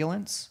an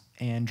ambulance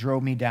and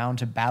drove me down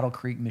to Battle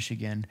Creek,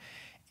 Michigan.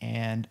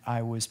 And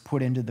I was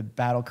put into the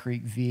Battle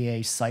Creek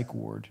VA psych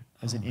ward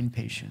as an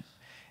inpatient.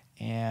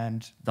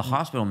 And The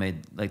hospital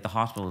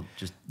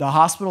just... the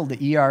hospital,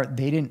 the ER,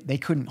 they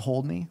couldn't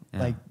hold me.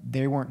 Yeah. Like,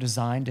 they weren't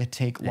designed to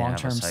take They have a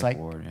long-term psych psych.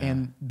 ward, yeah.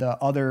 And the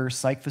other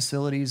psych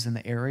facilities in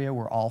the area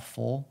were all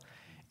full.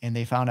 And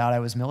they found out I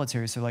was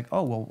military. So they're like,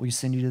 "Oh, well, we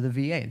send you to the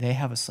VA. They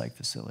have a psych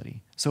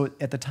facility." So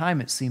at the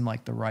time, it seemed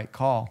like the right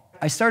call.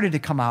 I started to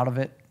come out of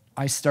it.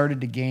 I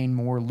started to gain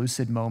more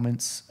lucid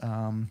moments.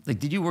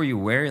 Like, were you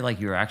aware, like,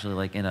 you were actually,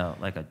 like, in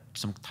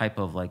some type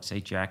of, like,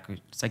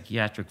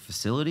 psychiatric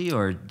facility,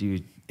 or do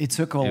you... It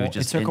took a you while.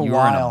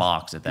 were in a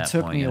box at that It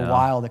took point, me you a know?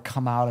 while to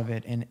come out of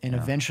it, and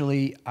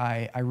eventually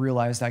I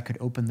realized I could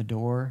open the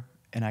door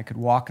and I could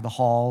walk the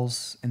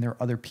halls, and there were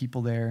other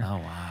people there. Oh,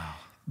 wow.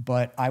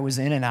 But I was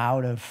in and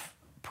out of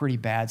pretty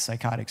bad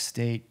psychotic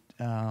state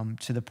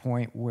to the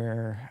point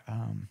where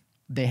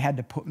they had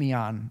to put me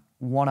on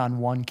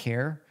one-on-one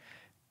care,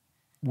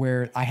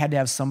 where I had to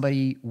have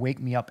somebody wake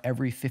me up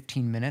every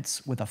 15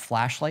 minutes with a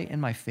flashlight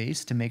in my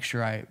face to make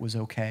sure I was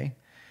okay.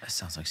 That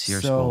sounds like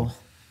Sears So School.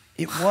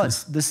 it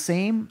was the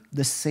same,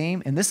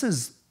 and this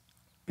is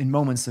in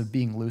moments of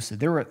being lucid.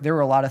 There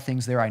were a lot of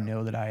things there I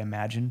know that I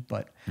imagined,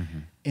 but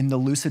in the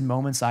lucid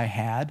moments I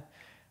had,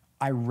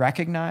 I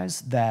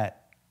recognized that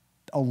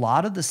a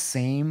lot of the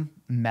same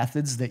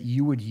methods that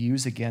you would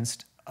use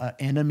against an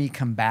enemy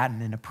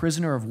combatant in a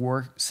prisoner of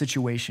war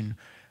situation,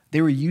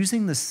 they were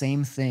using the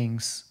same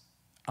things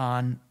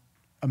on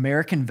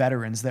American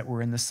veterans that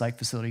were in the psych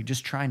facility,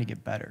 just trying to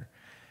get better.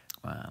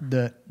 Wow.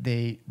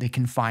 They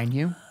confine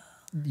you.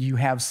 You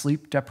have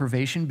sleep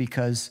deprivation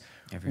because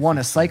Every a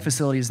 15 psych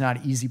facility is not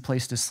an easy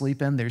place to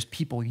sleep in. There's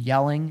people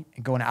yelling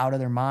and going out of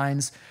their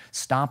minds,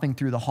 stomping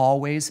through the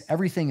hallways.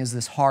 Everything is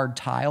this hard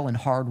tile and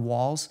hard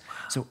walls.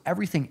 So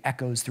everything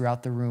echoes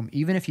throughout the room.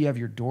 Even if you have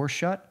your door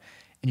shut,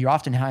 and you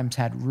oftentimes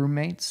had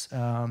roommates.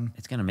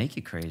 It's going to make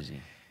you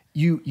crazy.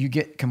 You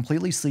get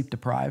completely sleep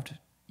deprived.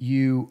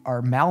 You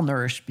are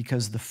malnourished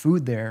because the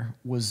food there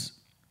was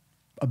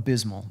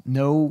abysmal.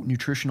 No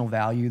nutritional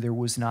value. There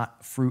was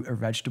not fruit or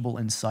vegetable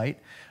in sight.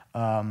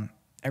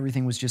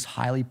 Everything was just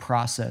highly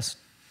processed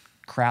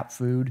crap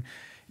food.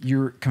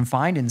 You're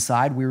confined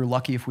inside. We were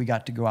lucky if we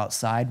got to go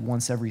outside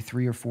once every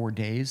 3 or 4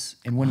 days.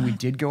 And when we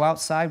did go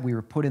outside, we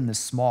were put in this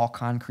small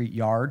concrete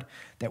yard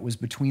that was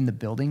between the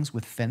buildings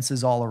with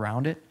fences all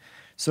around it.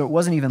 So it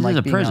wasn't even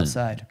like being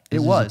outside. It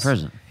was a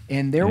prison.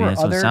 And there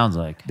that's what it sounds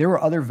like. There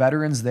were other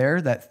veterans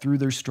there that through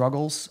their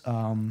struggles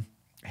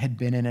had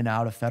been in and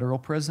out of federal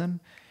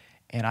prison.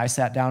 And I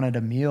sat down at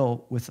a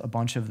meal with a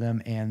bunch of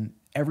them, and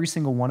every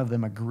single one of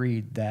them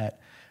agreed that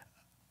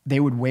they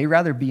would way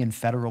rather be in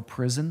federal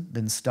prison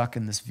than stuck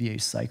in this VA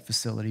psych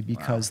facility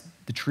because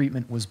the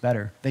treatment was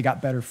better. They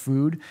got better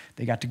food.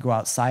 They got to go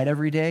outside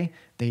every day.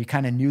 They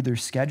kind of knew their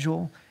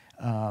schedule,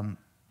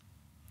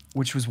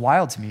 which was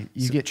wild to me.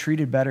 You get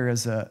treated better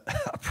as a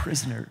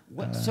prisoner.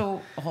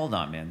 So hold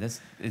on, man.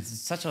 This is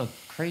such a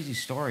crazy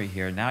story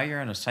here. Now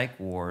you're in a psych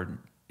ward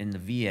in the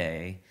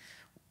VA.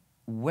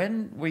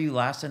 When were you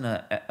last in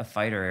a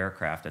fighter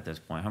aircraft at this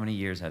point? How many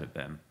years had it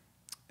been?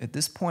 At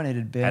this point, it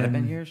had been... Had it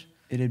been years?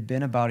 It had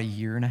been about a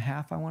year and a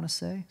half, I want to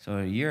say. So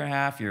a year and a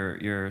half,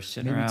 you're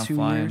sitting Maybe around 2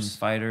 flying years.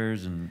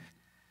 fighters, and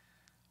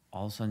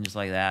all of a sudden, just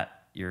like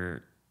that,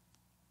 you're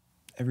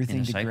Everything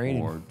in a psych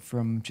degraded ward.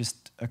 from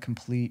just a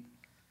complete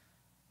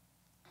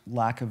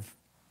lack of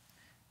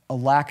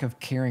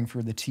caring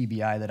for the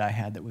TBI that I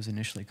had that was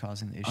initially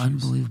causing the issues.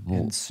 Unbelievable.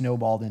 And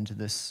snowballed into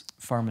this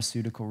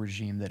pharmaceutical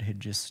regime that had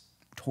just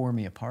tore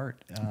me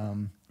apart.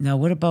 Now,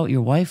 what about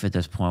your wife at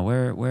this point?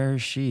 Where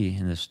is she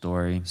in this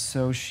story?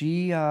 So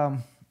she, at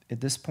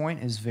this point,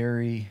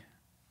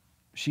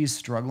 she's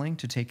struggling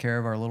to take care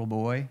of our little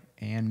boy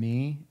and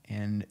me,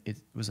 and it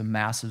was a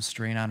massive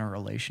strain on our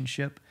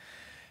relationship.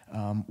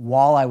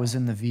 While I was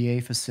in the VA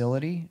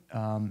facility,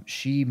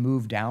 she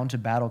moved down to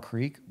Battle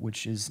Creek,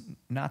 which is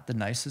not the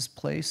nicest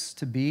place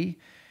to be.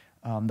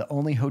 The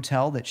only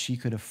hotel that she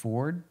could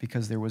afford,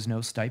 because there was no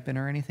stipend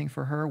or anything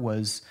for her,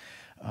 was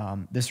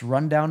this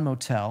rundown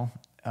motel.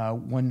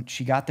 When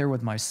she got there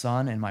with my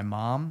son and my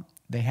mom,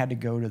 they had to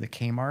go to the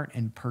Kmart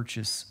and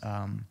purchase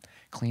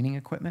cleaning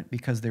equipment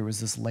because there was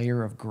this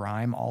layer of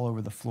grime all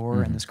over the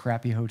floor in this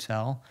crappy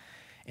hotel,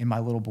 and my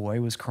little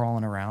boy was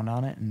crawling around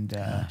on it.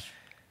 And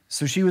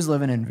so she was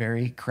living in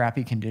very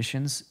crappy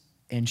conditions,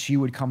 and she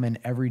would come in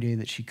every day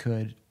that she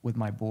could with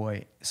my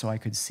boy so I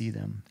could see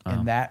them.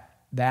 And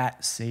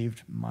that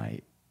saved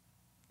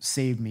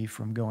me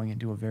from going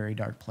into a very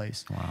dark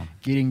place. Wow.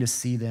 Getting to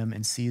see them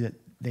and see that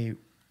they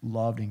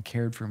loved and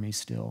cared for me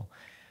still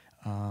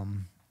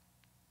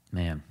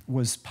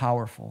was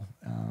powerful.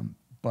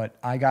 But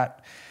I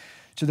got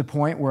to the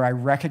point where I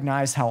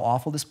recognized how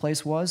awful this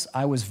place was.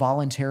 I was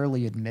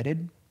voluntarily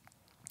admitted.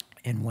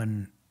 And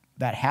when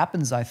that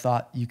happens, I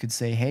thought you could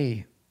say,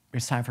 hey,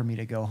 it's time for me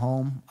to go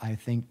home. I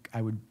think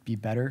I would be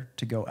better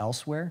to go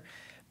elsewhere.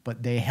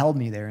 But they held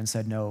me there and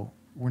said, no,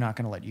 we're not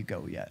going to let you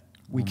go yet.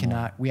 We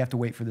cannot, we have to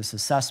wait for this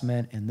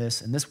assessment and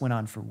this went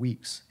on for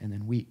weeks and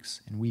then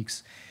weeks and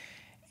weeks.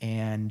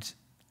 And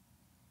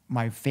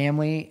my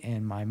family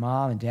and my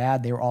mom and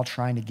dad, they were all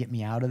trying to get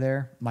me out of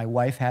there. My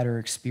wife had her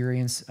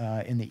experience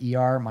in the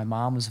ER. My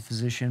mom was a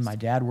physician. My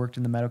dad worked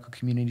in the medical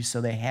community.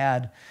 So they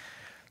had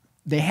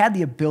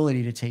the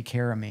ability to take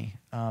care of me.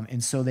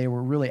 And so they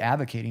were really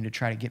advocating to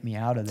try to get me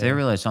out of there. They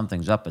realize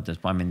something's up at this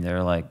point. I mean,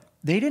 they're like...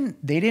 They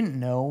didn't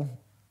know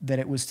that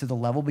it was to the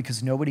level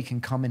because nobody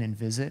can come in and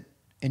visit.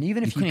 And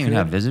even if you couldn't even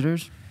have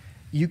visitors?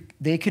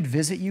 They could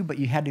visit you, but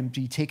you had to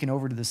be taken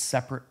over to this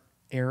separate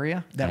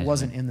area that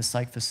wasn't in the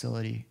psych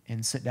facility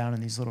and sit down in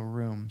these little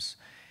rooms.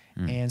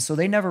 And so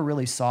they never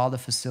really saw the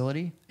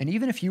facility. And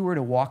even if you were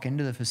to walk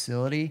into the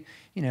facility,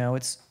 you know,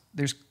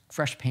 there's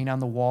fresh paint on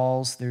the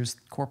walls, there's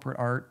corporate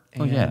art.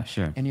 And, yeah,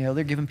 sure. And, you know,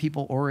 they're giving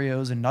people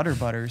Oreos and Nutter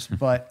Butters,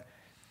 but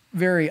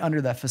very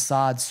under that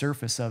facade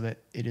surface of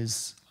it, it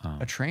is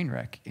a train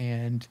wreck.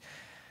 And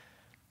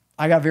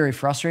I got very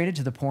frustrated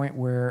to the point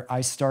where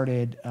I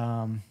started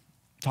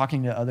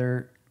talking to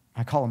other,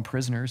 I call them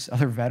prisoners,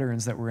 other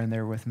veterans that were in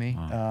there with me,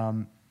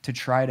 to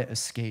try to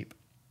escape.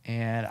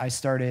 And I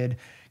started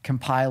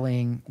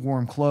compiling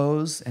warm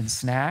clothes and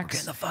snacks.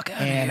 Get the fuck out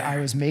of and here. I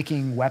was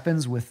making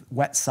weapons with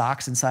wet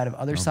socks inside of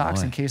other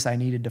socks boy. in case I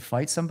needed to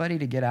fight somebody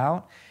to get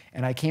out.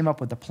 And I came up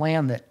with a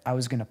plan that I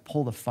was going to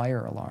pull the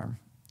fire alarm.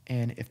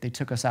 And if they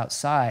took us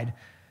outside,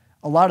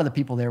 a lot of the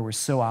people there were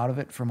so out of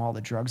it from all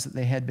the drugs that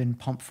they had been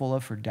pumped full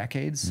of for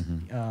decades.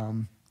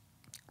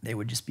 They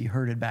would just be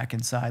herded back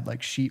inside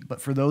like sheep.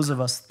 But for those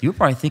of us... You were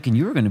probably thinking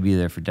you were going to be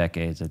there for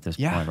decades at this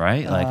point,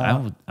 right? Like,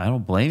 I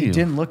don't blame you. It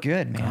didn't look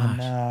good,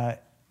 man.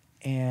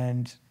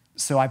 And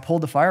so I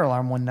pulled the fire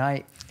alarm one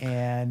night,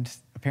 and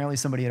apparently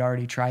somebody had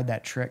already tried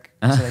that trick.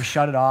 So they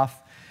shut it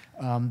off.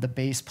 The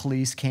base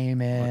police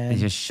came in. They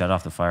just shut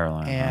off the fire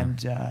alarm.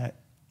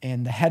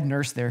 And the head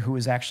nurse there, who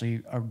was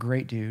actually a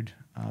great dude,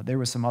 there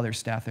was some other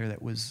staff there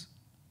that was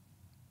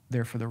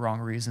there for the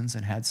wrong reasons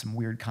and had some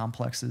weird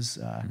complexes.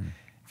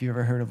 If you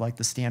ever heard of like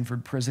the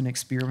Stanford prison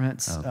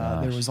experiments,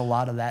 there was a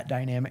lot of that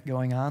dynamic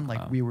going on.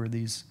 Like we were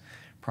these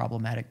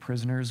problematic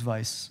prisoners,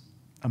 vice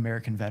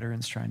American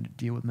veterans trying to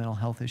deal with mental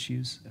health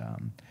issues.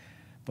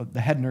 But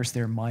the head nurse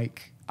there,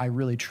 Mike, I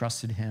really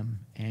trusted him.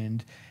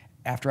 And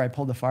after I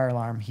pulled the fire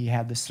alarm, he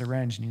had this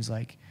syringe and he's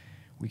like,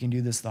 we can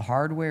do this the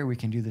hard way or we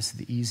can do this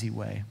the easy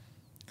way.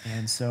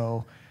 And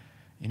so,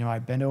 you know, I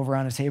bent over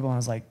on a table and I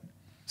was like,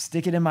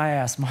 stick it in my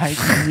ass, Mike.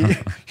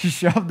 And he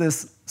shoved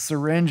this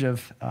syringe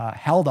of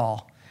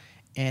Haldol.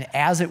 And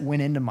as it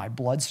went into my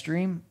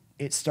bloodstream,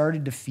 it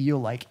started to feel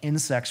like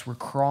insects were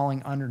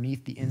crawling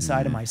underneath the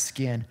inside of my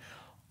skin,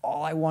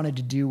 all I wanted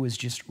to do was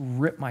just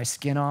rip my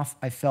skin off.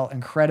 I felt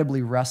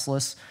incredibly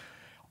restless.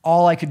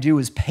 All I could do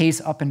was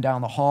pace up and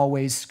down the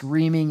hallways,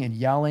 screaming and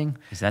yelling.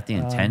 Is that the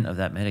intent of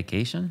that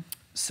medication?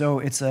 So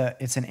it's an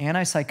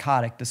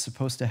antipsychotic that's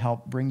supposed to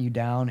help bring you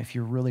down if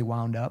you're really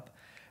wound up.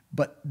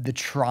 But the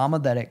trauma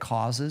that it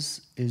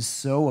causes is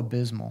so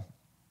abysmal.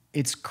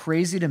 It's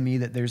crazy to me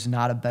that there's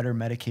not a better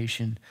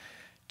medication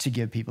to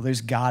give people.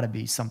 There's got to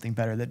be something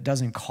better that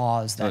doesn't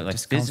cause that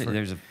discomfort.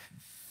 There's a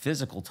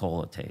physical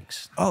toll it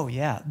takes. Oh,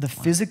 yeah. The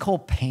physical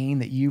pain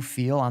that you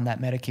feel on that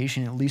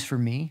medication, at least for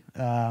me,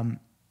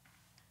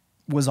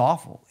 was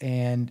awful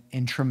and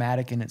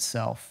traumatic in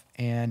itself.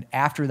 And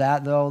after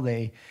that, though,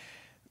 they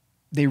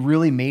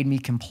really made me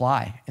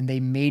comply, and they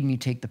made me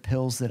take the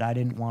pills that I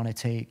didn't want to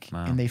take.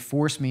 Wow. And they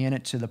forced me in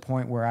it to the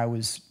point where I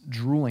was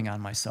drooling on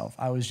myself.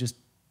 I was just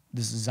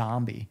this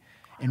zombie.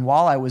 And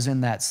while I was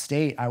in that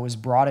state, I was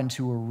brought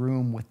into a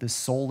room with this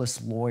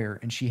soulless lawyer,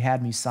 and she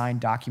had me sign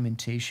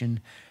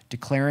documentation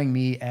declaring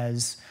me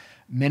as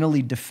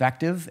mentally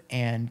defective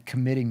and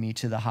committing me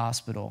to the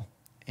hospital.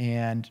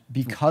 And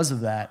because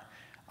of that,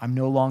 I'm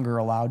no longer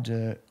allowed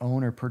to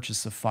own or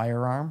purchase a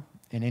firearm.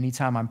 And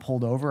anytime I'm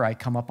pulled over, I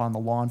come up on the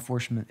law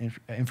enforcement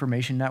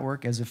information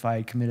network as if I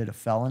had committed a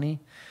felony.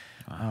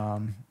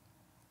 Wow.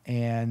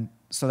 And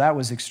so that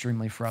was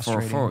extremely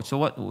frustrating.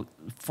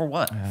 For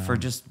what? For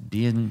just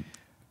being...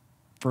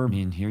 I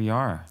mean, here you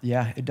are.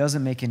 Yeah, it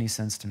doesn't make any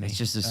sense to me. It's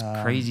just this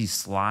crazy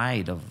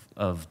slide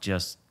of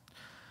just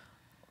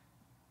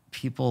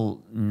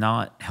people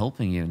not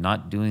helping you,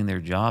 not doing their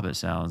job, it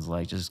sounds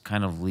like, just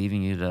kind of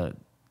leaving you to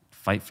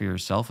fight for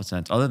yourself, a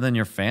sense, other than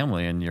your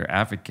family and your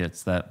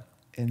advocates that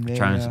are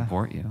trying to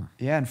support you.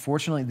 Yeah,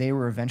 unfortunately, they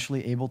were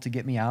eventually able to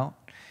get me out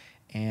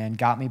and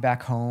got me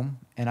back home.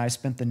 And I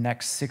spent the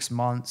next 6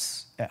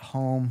 months at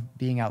home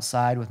being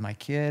outside with my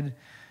kid,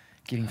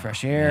 getting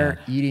fresh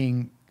air,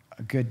 eating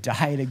a good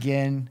diet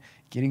again,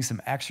 getting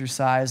some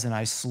exercise, and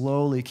I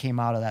slowly came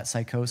out of that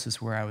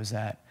psychosis where I was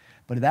at.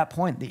 But at that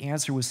point, the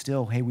answer was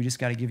still, hey, we just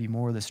got to give you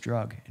more of this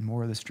drug and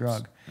more of this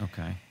drug.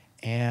 Okay.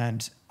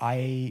 And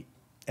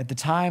at the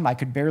time, I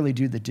could barely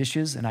do the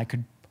dishes, and I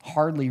could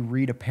hardly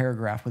read a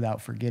paragraph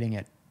without forgetting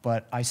it.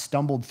 But I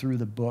stumbled through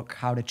the book,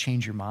 How to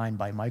Change Your Mind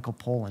by Michael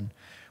Pollan,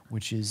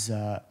 which is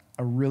a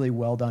really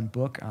well-done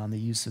book on the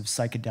use of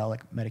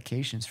psychedelic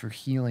medications for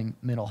healing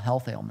mental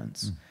health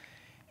ailments.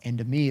 And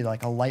to me,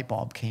 like a light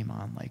bulb came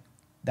on, like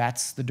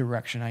that's the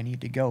direction I need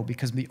to go,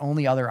 because the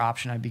only other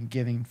option I've been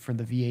giving for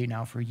the VA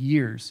now for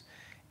years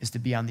is to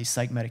be on these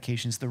psych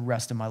medications the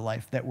rest of my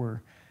life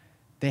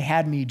they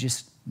had me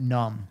just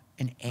numb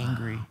and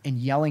angry and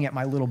yelling at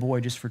my little boy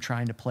just for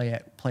trying to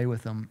play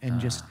with him. And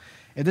just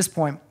at this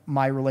point,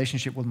 my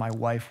relationship with my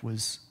wife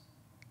was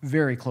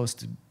very close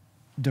to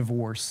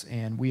divorce,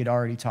 and we had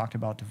already talked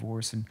about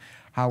divorce and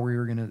how we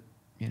were going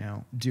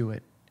to, do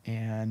it.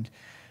 And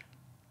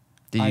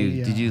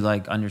did you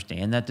like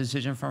understand that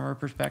decision from her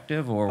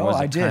perspective, or was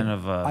it kind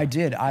of I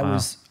did. I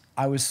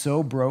was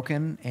so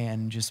broken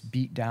and just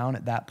beat down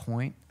at that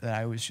point that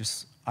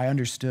I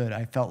understood.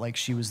 I felt like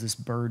she was this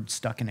bird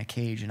stuck in a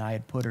cage and I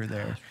had put her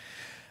there.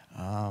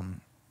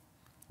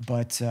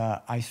 But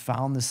I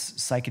found this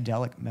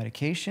psychedelic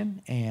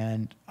medication,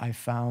 and I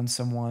found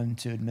someone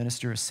to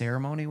administer a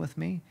ceremony with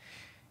me.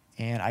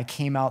 And I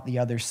came out the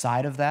other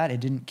side of that. It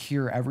didn't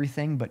cure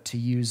everything, but to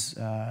use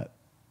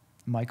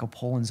Michael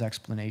Pollan's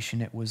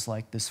explanation, it was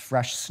like this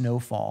fresh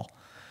snowfall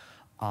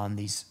on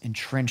these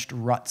entrenched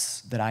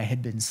ruts that I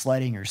had been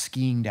sledding or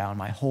skiing down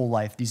my whole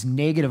life, these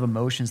negative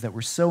emotions that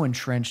were so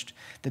entrenched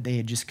that they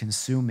had just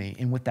consumed me.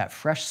 And with that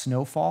fresh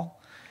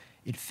snowfall,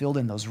 it filled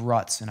in those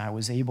ruts, and I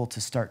was able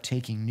to start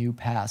taking new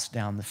paths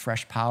down the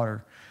fresh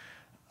powder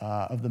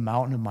of the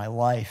mountain of my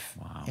life.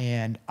 Wow.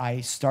 And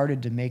I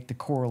started to make the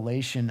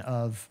correlation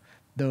of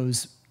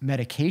those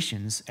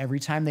medications. Every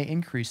time they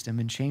increased them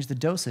and changed the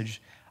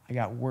dosage, I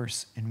got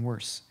worse and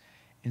worse.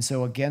 And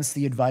so against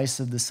the advice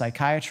of the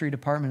psychiatry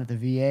department at the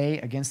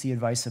VA, against the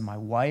advice of my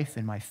wife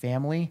and my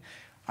family,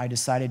 I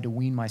decided to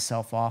wean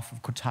myself off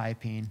of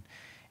quetiapine.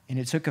 And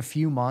it took a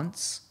few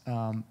months,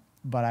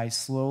 but I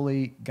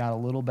slowly got a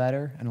little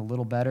better and a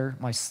little better.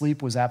 My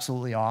sleep was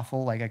absolutely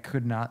awful. Like I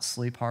could not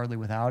sleep hardly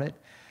without it.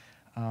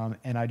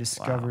 And I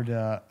discovered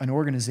an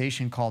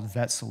organization called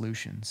Vet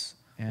Solutions.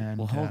 And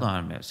well, hold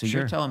on a minute. So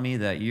sure. you're telling me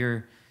that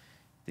you're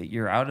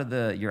out of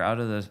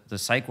the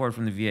psych ward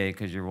from the VA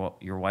because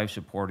your wife's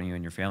supporting you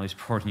and your family's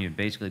supporting you,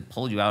 basically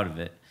pulled you out of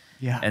it.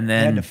 Yeah. And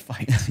then had to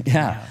fight.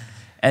 yeah.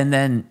 And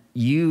then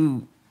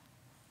you're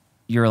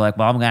like,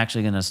 well, I'm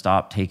actually going to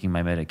stop taking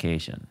my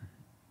medication.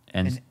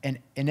 And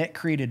it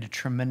created a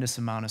tremendous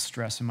amount of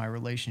stress in my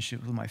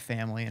relationship with my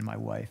family and my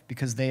wife,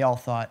 because they all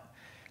thought,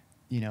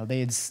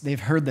 they've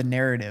heard the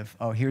narrative.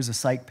 Oh, here's a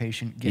psych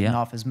patient getting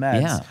off his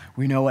meds. Yeah.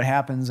 We know what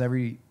happens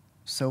every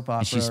soap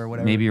opera or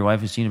whatever. Maybe your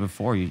wife has seen it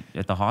before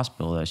at the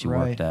hospital that she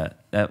worked at.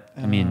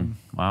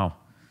 Wow.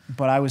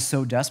 But I was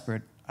so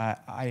desperate.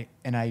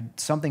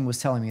 Something was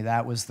telling me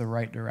that was the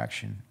right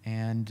direction.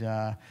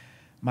 And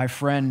my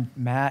friend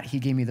Matt, he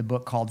gave me the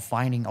book called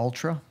Finding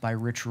Ultra by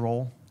Rich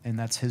Roll. And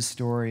that's his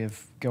story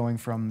of going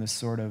from this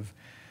sort of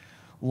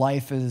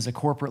life as a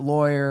corporate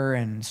lawyer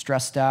and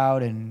stressed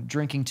out and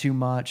drinking too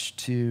much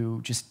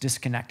to just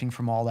disconnecting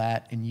from all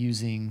that and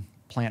using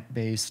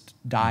plant-based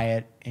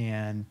diet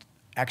and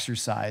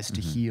exercise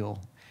to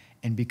heal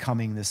and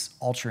becoming this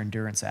ultra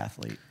endurance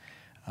athlete.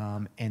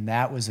 And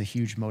that was a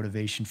huge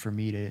motivation for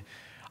me to,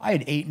 I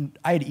had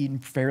eaten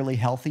fairly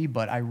healthy,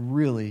 but I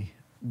really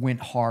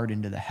went hard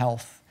into the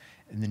health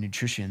and the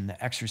nutrition,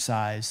 the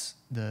exercise,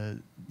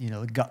 the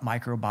gut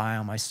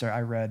microbiome.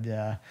 I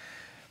read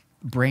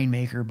Brain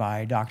Maker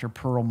by Dr.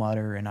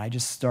 Perlmutter, and I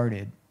just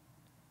started.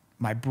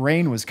 My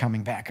brain was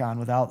coming back on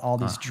without all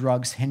these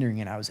drugs hindering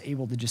it. I was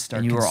able to just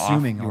start consuming all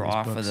these books. You were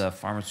off of the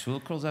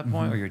pharmaceuticals at that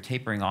point, or you're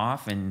tapering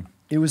off? And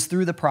it was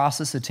through the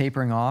process of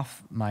tapering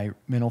off. My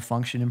mental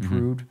function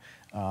improved.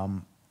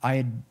 I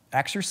had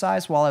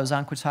exercised while I was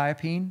on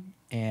quetiapine,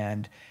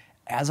 and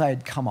as I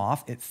had come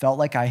off, it felt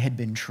like I had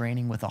been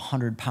training with a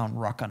 100-pound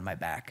ruck on my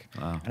back.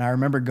 Wow. And I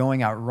remember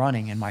going out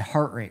running, and my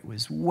heart rate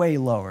was way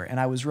lower, and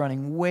I was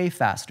running way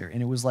faster,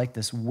 and it was like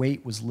this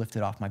weight was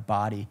lifted off my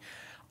body.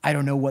 I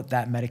don't know what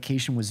that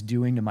medication was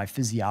doing to my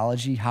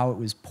physiology, how it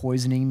was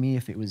poisoning me,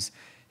 if it was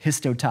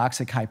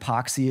histotoxic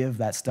hypoxia, if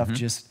that stuff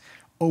just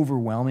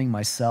overwhelming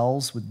my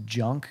cells with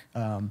junk.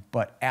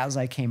 But as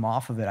I came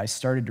off of it, I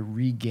started to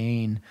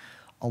regain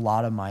a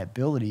lot of my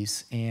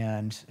abilities,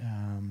 and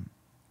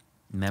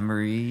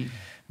memory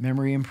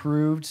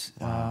improved.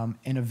 Wow.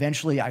 And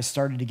eventually I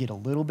started to get a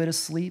little bit of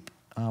sleep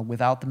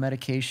without the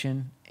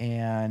medication.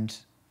 And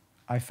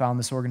I found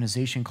this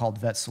organization called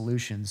Vet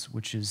Solutions,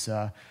 which is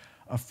a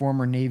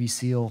former Navy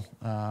SEAL,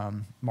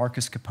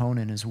 Marcus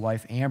Capone, and his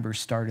wife Amber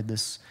started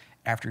this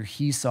after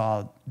he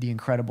saw the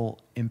incredible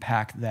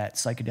impact that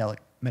psychedelic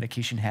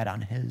medication had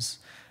on his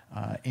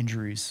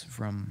injuries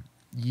from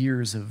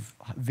years of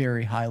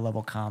very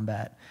high-level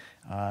combat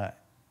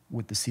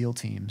with the SEAL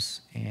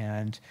teams.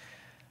 And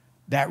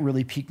that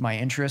really piqued my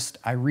interest.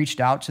 I reached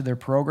out to their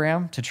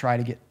program to try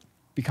to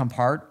become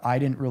part. I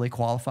didn't really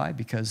qualify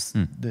because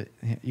the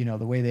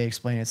way they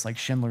explain it, it's like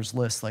Schindler's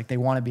List. Like, they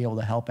want to be able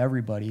to help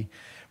everybody,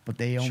 but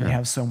they only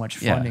have so much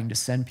funding to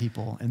send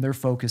people. And their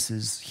focus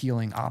is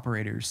healing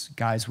operators,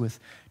 guys with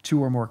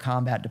 2 or more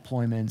combat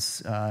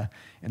deployments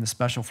in the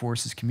Special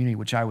Forces community,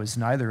 which I was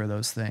neither of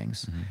those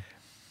things.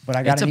 But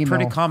I got an email. It's a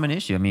pretty common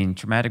issue. I mean,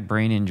 traumatic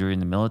brain injury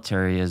in the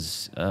military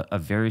is a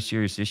very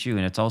serious issue,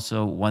 and it's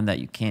also one that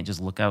you can't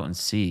just look out and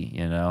see,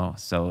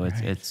 So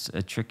it's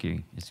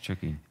tricky. It's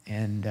tricky.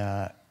 And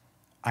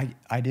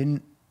I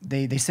didn't.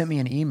 They sent me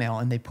an email,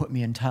 and they put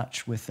me in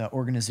touch with an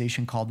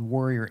organization called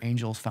Warrior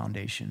Angels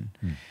Foundation.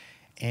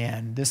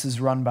 And this is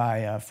run by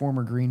a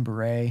former Green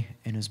Beret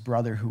and his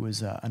brother, who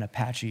was an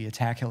Apache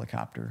attack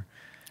helicopter.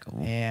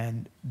 Cool.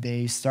 And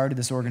they started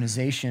this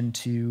organization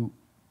to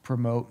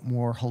promote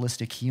more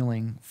holistic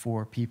healing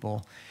for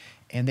people.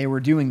 And they were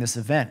doing this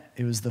event.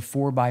 It was the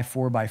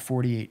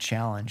 4x4x48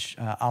 challenge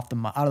out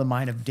of the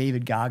mind of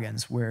David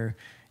Goggins, where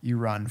you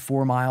run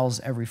 4 miles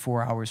every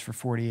 4 hours for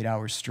 48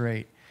 hours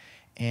straight.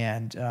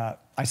 And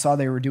I saw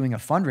they were doing a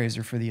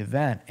fundraiser for the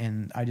event,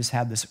 and I just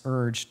had this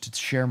urge to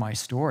share my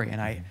story.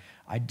 And I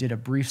did a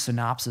brief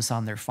synopsis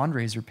on their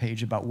fundraiser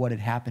page about what had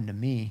happened to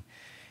me.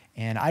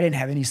 And I didn't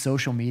have any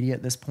social media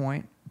at this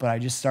point, but I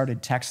just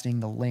started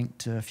texting the link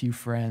to a few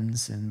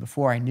friends. And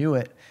before I knew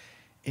it,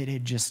 it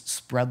had just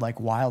spread like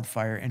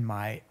wildfire. And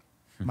my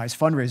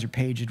fundraiser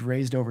page had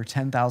raised over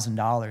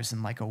 $10,000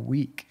 in like a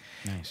week.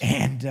 Nice.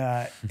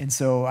 And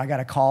so I got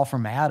a call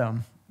from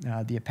Adam,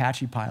 the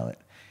Apache pilot.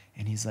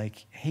 And he's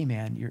like, "Hey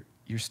man,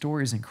 your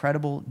story is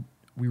incredible.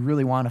 We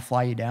really want to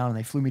fly you down." And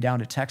they flew me down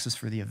to Texas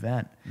for the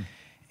event.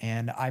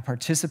 And I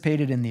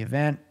participated in the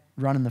event,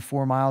 running the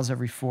 4 miles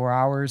every 4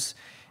 hours.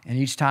 And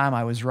each time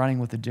I was running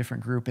with a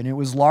different group. And it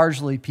was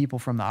largely people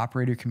from the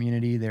operator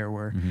community. There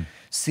were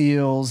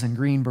SEALs and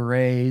Green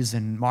Berets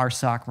and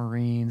MARSOC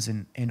Marines.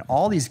 And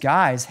all these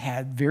guys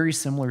had very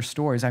similar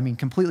stories. I mean,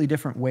 completely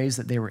different ways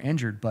that they were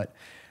injured. But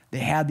they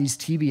had these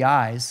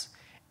TBIs,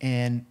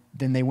 and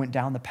then they went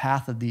down the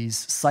path of these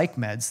psych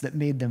meds that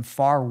made them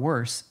far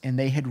worse. And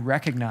they had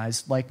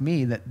recognized, like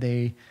me, that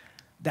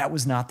that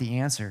was not the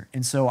answer.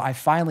 And so I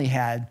finally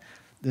had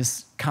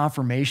this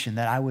confirmation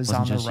that I was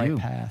on the right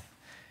path.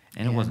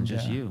 And it wasn't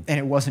just you. And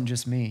it wasn't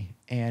just me.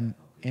 And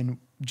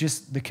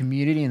just the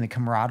community and the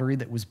camaraderie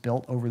that was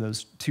built over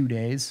those 2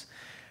 days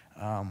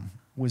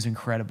was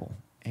incredible.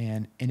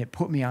 And it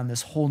put me on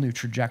this whole new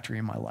trajectory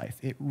in my life.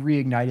 It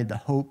reignited the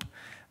hope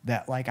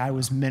that like I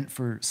was meant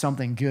for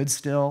something good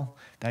still,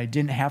 that I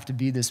didn't have to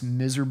be this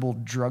miserable,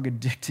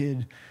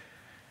 drug-addicted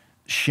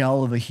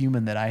shell of a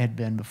human that I had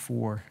been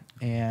before.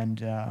 And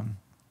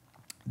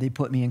they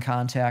put me in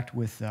contact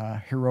with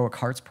Heroic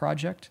Hearts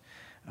Project,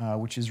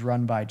 which is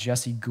run by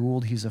Jesse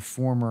Gould. He's a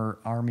former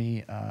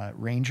Army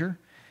Ranger,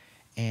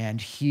 and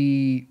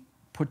he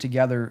put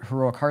together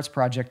Heroic Hearts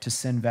Project to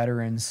send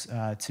veterans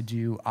to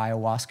do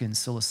ayahuasca and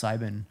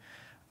psilocybin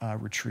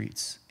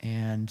retreats.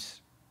 And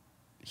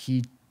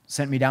he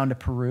sent me down to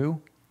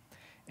Peru,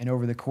 and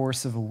over the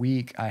course of a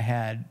week, I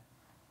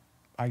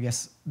I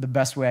guess the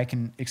best way I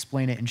can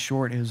explain it in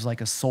short, it was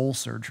like a soul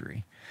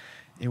surgery.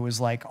 It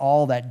was like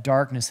all that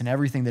darkness and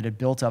everything that had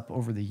built up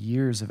over the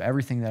years of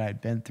everything that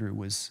I'd been through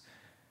was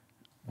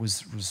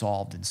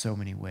resolved in so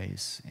many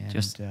ways. And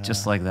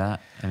just like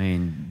that. I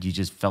mean, you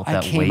just felt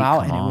that weight I came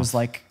out come and off. it was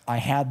like I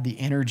had the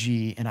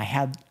energy and I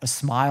had a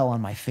smile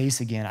on my face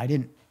again. I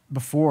didn't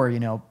before, you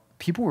know,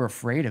 people were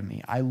afraid of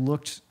me. I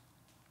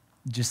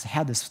just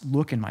had this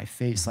look in my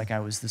face like I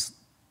was this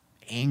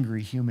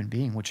angry human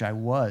being, which I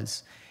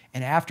was.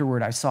 And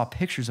afterward, I saw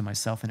pictures of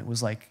myself, and it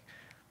was like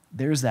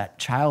there's that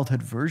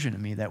childhood version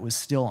of me that was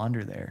still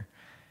under there.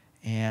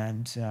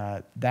 And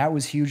that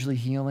was hugely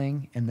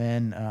healing. And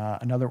then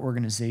another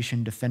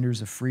organization,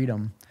 Defenders of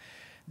Freedom,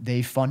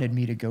 they funded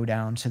me to go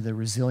down to the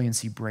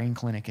Resiliency Brain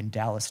Clinic in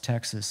Dallas,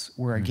 Texas,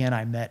 where, again,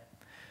 I met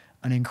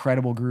an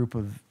incredible group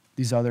of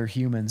these other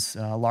humans,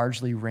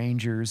 largely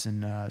Rangers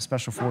and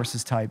Special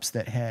Forces types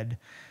that had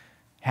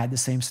the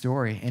same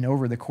story. And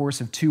over the course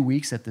of 2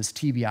 weeks at this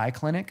TBI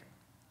clinic,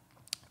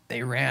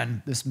 they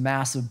ran this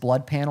massive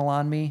blood panel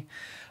on me.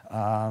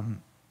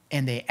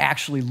 And they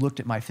actually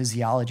looked at my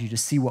physiology to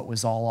see what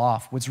was all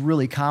off. What's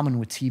really common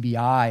with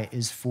TBI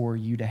is for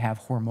you to have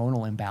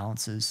hormonal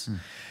imbalances.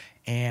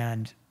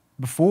 And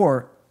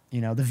before, you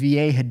know, the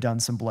VA had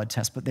done some blood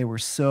tests, but they were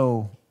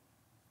so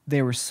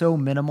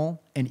minimal.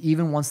 And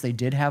even once they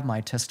did have my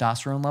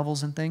testosterone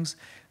levels and things,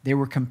 they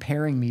were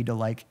comparing me to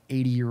like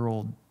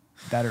 80-year-old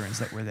veterans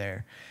that were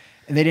there.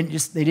 And they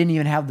didn't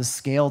even have the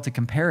scale to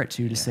compare it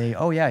to say,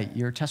 oh yeah,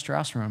 your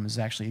testosterone is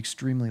actually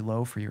extremely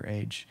low for your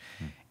age.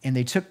 And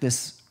they took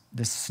this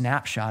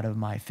snapshot of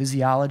my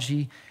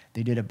physiology.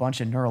 They did a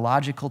bunch of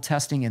neurological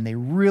testing, and they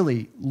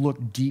really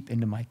looked deep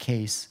into my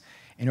case.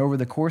 And over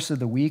the course of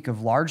the week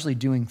of largely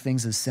doing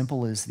things as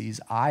simple as these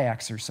eye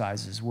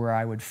exercises, where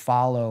I would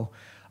follow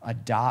a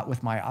dot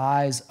with my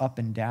eyes up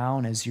and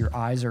down, as your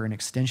eyes are an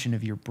extension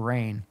of your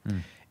brain.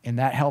 And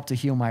that helped to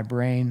heal my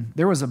brain.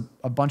 There was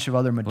a bunch of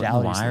other modalities.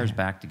 Putting the wires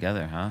back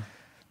together, huh?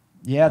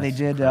 Yeah, they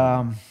did.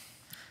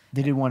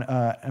 They did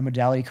a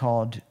modality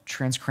called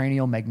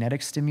transcranial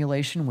magnetic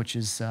stimulation, which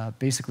is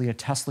basically a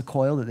Tesla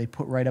coil that they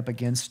put right up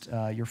against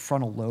your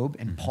frontal lobe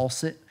and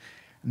pulse it.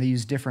 And they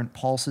use different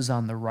pulses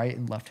on the right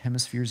and left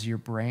hemispheres of your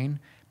brain.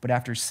 But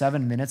after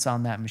 7 minutes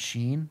on that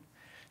machine,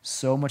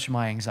 so much of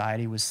my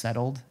anxiety was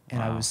settled,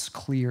 and I was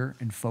clear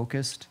and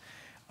focused.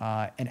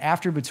 And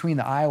after between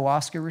the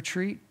ayahuasca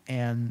retreat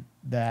and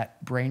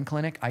that brain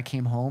clinic, I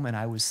came home and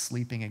I was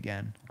sleeping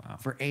again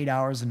for 8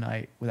 hours a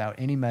night without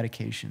any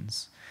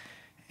medications.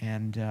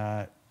 And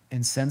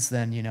since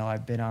then, you know,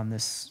 I've been on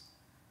this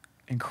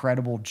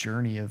incredible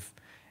journey of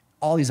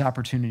all these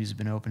opportunities have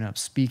been opened up,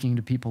 speaking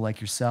to people like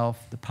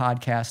yourself, the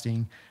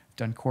podcasting,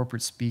 done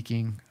corporate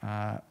speaking,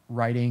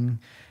 writing.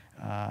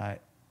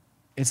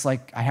 It's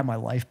like I have my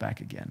life back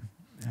again.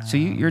 So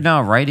you're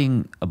now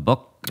writing a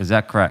book, is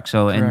that correct?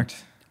 So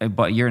correct.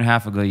 About a year and a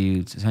half ago,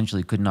 you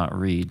essentially could not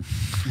read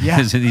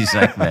because of these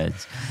psych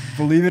meds.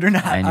 Believe it or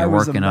not, and you're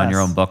working on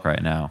your own book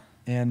right now.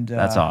 And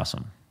that's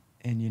awesome.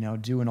 And, you know,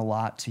 doing a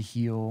lot to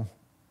heal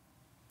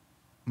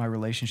my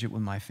relationship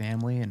with my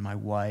family and my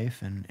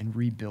wife, and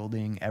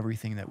rebuilding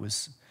everything that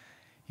was,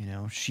 you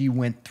know, she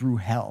went through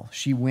hell.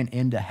 She went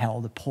into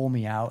hell to pull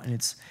me out, and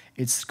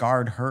it's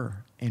scarred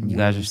her. And you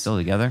guys are still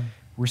together?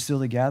 We're still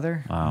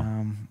together.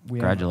 Wow.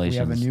 Congratulations. We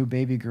have a new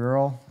baby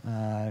girl.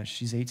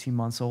 She's 18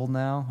 months old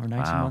now, or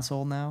 19 months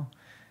old now.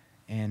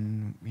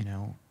 And, you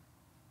know,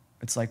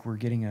 it's like we're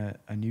getting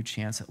a new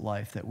chance at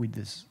life that we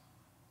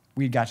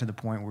got to the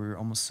point where we were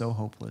almost so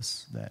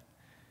hopeless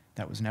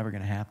that was never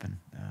going to happen.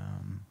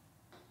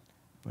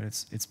 But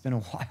it's been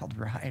a wild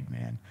ride,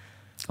 man.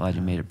 Glad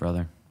you made it,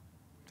 brother.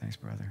 Thanks,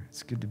 brother.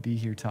 It's good to be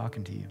here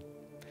talking to you.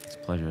 It's a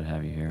pleasure to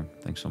have you here.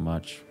 Thanks so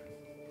much.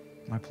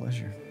 My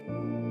pleasure.